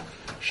saying.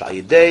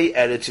 Shayidei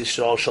Eretz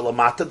Yisrael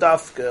Shalamata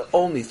Dafka,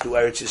 only through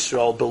Eretz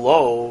Yisrael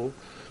below,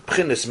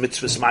 P'chinas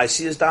mitzvahs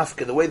Maisi is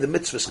Dafka, the way the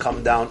mitzvahs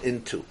come down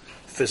into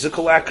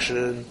physical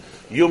action,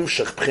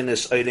 Yumshach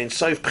P'chinas Eirein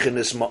Soif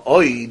P'chinas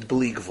Ma'oid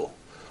B'ligvul.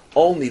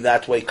 Only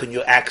that way can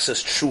you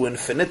access true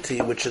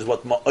infinity, which is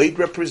what Ma'oid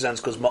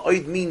represents, because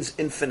Ma'oid means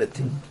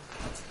infinity.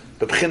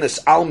 B'chinas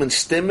Alman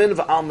Stimin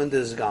v'Alman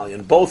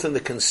Dizgalion, both in the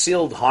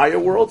concealed higher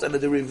worlds and in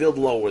the revealed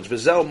lower worlds.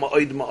 V'zel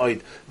Ma'oid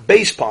Ma'oid,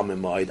 base palm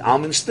Ma'oid,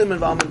 Alman Stimin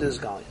v'Alman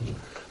Dizgalion.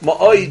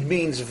 Ma'oid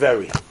means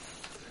very.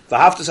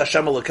 V'haftas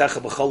Hashem Elokecha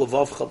b'chol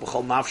levavcha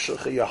b'chol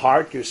nafshecha, your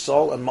heart, your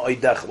soul, and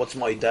Ma'oidecha. What's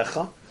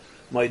Ma'oidecha?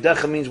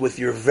 Ma'oidecha means with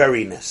your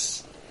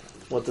veriness.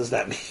 What does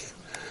that mean?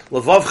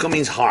 Levavcha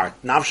means heart.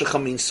 Nafshecha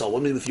means soul.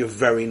 What means with your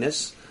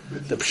veriness?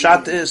 The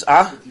pshat is,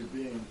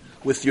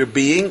 with your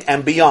being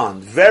and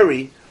beyond.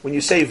 Very, when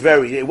you say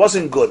very, it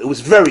wasn't good, it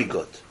was very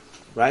good.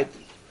 Right?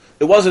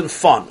 It wasn't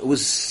fun, it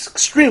was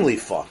extremely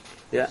fun.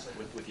 Yeah?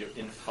 With your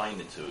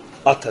infinitude.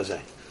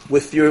 Atazeh.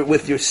 With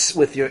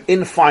your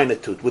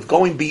infinitude, with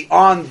going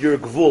beyond your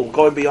gvul,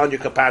 going beyond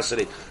your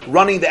capacity,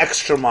 running the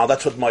extra mile,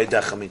 that's what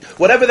Moedecha means.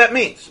 Whatever that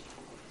means.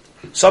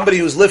 Somebody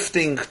who's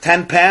lifting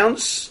 10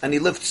 pounds, and he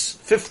lifts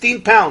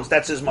 15 pounds,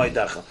 that's his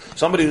Moedecha.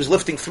 Somebody who's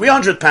lifting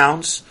 300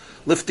 pounds,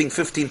 lifting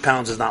 15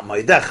 pounds is not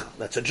Moedecha.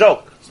 That's a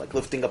joke. It's like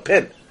lifting a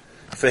pin.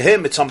 For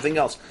him, it's something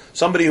else.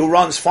 Somebody who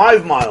runs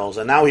 5 miles,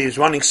 and now he's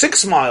running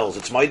 6 miles,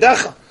 it's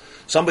Moedecha.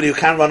 Somebody who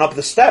can run up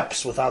the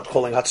steps without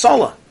calling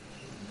Hatzalah.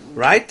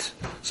 Right?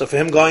 So for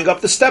him going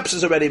up the steps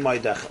is already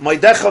Moedecha.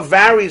 Moedecha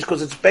varies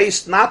because it's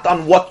based not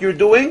on what you're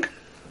doing,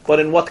 but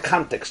in what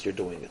context you're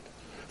doing it.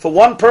 For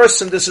one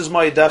person, this is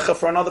Moedecha.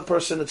 For another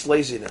person, it's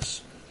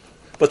laziness.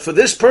 But for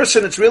this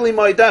person, it's really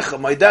Moedecha.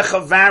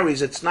 Moedecha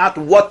varies. It's not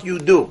what you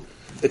do.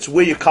 It's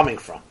where you're coming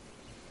from.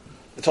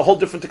 It's a whole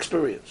different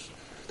experience.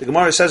 The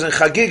Gemara says in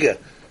Chagiga,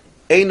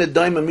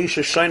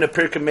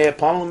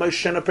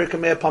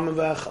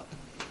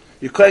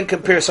 you can't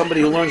compare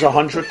somebody who learns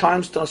 100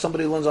 times to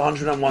somebody who learns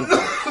 101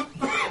 times.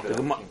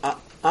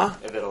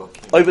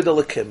 Ovid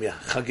Elakim, yeah.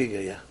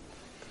 Chagiga, yeah.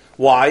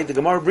 Why? The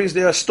Gemara brings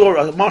there a story,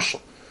 a mashal,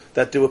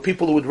 that there were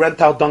people who would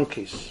rent out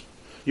donkeys.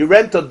 You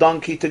rent a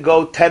donkey to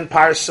go 10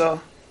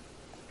 parsa.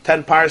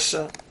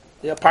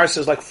 Yeah, parsa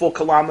is like 4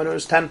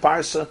 kilometers, 10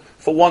 parsa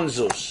for one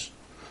zuz.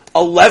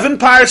 11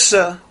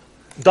 parsa,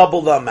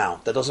 double the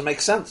amount. That doesn't make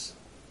sense.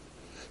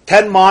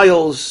 10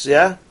 miles,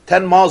 yeah?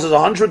 10 miles is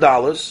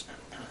 $100.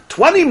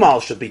 20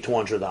 miles should be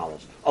 $200.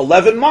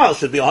 11 miles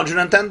should be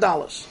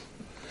 $110.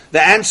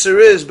 The answer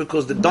is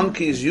because the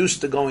donkey is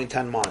used to going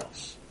 10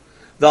 miles.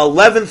 The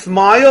 11th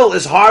mile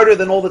is harder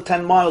than all the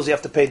 10 miles. You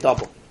have to pay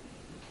double.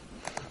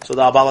 So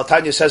the Abba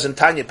Tanya says in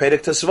Tanya,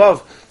 Perek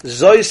Tesvav,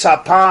 Zoi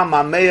sapam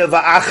ameya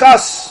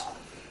va'achas,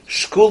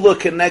 shkula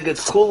keneged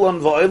kulam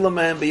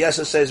va'olam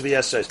b'yesa says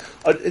v'yesa says.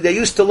 They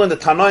used to learn, the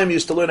Tanoim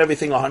used to learn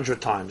everything 100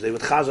 times. They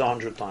would chaz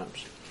 100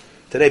 times.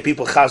 Today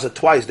people chaz it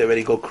twice, they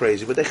already go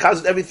crazy. But they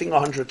chaz everything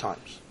 100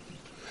 times.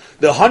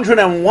 The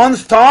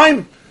 101st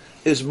time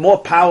is more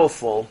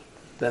powerful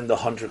than the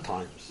 100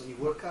 times. When you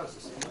work out, it's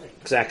the same way.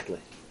 Exactly.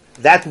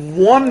 That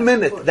 1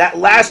 minute, that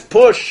last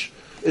push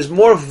is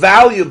more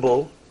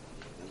valuable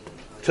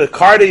to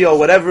cardio,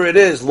 whatever it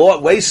is,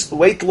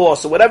 weight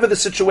loss, or whatever the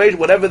situation,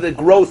 whatever the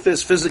growth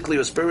is, physically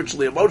or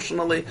spiritually,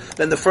 emotionally,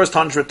 than the first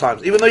 100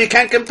 times. Even though you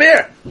can't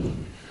compare.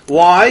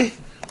 Why?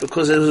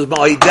 Because it was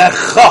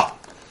Moedecha.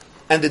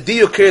 And the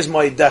diyuk here is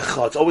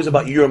Moedecha. It's always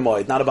about your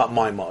Moed, not about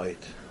my Moed.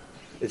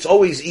 It's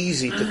always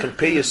easy to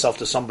compare yourself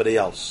to somebody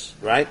else,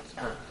 right?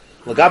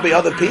 Lagabi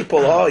other people,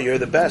 oh, you're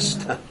the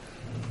best.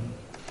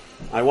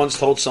 I once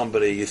told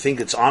somebody, you think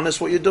it's honest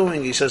what you're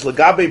doing? He says,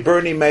 Lagabi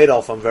Bernie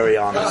Madoff, I'm very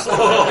honest.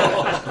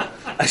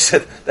 I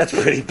said, that's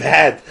pretty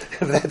bad.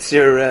 If that's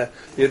your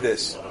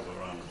this.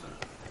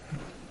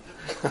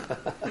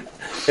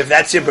 If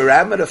that's your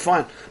barometer,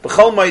 fine.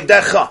 B'chol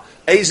Moedecha,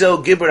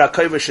 Ezel Gibber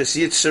HaKovish Es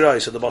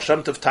Yitzray. So the Baal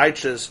Shem Tov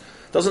teaches,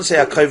 doesn't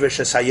say HaKovish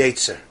Es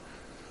HaYetzer.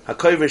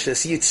 HaKovish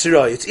Es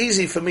Yitzray. It's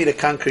easy for me to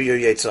conquer your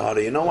Yetzer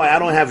Hara. You know why? I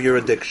don't have your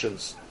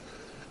addictions.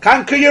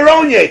 Conquer your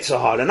own Yetzer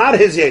Hara, not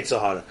his Yetzer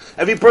Hara.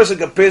 Every person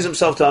compares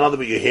himself to another,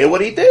 but you hear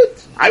what he did?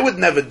 I would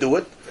never do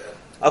it.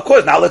 Of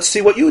course, now let's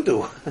see what you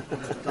do.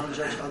 Don't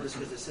judge others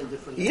because they sin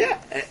differently.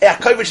 Yeah.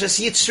 HaKovish Es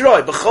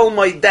Yitzray. B'chol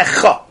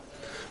Moedecha.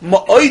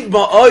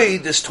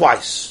 Ma'oid is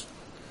twice.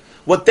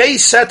 What they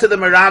said to the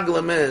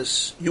Meraglim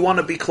is, you want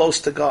to be close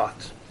to God.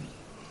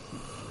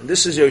 And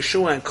this is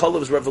Yeshua and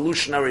Kalev's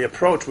revolutionary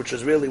approach, which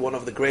is really one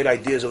of the great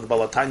ideas of the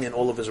Baal HaTanya in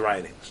all of his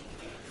writings.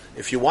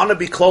 If you want to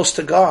be close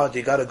to God,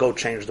 you got to go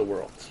change the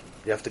world.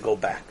 You have to go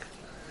back.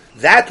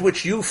 That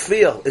which you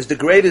feel is the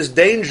greatest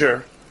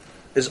danger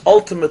is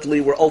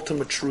ultimately where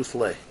ultimate truth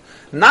lay.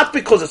 Not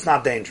because it's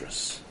not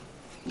dangerous.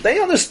 They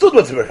understood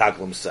what the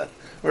Meraglim said.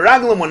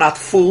 Meraglim were not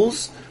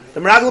fools. The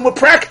Meraglim were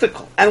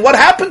practical. And what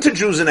happened to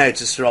Jews in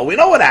Eretz Yisrael? We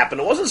know what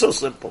happened. It wasn't so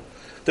simple.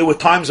 There were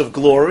times of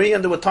glory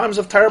and there were times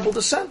of terrible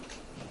descent.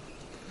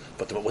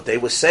 But what they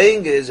were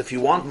saying is, if you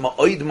want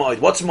Ma'oid,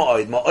 what's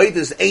Ma'oid? Ma'oid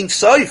is Ein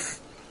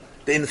Sof,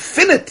 the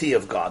infinity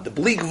of God, the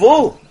Bli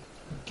Gvul.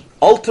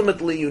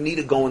 Ultimately, you need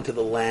to go into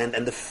the land,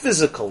 and the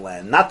physical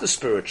land, not the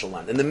spiritual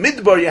land. In the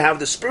Midbar, you have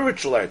the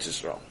spiritual Eretz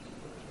Yisrael.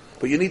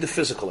 But you need the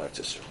physical Eretz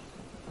Yisrael.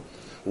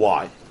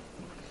 Why?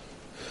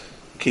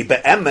 Ki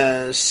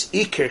be'emes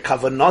iker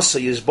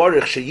kavanasa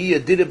yizbarich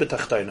sheyiyah dira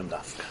b'tachtonim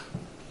dafka.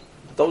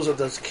 Those are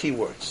the key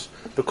words.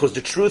 Because the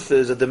truth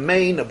is that the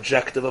main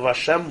objective of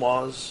Hashem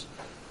was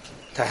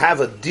to have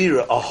a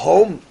dira, a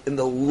home in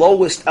the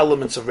lowest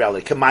elements of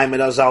reality. K'mayim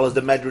Azal, as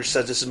the Medrash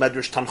says, this is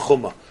Medrash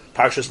Tanchuma.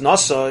 Parshas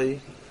Nasai,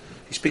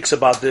 he speaks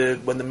about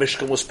when the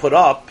Mishkan was put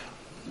up.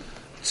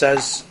 It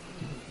says,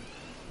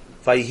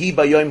 Vayhi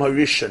Bayom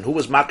Harishon. Who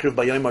was Makriv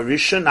Bayom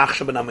Harishon?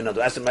 Nachshon ben Aminadu.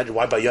 Ask the Medrash,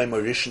 why Bayom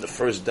Harishon, the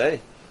first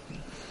day?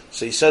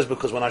 So he says,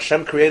 because when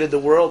Hashem created the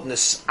world,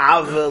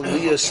 Nis'ava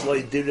liyas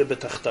lo dira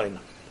b'tachtonim.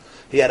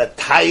 He had a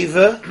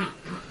taiva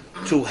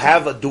to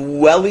have a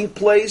dwelling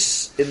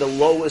place in the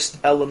lowest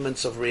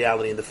elements of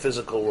reality, in the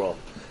physical world.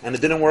 And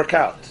it didn't work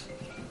out.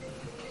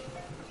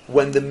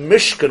 When the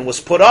Mishkan was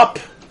put up,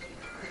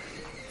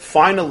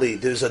 finally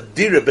there's a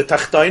dira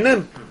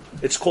b'tachtainim.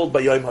 It's called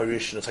Bayom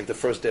Harishon. It's like the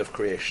first day of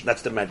creation.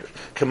 That's the medrash.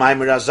 K'mayim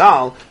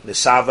Razal,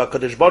 Nisava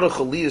Kadosh Baruch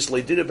Hu liyis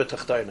le'dira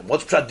b'tachtainim.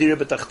 What's pshat dira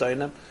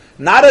b'tachtainim?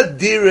 Not a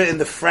dira in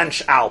the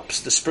French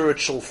Alps, the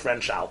spiritual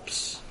French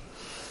Alps,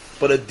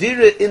 but a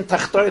dira in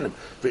Tachtoinim.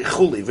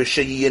 V'chuli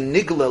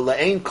v'sheyinigla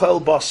le'ein kol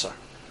basar.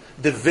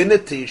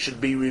 Divinity should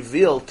be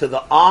revealed to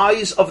the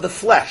eyes of the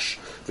flesh.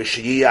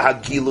 V'sheyiyah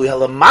ha'gilui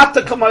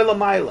ha'lamata kamay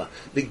lamayla.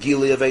 The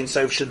gilui of Ein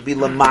Sof should be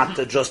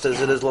lamata, just as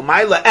it is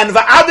lamayla, and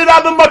v'adir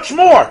abba much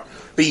more.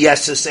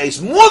 V'yeses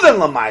says more than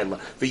lamayla.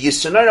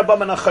 V'yisaner abba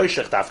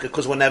menachoshech dafka,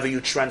 because whenever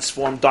you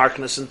transform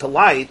darkness into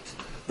light,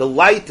 the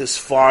light is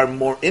far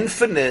more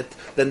infinite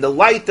than the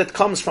light that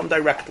comes from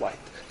direct light.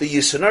 The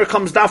Yisaner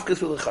comes dafka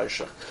through the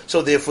Choshech.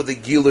 So therefore the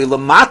Gilui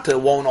Lamata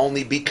won't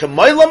only be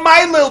Kamay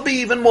Lamayla, it'll be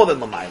even more than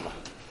Lamayla.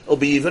 It'll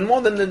be even more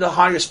than in the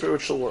higher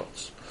spiritual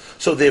worlds.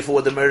 So therefore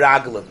what the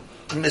Meraglim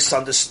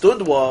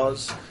misunderstood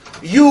was,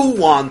 you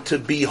want to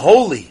be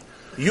holy,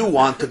 you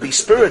want to be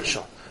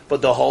spiritual,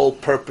 but the whole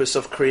purpose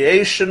of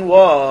creation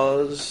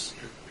was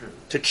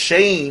to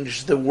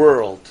change the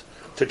world,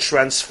 to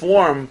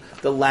transform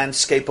the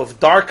landscape of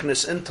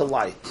darkness into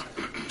light,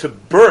 to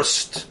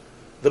burst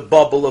the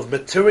bubble of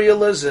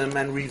materialism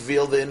and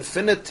reveal the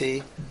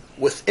infinity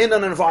within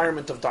an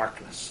environment of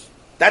darkness.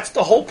 That's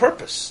the whole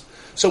purpose.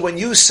 So when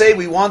you say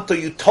we want a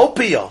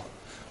utopia,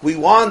 we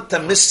want a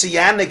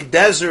messianic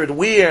desert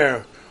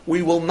where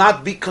we will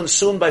not be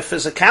consumed by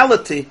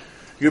physicality,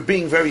 you're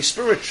being very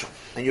spiritual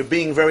and you're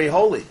being very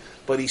holy.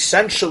 But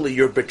essentially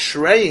you're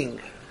betraying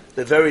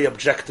the very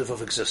objective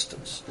of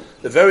existence.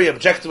 The very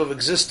objective of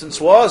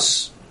existence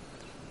was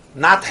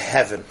not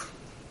heaven.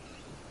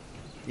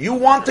 You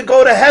want to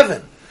go to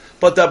heaven,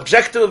 but the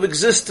objective of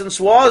existence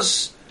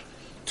was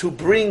to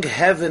bring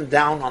heaven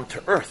down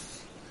onto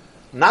earth,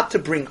 not to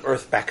bring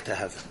earth back to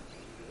heaven.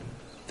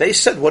 They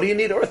said, what do you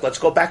need earth? Let's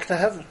go back to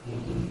heaven.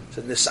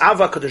 Said,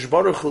 Nisava Kadosh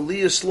Baruch Hu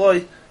liyis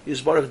loy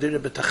yisbarach dira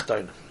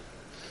b'tachtainim.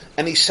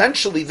 And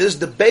essentially this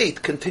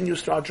debate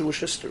continues throughout Jewish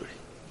history.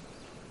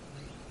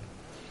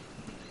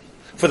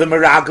 For the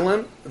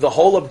Meraglim, the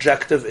whole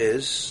objective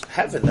is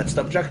heaven. That's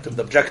the objective.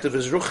 The objective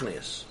is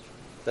Ruchnius.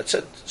 That's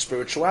it,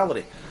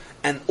 spirituality.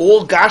 And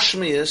all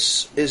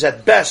Gashmius is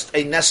at best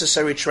a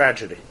necessary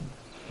tragedy.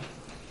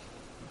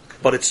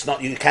 But it's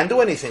not, you can't do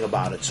anything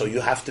about it, so you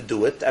have to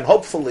do it, and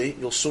hopefully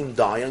you'll soon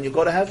die and you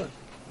go to heaven.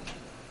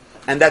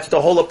 And that's the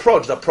whole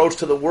approach. The approach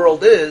to the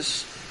world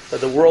is that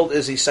the world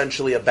is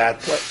essentially a bad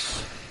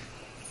place.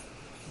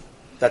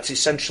 That's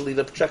essentially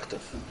the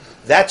objective.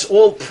 That's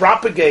all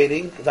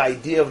propagating the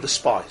idea of the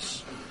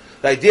spies.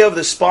 The idea of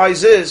the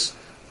spies is,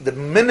 the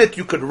minute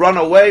you could run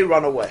away,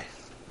 run away.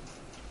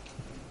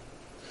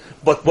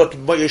 But what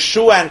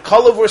Yeshua and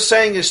Kalev were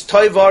saying is,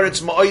 Toivar,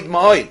 it's ma'oid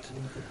ma'oid.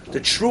 The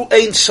true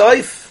Ein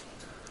Sof,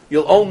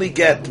 you'll only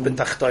get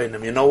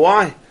b'tachtainim. You know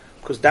why?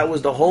 Because that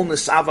was the whole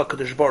Nisava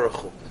Kadosh Baruch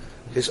Hu.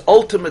 His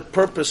ultimate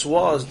purpose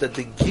was that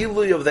the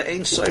Gilui of the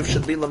Ein Sof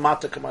should be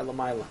Lamata Kamay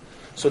Lamayla.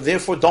 So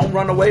therefore, don't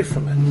run away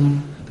from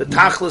it. The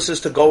Tachlis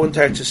is to go into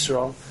Eretz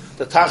Yisrael.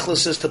 The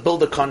Tachlis is to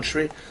build a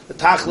country. The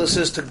Tachlis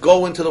is to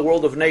go into the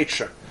world of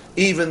nature,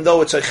 even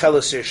though it's a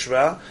Cheles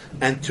Yishra,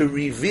 and to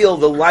reveal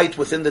the light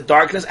within the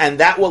darkness, and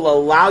that will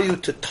allow you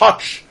to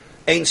touch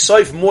Ein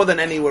Sof more than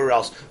anywhere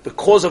else.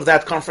 Because of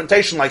that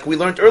confrontation, like we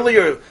learned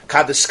earlier,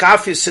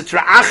 Kadiskafi Sitra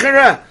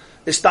Achera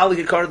is Tali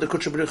Yikar de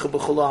Kuchabricha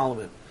B'chula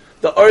Alvim.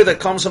 The oil that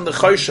comes from the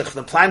Choshech,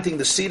 from planting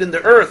the seed in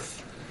the earth,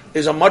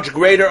 is a much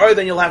greater oil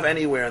than you'll have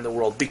anywhere in the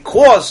world,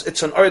 because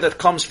it's an oil that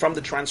comes from the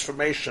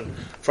transformation,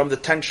 from the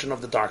tension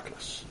of the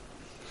darkness.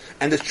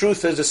 And the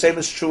truth is, the same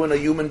is true in a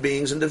human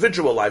being's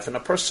individual life, in a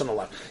personal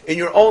life. In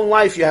your own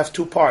life, you have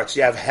two parts.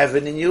 You have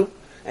heaven in you,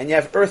 and you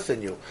have earth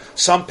in you.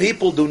 Some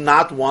people do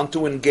not want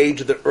to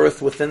engage the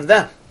earth within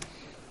them.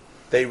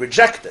 They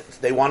reject it.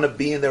 They want to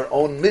be in their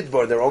own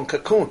midbar, their own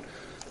cocoon.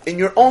 In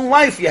your own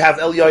life, you have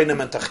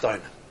Elyonim and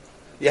Tachtonim.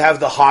 You have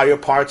the higher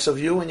parts of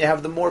you, and you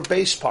have the more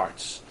base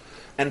parts.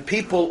 And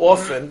people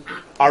often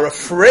are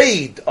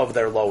afraid of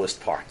their lowest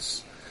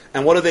parts.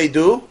 And what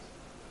do?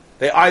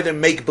 They either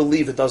make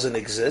believe it doesn't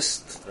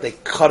exist, they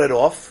cut it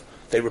off,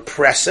 they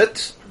repress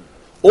it,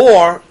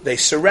 or they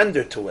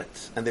surrender to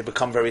it, and they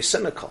become very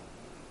cynical.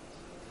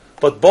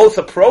 But both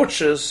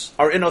approaches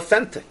are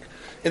inauthentic.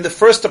 In the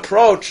first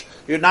approach,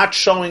 you're not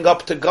showing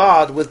up to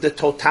God with the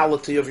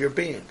totality of your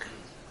being.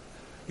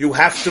 You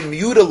have to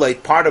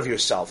mutilate part of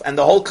yourself. And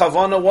the whole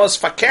kavanah was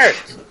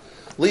fakert.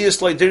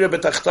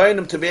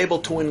 To be able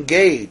to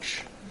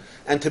engage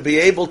and to be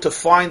able to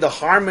find the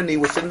harmony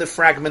within the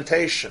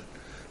fragmentation,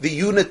 the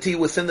unity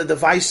within the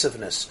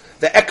divisiveness,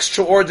 the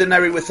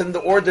extraordinary within the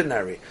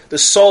ordinary, the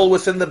soul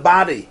within the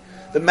body,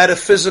 the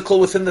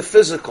metaphysical within the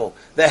physical,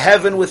 the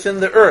heaven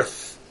within the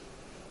earth.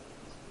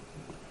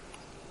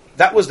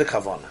 That was the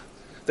kavanah.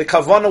 The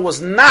kavanah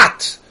was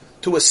not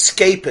to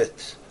escape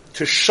it,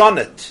 to shun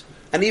it,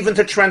 and even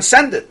to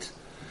transcend it.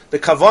 The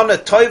kavana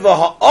toiva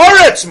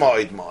ha'aretz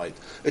ma'id ma'id.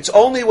 It's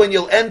only when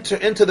you'll enter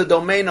into the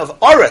domain of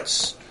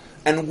aretz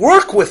and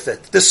work with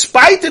it,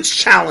 despite its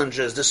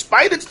challenges,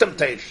 despite its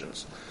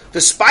temptations,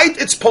 despite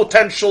its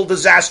potential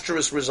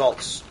disastrous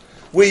results,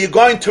 where you're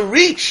going to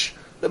reach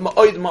the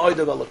ma'id ma'id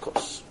of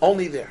Elikos.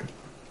 Only there.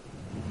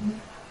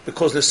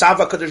 Because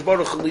Nesava Kadosh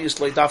Baruch Hu liyis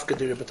leidavka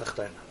dira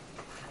b'tachtayna.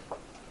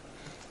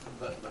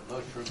 But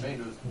Moshe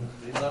Rabbeinu,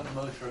 they love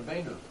Moshe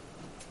Rabbeinu.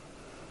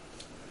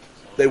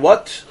 They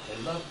what?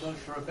 They love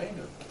Moshe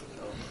Rabbeinu.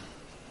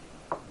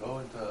 So go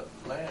into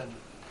land,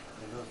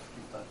 they don't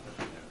speak like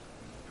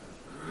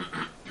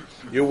that.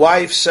 Your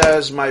wife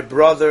says, my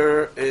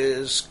brother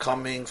is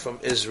coming from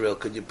Israel.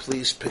 Could you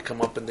please pick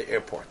him up in the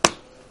airport?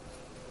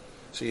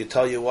 So you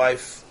tell your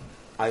wife,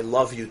 I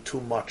love you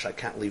too much. I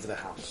can't leave the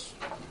house.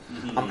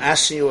 I'm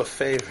asking you a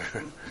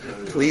favor.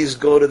 Please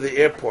go to the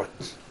airport.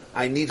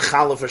 I need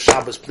challah for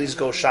Shabbos. Please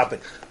go shopping.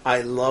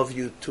 I love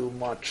you too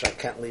much. I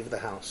can't leave the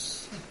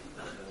house.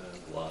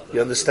 You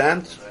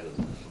understand?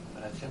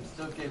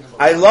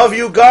 I love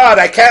you, God.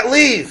 I can't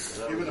leave.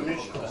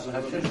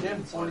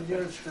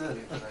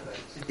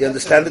 You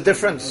understand the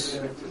difference?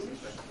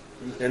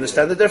 You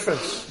understand the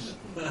difference?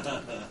 It's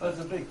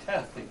a big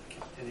test. And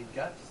he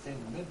got to stay in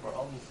the midbar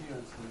all these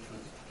years,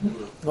 which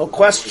was... No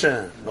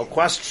question. No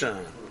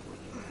question.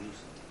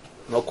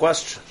 No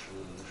question.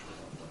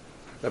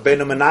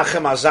 Rabbeinu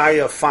Menachem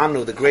Azariah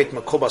Fanu, the great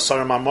Mekuba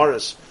Sarim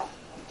Amoris,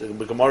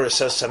 the Gemara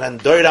says, "And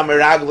doira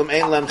meraglim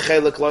ein lem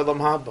chelik lo'olam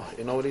haba."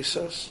 You know what he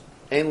says?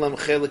 Ein lem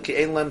chelik ki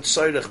ein lem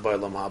tzorich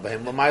ba'olam haba.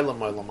 Hem l'maylam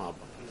ba'olam haba.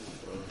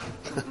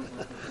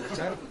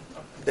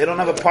 They don't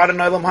have a part in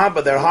olam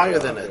haba. They're higher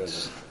than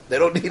it. They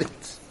don't need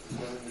it.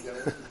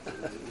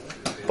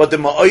 But the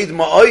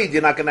ma'oid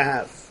you're not going to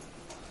have.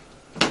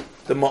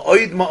 The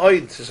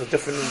ma'oid is a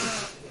different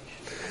meaning.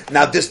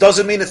 Now, this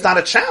doesn't mean it's not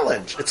a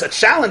challenge. It's a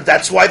challenge.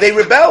 That's why they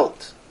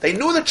rebelled. They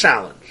knew the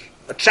challenge.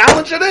 A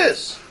challenge it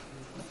is.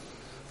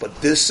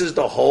 But this is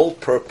the whole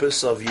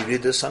purpose of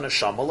Yiridus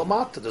HaNeshama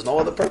Lamata. There's no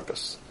other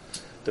purpose.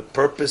 The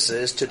purpose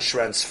is to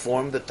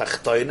transform the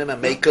Tachtoinim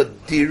and make a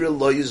Dira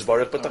Lo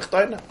Yizvarech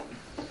B'Tachtoinim.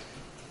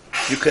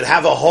 You could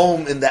have a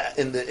home in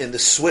the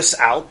Swiss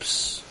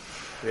Alps.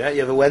 Yeah,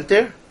 you ever went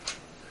there?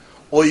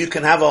 Or you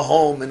can have a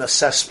home in a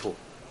cesspool.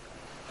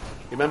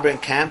 You remember in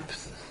camp?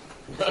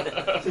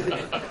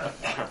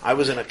 I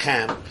was in a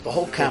camp. The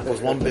whole camp was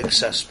one big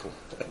cesspool.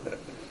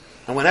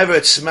 And whenever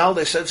it smelled,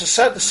 they said, it's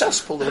a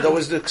cesspool. There was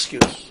always the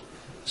excuse.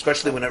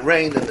 Especially when it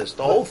rained and this.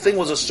 The whole thing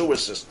was a sewer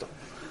system.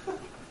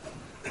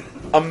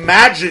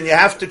 Imagine you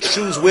have to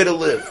choose where to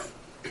live.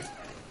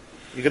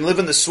 You're going to live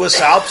in the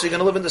Swiss Alps, you're going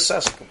to live in the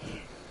cesspool.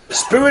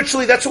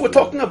 Spiritually, that's what we're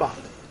talking about.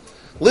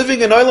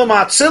 Living in Olam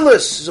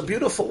HaAtzilis is a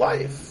beautiful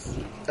life.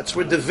 That's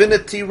where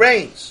divinity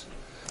reigns.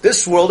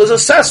 This world is a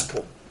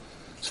cesspool.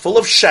 It's full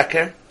of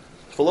sheker,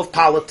 it's full of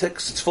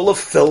politics, it's full of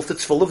filth,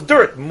 it's full of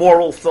dirt,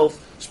 moral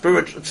filth,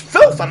 spiritual, it's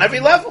filth on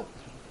every level.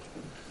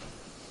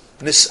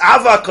 In this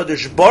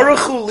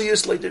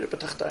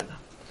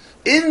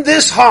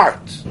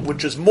heart,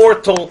 which is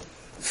mortal,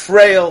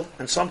 frail,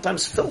 and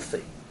sometimes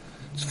filthy,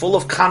 it's full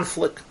of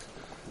conflict,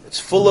 it's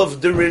full of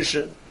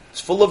derision,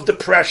 it's full of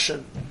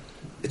depression,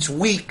 it's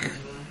weak,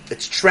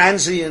 it's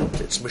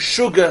transient, it's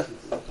meshuga.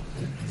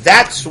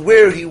 That's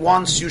where he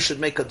wants you should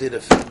make a did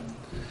of him.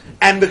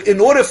 And in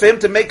order for him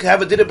to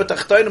have a dira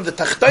b'tachtoinim, the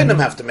tachtoinim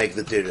have to make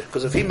the dira.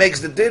 Because if he makes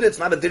the dira, it's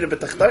not a dira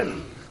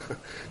b'tachtoinim.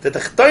 The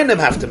tachtoinim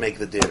have to make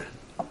the dira.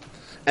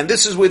 And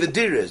this is where the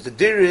dira is. The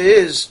dira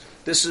is,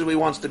 this is where he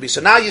wants to be. So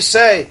now you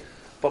say,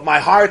 but my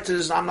heart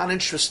is, I'm not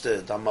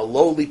interested. I'm a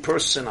lowly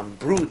person. I'm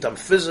brute. I'm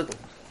physical.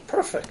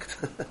 Perfect.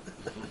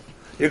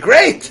 You're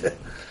great.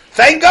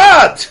 Thank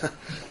God.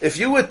 If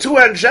you were too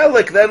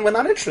angelic, then we're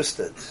not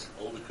interested.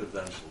 All the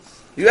credentials.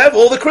 You have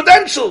all the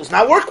credentials.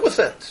 Now work with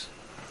it.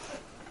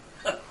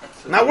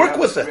 Now work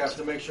with it. We have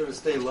to make sure to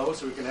stay low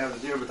so we can have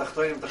the deer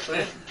b'tachtoinim.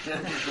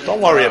 Don't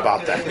worry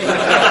about that.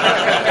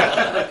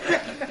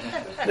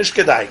 Nish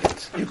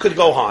gedaiget. You could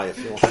go high if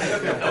you want.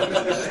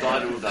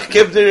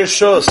 Give the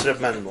Rishos, Reb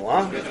Mendel,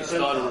 huh? We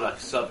started with a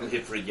sudden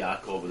hit for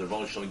Yaakov, the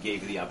Rosh Hashanah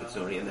gave you the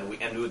opportunity, and then we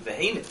ended with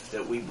Behemoth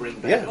that we bring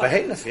back. Yeah,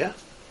 Behemoth, yeah.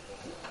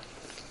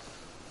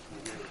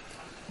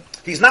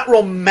 He's not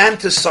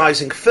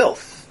romanticizing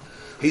filth.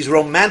 He's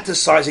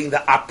romanticizing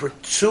the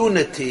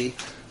opportunity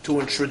to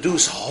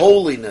introduce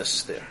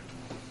holiness there.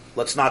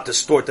 Let's not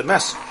distort the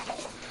message.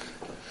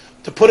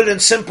 To put it in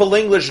simple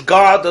English,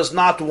 God does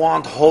not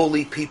want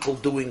holy people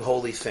doing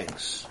holy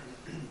things.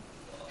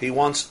 He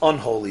wants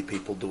unholy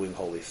people doing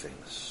holy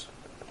things.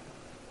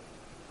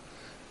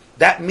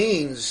 That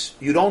means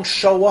you don't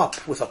show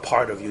up with a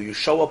part of you. You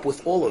show up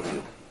with all of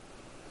you.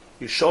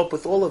 You show up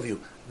with all of you.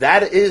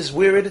 That is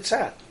where it's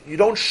at. You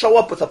don't show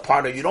up with a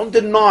part of you. You don't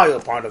deny a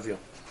part of you.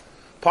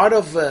 Part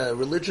of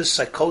religious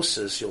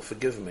psychosis, you'll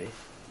forgive me,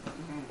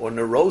 or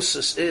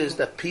neurosis is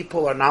that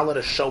people are not allowed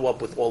to show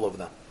up with all of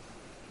them.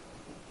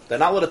 They're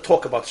not allowed to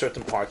talk about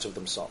certain parts of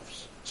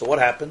themselves. So what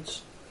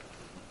happens?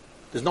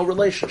 There's no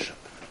relationship.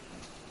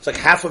 It's like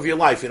half of your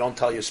life you don't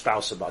tell your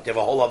spouse about. You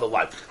have a whole other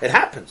life. It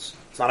happens.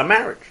 It's not a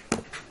marriage.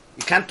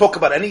 You can't talk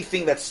about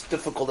anything that's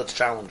difficult, that's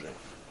challenging.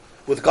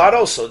 With God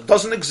also, it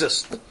doesn't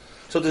exist.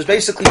 So there's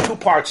basically two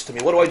parts to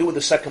me. What do I do with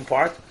the second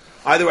part?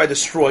 Either I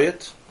destroy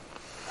it,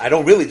 I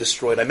don't really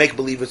destroy it, I make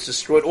believe it's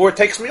destroyed, or it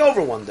takes me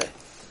over one day.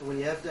 And when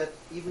you have that,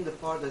 even the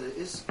part that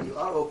you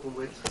are open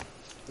with,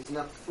 it's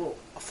not full.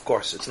 Of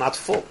course, it's not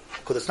full,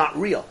 because it's not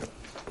real.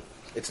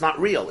 It's not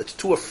real. It's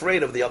too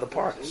afraid of the other And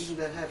parts. even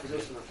that half is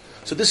also not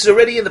full. So this is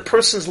already in the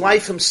person's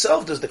life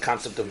himself, there's the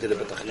concept of Dira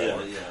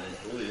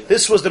B'Tachtonim.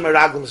 This was the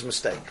Meraglim's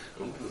mistake.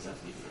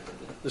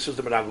 This was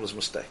the Meraglim's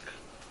mistake.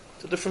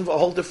 It's a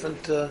whole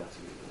different...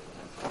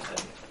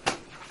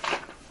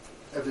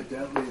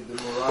 Evidently,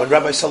 the morale. When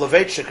Rabbi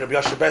Soloveitchik, Rabbi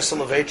Yoshe Ber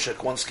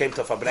Soloveitchik, once came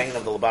to Farbrengen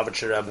of the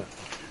Lubavitcher Rebbe,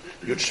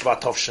 Yud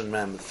Shvat Tovshin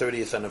Mem, the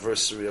 30th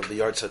anniversary of the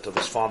yahrzeit of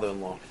his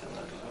father-in-law.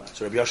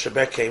 So Rabbi Yoshe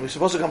Ber came. He was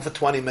supposed to come for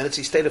 20 minutes.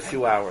 He stayed a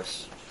few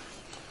hours.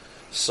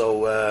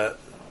 So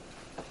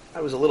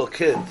I was a little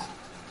kid.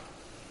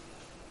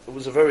 It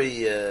was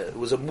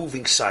a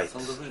moving sight.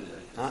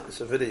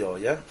 It's a video,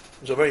 yeah?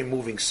 It was a very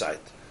moving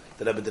sight.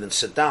 The Rebbe didn't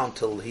sit down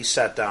till he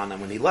sat down,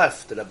 and when he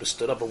left, the Rebbe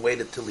stood up and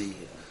waited till he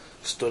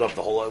stood up.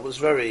 It was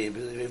he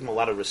gave him a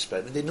lot of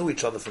respect. They knew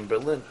each other from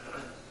Berlin.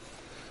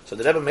 So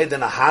the Rebbe made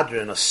an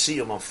ahadrin, a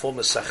siyum on 4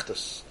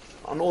 mesechtas.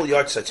 On all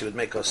yahrzeits he would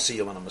make a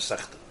siyum on a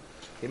mesechta.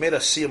 He made a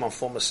siyum on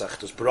 4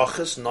 mesechtas.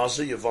 Brachas,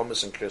 Nazir,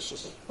 Yevamis, and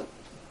Krisus.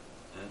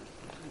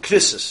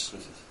 Krisus.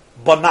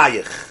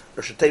 Banayich.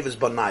 Rosh Hashanah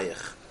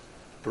Banayich.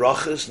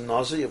 Brachas,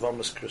 Nazir,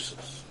 Yevamis,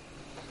 Krisus.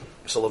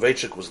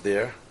 Soloveitchik was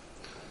there,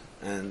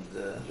 and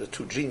the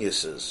two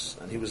geniuses,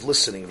 and he was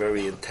listening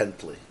very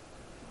intently.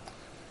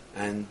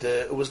 And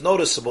it was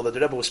noticeable that the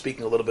Rebbe was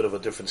speaking a little bit of a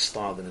different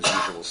style than his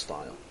usual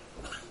style.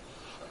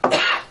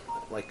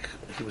 Like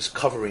he was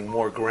covering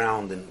more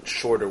ground in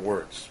shorter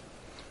words.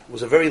 It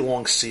was a very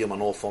long siyum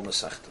on all 4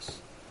 mesechtas.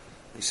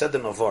 He said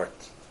in Avart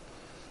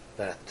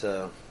that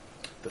the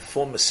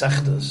 4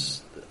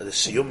 mesechtas, the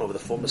siyum of the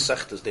 4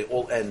 mesechtas, they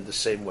all end the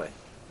same way.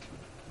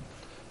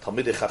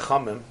 Talmidei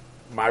Chachamim,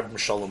 Marbim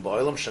Shalom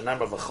Ba'olam,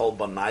 Shenamar V'chol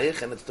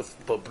Banayich, and it's the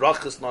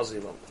Brachas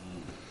Nazirim.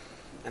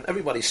 And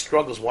everybody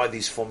struggles why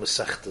these 4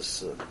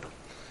 mesechtas.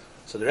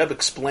 So the Rebbe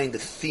explained the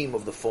theme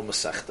of the 4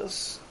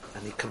 mesechtas,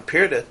 and he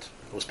compared it.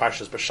 It was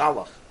Parshas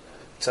B'Shalach.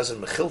 It says in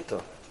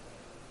Mechilta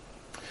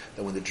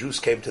that when the Jews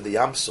came to the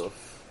Yam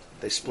Suf,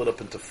 they split up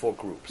into 4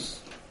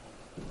 groups.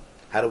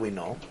 How do we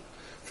know?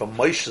 From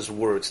Moshe's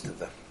words to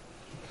them.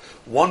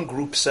 One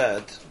group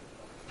said,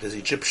 the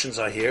Egyptians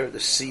are here, the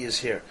sea is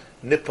here.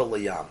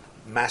 Nipal Yam,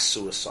 mass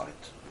suicide.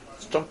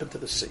 Let's jump into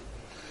the sea.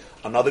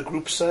 Another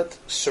group said,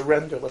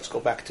 surrender, let's go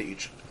back to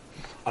Egypt.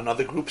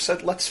 Another group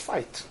said, let's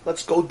fight.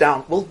 Let's go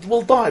down.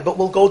 We'll die, but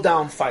we'll go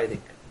down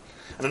fighting.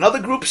 And another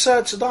group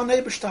said, Sedan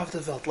Eberstav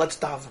the Welt, let's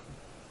daven.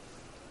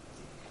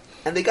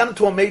 And they got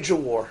into a major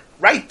war.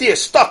 Right there,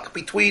 stuck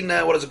between,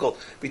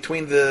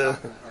 between the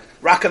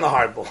rock and the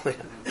hard ball.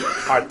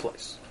 Hard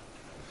place.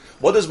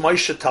 What does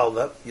Moshe tell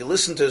them? You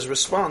listen to his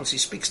response, he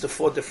speaks to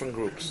 4 different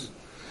groups.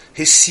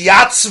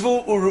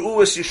 Hisyatzvu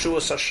uru'us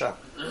Yeshuas Hashem.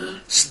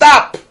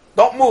 Stop!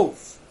 Don't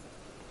move.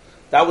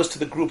 That was to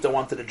the group that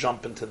wanted to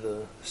jump into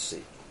the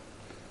sea.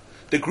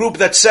 The group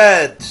that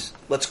said,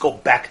 let's go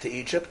back to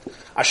Egypt.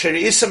 You're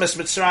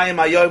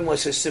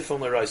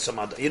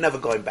never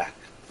going back.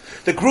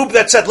 The group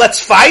that said, let's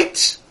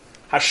fight.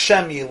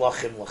 Hashem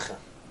yilachim lachem.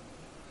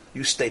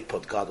 You stay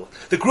put, God will.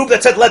 The group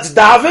that said, let's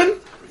daven.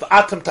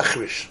 V'atem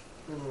tachrish.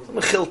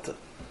 Mechilta.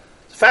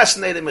 It's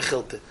fascinating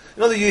Mechilta. You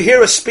know that you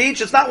hear a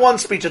speech, it's not one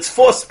speech, it's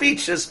 4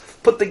 speeches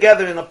put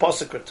together in a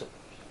posuk or 2.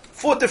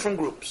 4 different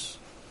groups.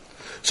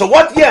 So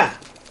what? Yeah,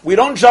 we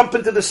don't jump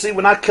into the sea,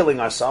 we're not killing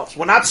ourselves,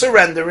 we're not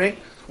surrendering,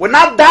 we're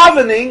not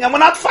davening, and we're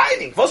not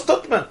fighting. Was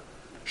tut man?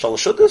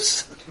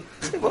 Shalashudus?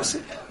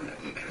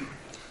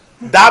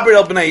 Daber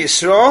el bnei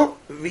Yisrael,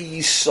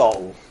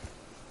 v'yisol.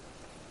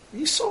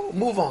 Yisol,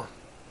 move on.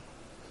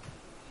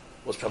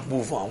 What's that?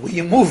 Move on. Where are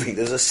you moving?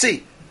 There's a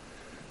sea.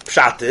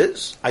 Pshat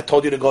is, I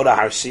told you to go to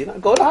Har Sinai,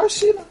 go to Har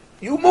Sinai.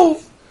 You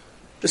move.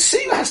 The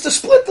sea has to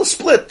split, they'll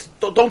split.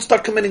 Don't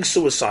start committing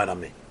suicide on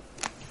me.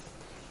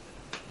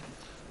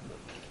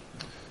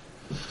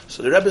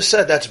 So the Rebbe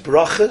said that's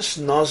Brachas,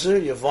 Nazir,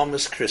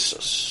 Yevamis,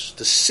 Krisus.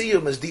 The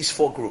siyum is these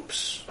 4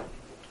 groups.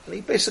 And he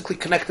basically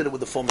connected it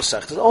with the 4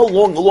 mesechtas. Oh,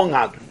 long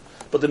hadron.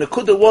 But the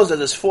Nekuda was that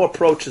there's 4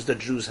 approaches that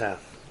Jews have.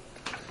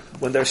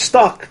 When they're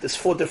stuck, there's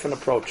 4 different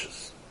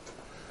approaches.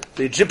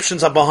 The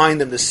Egyptians are behind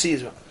them, the sea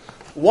is.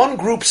 One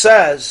group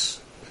says,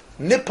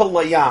 Nipal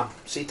Layam.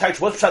 See, Taich,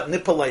 what's that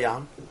Nipal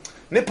Layam?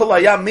 Nipal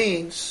Layam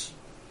means,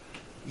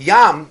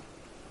 Yam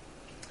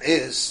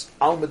is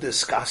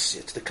Almadis Kasi.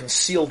 It's the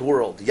concealed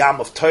world.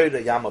 Yam of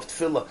Torah, Yam of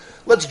Tefillah.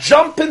 Let's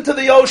jump into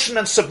the ocean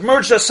and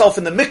submerge ourselves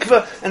in the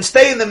mikveh and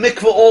stay in the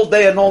mikveh all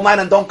day and all night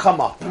and don't come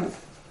up.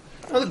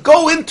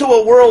 Go into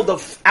a world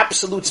of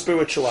absolute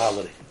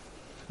spirituality.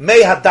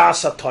 Mei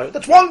Hadas HaTorah.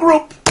 That's one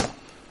group.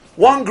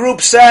 One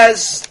group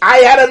says, I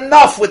had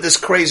enough with this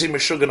crazy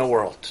Meshugana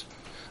world.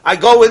 I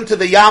go into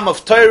the Yam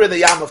of Torah, the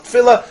Yam of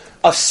Tefillah,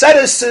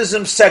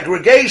 asceticism,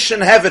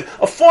 segregation, heaven,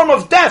 a form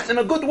of death in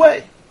a good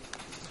way.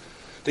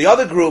 The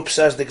other group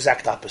says the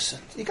exact opposite.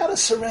 You got to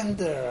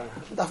surrender.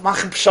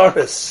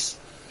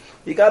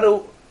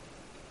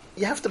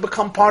 You have to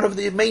become part of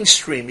the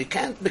mainstream. You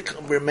can't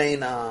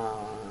remain.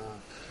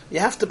 You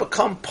have to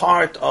become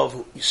part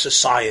of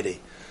society.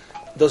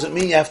 Doesn't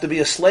mean you have to be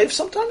a slave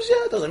sometimes,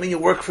 yeah. Doesn't mean you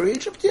work for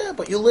Egypt, yeah.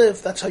 But you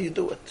live. That's how you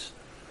do it.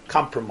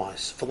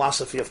 Compromise.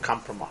 Philosophy of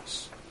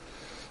compromise.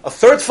 A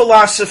third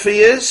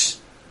philosophy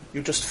is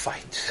you just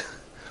fight.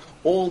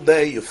 All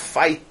day you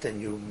fight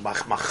and you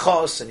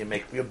machmachos and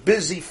you're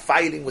busy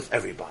fighting with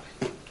everybody.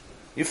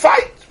 You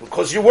fight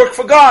because you work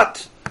for God.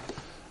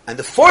 And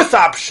the fourth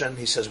option,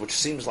 he says, which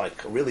seems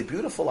like a really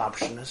beautiful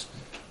option, is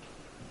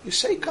you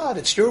say, God,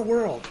 it's your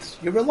world.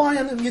 You rely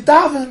on Him. You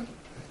daven.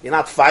 You're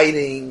not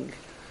fighting.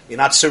 You're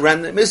not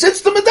surrendering.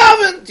 It's the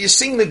medaven. You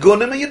sing the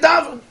gunim and you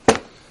daven.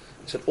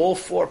 He said all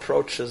four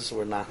approaches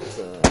were not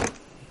the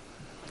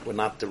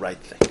right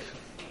thing.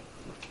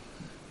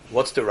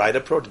 What's the right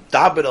approach?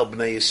 Daber al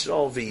bnei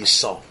Yisrael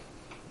v'yisol.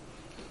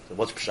 So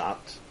what's pshat?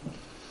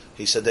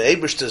 He said the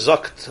Eibishter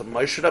sagt,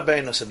 Moshe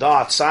Rabbeinu said, da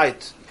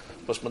outside,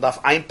 was man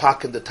darf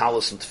einpacken the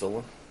talis and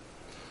tefillin,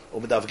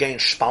 und man darf gehen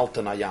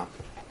spalten ayam.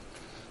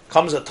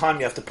 Comes a time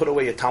you have to put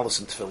away your talis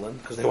and tefillin,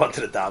 because they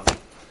wanted to daven,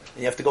 and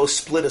you have to go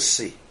split a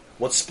sea.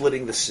 What's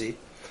splitting the sea?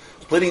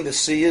 Splitting the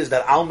sea is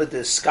that Alma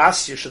de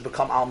Skasya should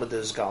become Alma de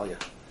Izgalia.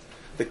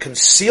 The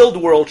concealed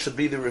world should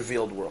be the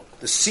revealed world.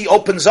 The sea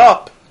opens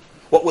up.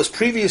 What was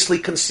previously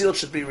concealed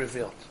should be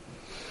revealed.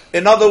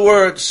 In other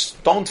words,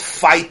 don't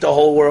fight the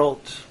whole world.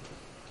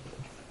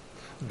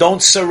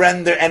 Don't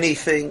surrender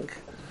anything.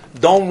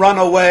 Don't run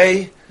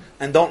away.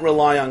 And don't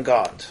rely on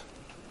God.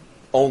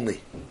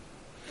 Only.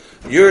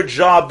 Your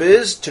job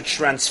is to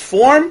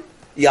transform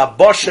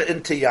Yabasha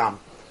into Yam.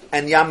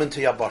 And Yam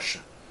into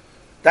Yabasha.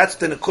 That's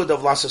the Nekud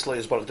of Lasas Lo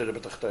Yisbarach Dira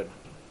B'Tachtoina.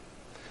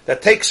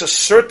 That takes a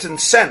certain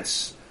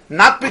sense.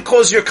 Not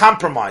because you're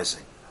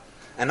compromising.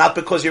 And not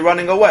because you're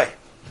running away.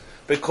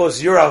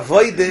 Because your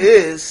avodah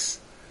is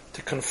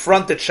to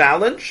confront the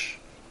challenge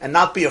and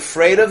not be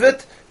afraid of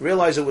it,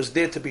 realize it was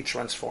there to be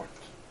transformed.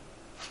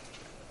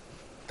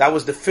 That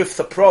was the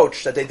fifth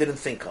approach that they didn't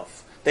think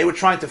of. They were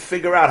trying to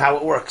figure out how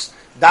it works.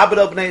 You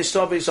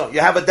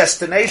have a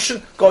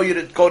destination, go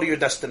to your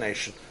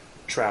destination.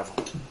 Travel.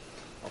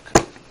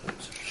 Okay.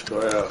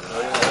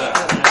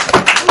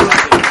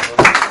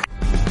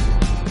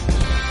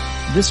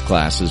 This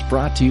class is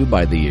brought to you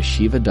by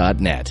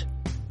theyeshiva.net.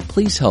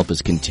 Please help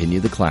us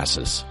continue the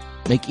classes.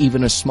 Make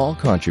even a small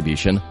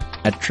contribution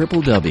at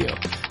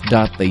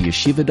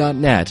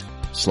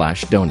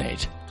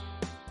www.theyeshiva.net/donate.